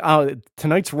like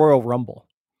tonight's Royal Rumble.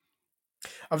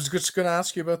 I was just gonna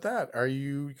ask you about that. Are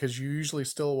you because you usually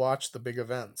still watch the big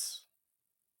events?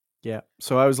 Yeah.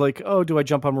 So I was like, oh, do I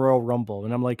jump on Royal Rumble?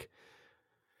 And I'm like,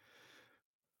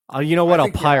 you know I what? I'll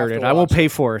think you have pirate to it. I won't watch pay it.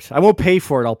 for it. I won't pay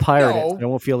for it. I'll pirate it. I No,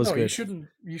 won't feel as no, you good. shouldn't.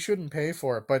 You shouldn't pay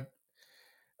for it. But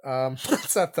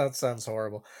that sounds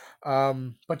horrible.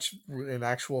 But in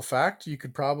actual fact, you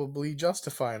could probably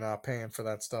justify not paying for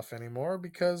that stuff anymore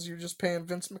because you're just paying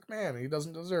Vince McMahon. He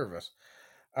doesn't deserve it.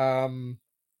 Um,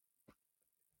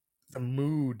 the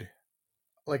mood.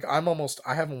 Like I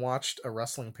haven't watched a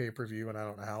wrestling pay-per-view in I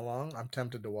don't know how long. I'm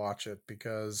tempted to watch it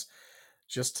because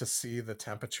just to see the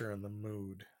temperature and the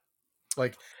mood.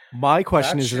 Like My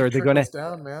question that is, are shit they going to? trickles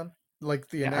down, man. Like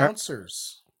the Are,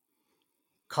 announcers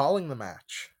calling the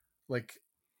match. Like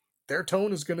their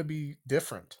tone is going to be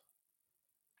different.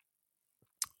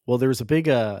 well, there was a big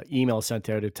email sent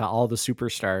out to all the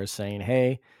superstars saying,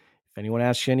 "Hey, if anyone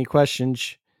asks you any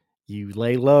questions, you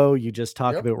lay low. You just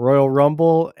talk Yep. about Royal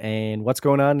Rumble and what's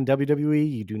going on in WWE.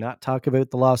 You do not talk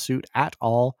about the lawsuit at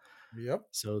all." Yep.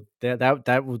 So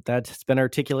that's been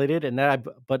articulated, and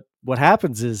but what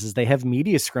happens is they have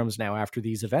media scrums now after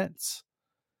these events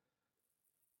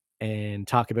and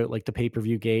talk about like the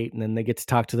pay-per-view gate, and then they get to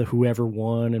talk to the whoever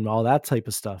won and all that type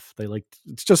of stuff.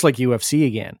 It's just like UFC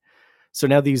again. So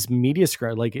now these media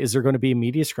scrum, like, is there going to be a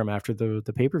media scrum after the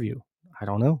pay-per-view? I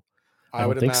don't know. I I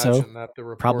would don't think so. imagine that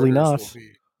Probably not.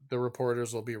 the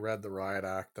reporters will be read the riot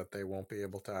act that they won't be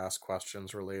able to ask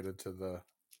questions related to the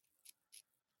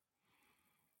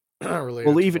Well,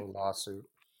 related to the even lawsuit.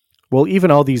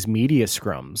 even all these media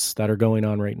scrums that are going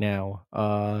on right now,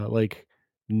 like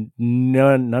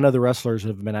none of the wrestlers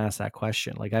have been asked that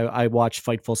question. Like I watched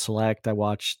Fightful Select, I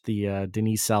watched the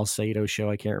Denise Salcedo show.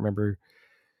 I can't remember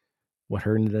what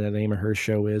the name of her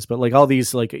show is, but like all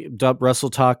these like Wrestle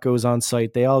Talk goes on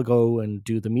site. They all go and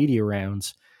do the media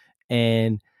rounds,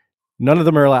 and none of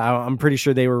them are. I'm pretty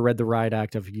sure they were read the riot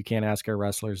act of you can't ask our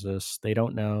wrestlers this. They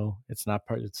don't know. It's not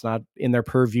part. It's not in their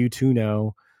purview to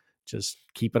know. Just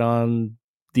keep it on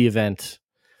the event,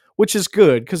 which is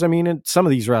good because I mean, some of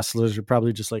these wrestlers are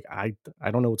probably just like I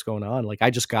don't know what's going on. Like I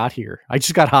just got here. I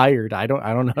just got hired. I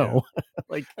don't Yeah. know.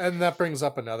 Like, And that brings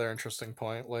up another interesting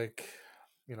point. Like,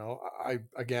 I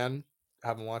again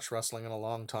haven't watched wrestling in a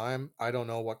long time. I don't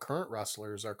know what current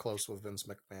wrestlers are close with Vince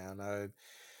McMahon. I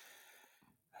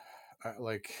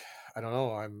like I don't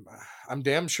know. I'm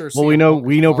damn sure well, we CM know Punk is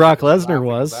we know Brock probably Lesnar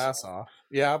laughing his was. ass off.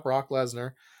 Yeah, Brock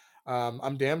Lesnar.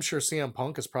 I'm damn sure CM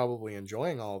Punk is probably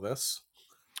enjoying all this.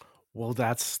 Well,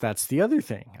 that's the other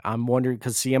thing. I'm wondering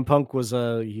because CM Punk was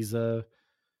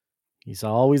he's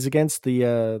always against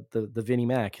the Vinnie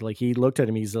Mac. Like he looked at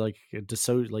him, he's like just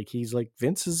so like he's like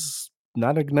Vince is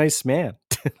not a nice man.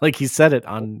 Like he said it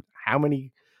Nope. on how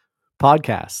many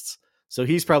podcasts. So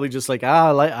he's probably just like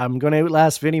I'm going to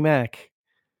outlast Vinnie Mac.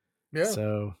 Yeah,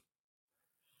 So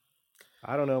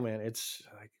I don't know, man. It's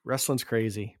like wrestling's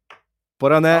crazy.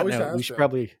 But on that always note, we has should been.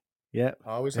 probably, yeah,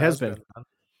 Always it has has been. been.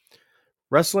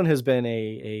 Wrestling has been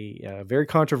a very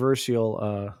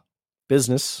controversial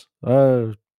business.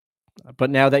 But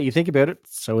now that you think about it,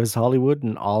 so is Hollywood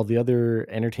and all the other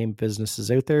entertainment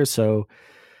businesses out there. So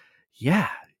yeah,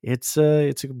 it's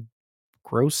a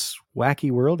gross,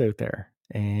 wacky world out there.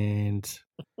 And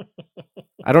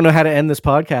I don't know how to end this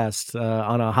podcast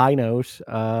on a high note.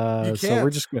 You So we're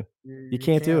can't. just gonna. You You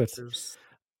can't do can't. it. There's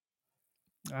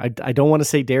I don't want to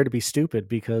say dare to be stupid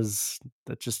because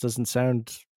that just doesn't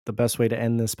sound the best way to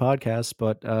end this podcast.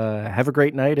 But have a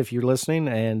great night if you're listening,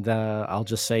 and I'll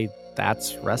just say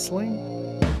that's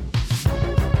wrestling.